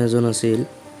অসমীয়াজন আছিল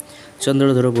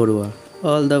Chandradhar Barua.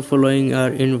 All the following R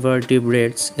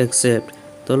ইনভাৰ্টিব্ৰেটছ except?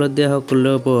 তলত দিয়া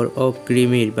সকলোবোৰ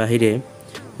অকৃমিৰ বাহিৰে.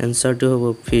 এনসাৰটো হ'ব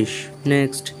fish.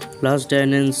 Next last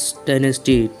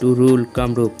dynasty two rule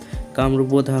Kamrup?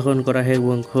 কামৰূপত শাসন কৰা শেষ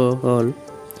বংশ হ'ল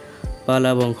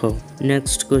পালা বংশ.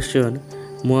 Next question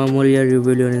Moamoria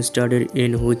ৰিবেলিয়ন started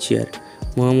in which ইয়াৰ?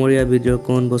 মোৱামৰীয়া বিদ্ৰোহ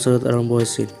কোন বছৰত আৰম্ভ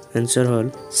হৈছিল? এনসাৰ হ'ল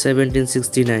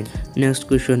 1769. Next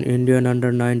question Indian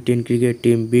আণ্ডাৰ-19 cricket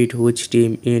team beet which team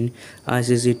in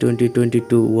ICC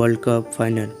 2022 world cup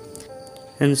final?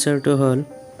 এনসাৰটো হ'ল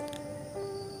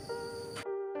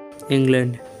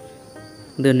England.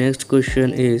 The next question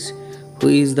is who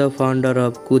is the founder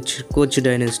of Koch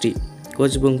dynasty?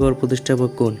 Koch বংশৰ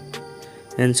প্ৰতিষ্ঠাপক কোন?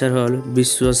 এনসাৰ হ'ল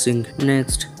বিশ্ব Singh.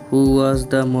 Next who was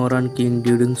the Moran king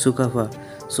during Sukafa?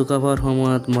 সুকাফাৰ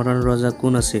সময়ত মৰাণ ৰজা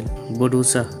কোন আছিল? বড়ো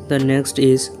শাহ. The next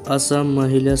is Assam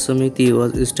Mahila Samiti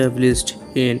was established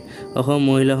in Assam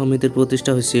মহিলা সমিতিৰ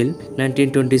প্ৰতিষ্ঠা হৈছিল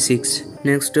 1926.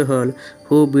 নেক্সট হ'ল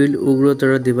who built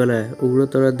উগ্ৰতাৰা দেৱালয়?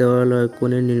 উগ্ৰতাৰা দেৱালয়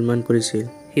কোনে নিৰ্মাণ কৰিছিল?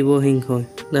 শিৱসিংহই.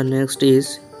 The next is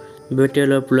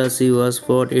Battle of Plassey was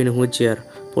fought in which year?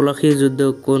 Palashi যুদ্ধ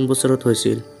কোন বছৰত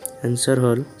হৈছিল? এনসাৰ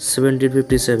হ'ল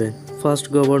 1757. First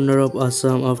governor of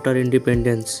Assam after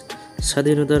independence?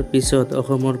 স্বাধীনতাৰ পিছত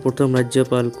অসমৰ প্ৰথম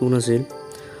ৰাজ্যপাল কোন আছিল?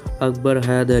 আকবৰ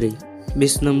হায়াদাৰী.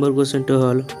 20 নম্বৰ কুৱেশ্যনটো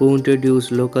হ'ল হু ইণ্ট্ৰডিউচ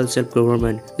লোকেল ছেল্ফ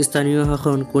গভৰ্ণমেণ্ট? স্থানীয়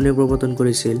শাসন কোনে প্ৰৱৰ্তন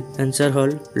কৰিছিল? এনসাৰ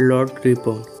হ'ল লৰ্ড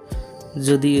ৰিপন.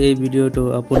 যদি এই ভিডিঅ'টো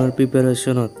আপোনাৰ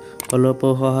প্ৰিপাৰেশ্যনত অলপো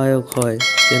সহায়ক হয়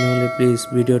তেনেহ'লে প্লিজ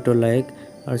ভিডিঅ'টো লাইক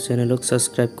আৰু চেনেলক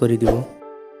ছাবস্ক্ৰাইব কৰি দিব.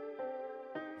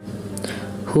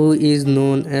 Who is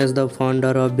known as the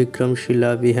founder of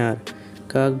Vikramshila Bihar?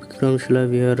 কাক বিক্ৰমশিলা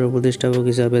বিহাৰৰ প্ৰতিষ্ঠাপক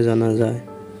হিচাপে জনা যায়?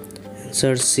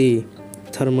 Answer C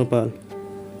Dharmapala.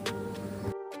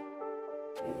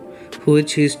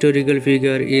 Which historical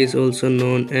figure is also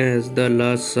known as the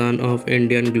last son of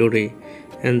Indian glory?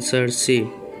 Answer C.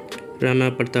 Rana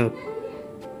Pratap.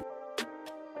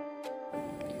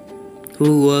 Who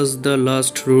was the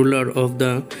last ruler of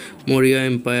the Maurya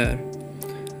Empire?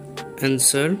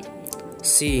 Answer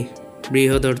C.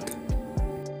 Brihadartha.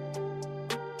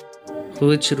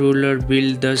 Which ruler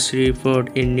built the Sri Fort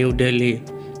in New Delhi?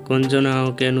 কোনজন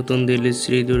শাসকে নতুন দিল্লীত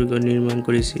শ্ৰী দুৰ্গ নিৰ্মাণ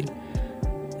কৰিছিল?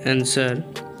 Answer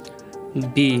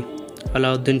B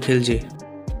Alauddin Khilji.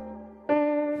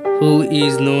 Who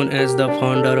is known as the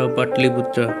founder of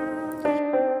Patliputra?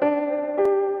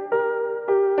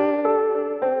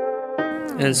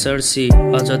 Answer C.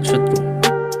 Ajatashatru.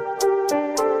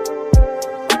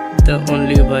 The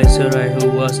only viceroy who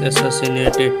was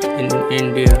assassinated in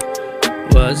India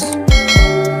was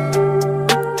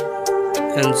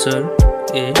answer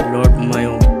A. Lord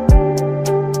Mayo.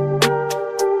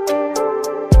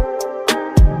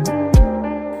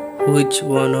 Which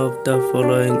one of the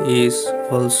following is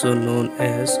also known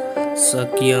as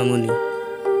Sakyamuni?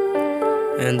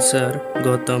 Answer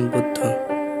Gautam Buddha.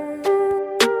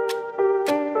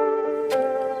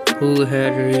 Who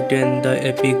had written the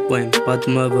epic poem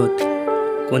Padmavat?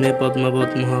 Kone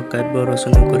Padmavat মহাকাব্য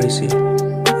রচনা করেছে?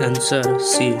 Answer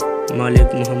C. Malik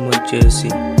Muhammad Jaisi.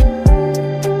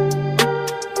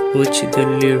 Which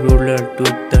Delhi ruler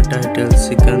took the title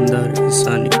Sikandar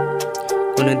Isani?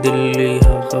 Kone Delhi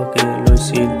শাসকে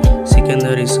লৈছিল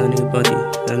Sikandar Isani উপাধি?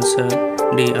 Answer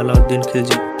D. Alauddin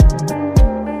Khilji.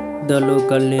 The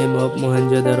local name of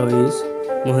Mohenjo-daro is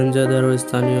Mohenjo-daro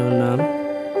স্থানীয় নাম?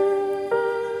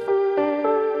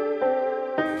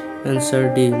 Answer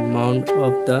D. Mount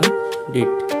of the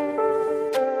Dead.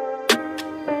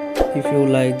 If you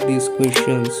like these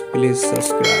questions, please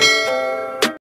subscribe.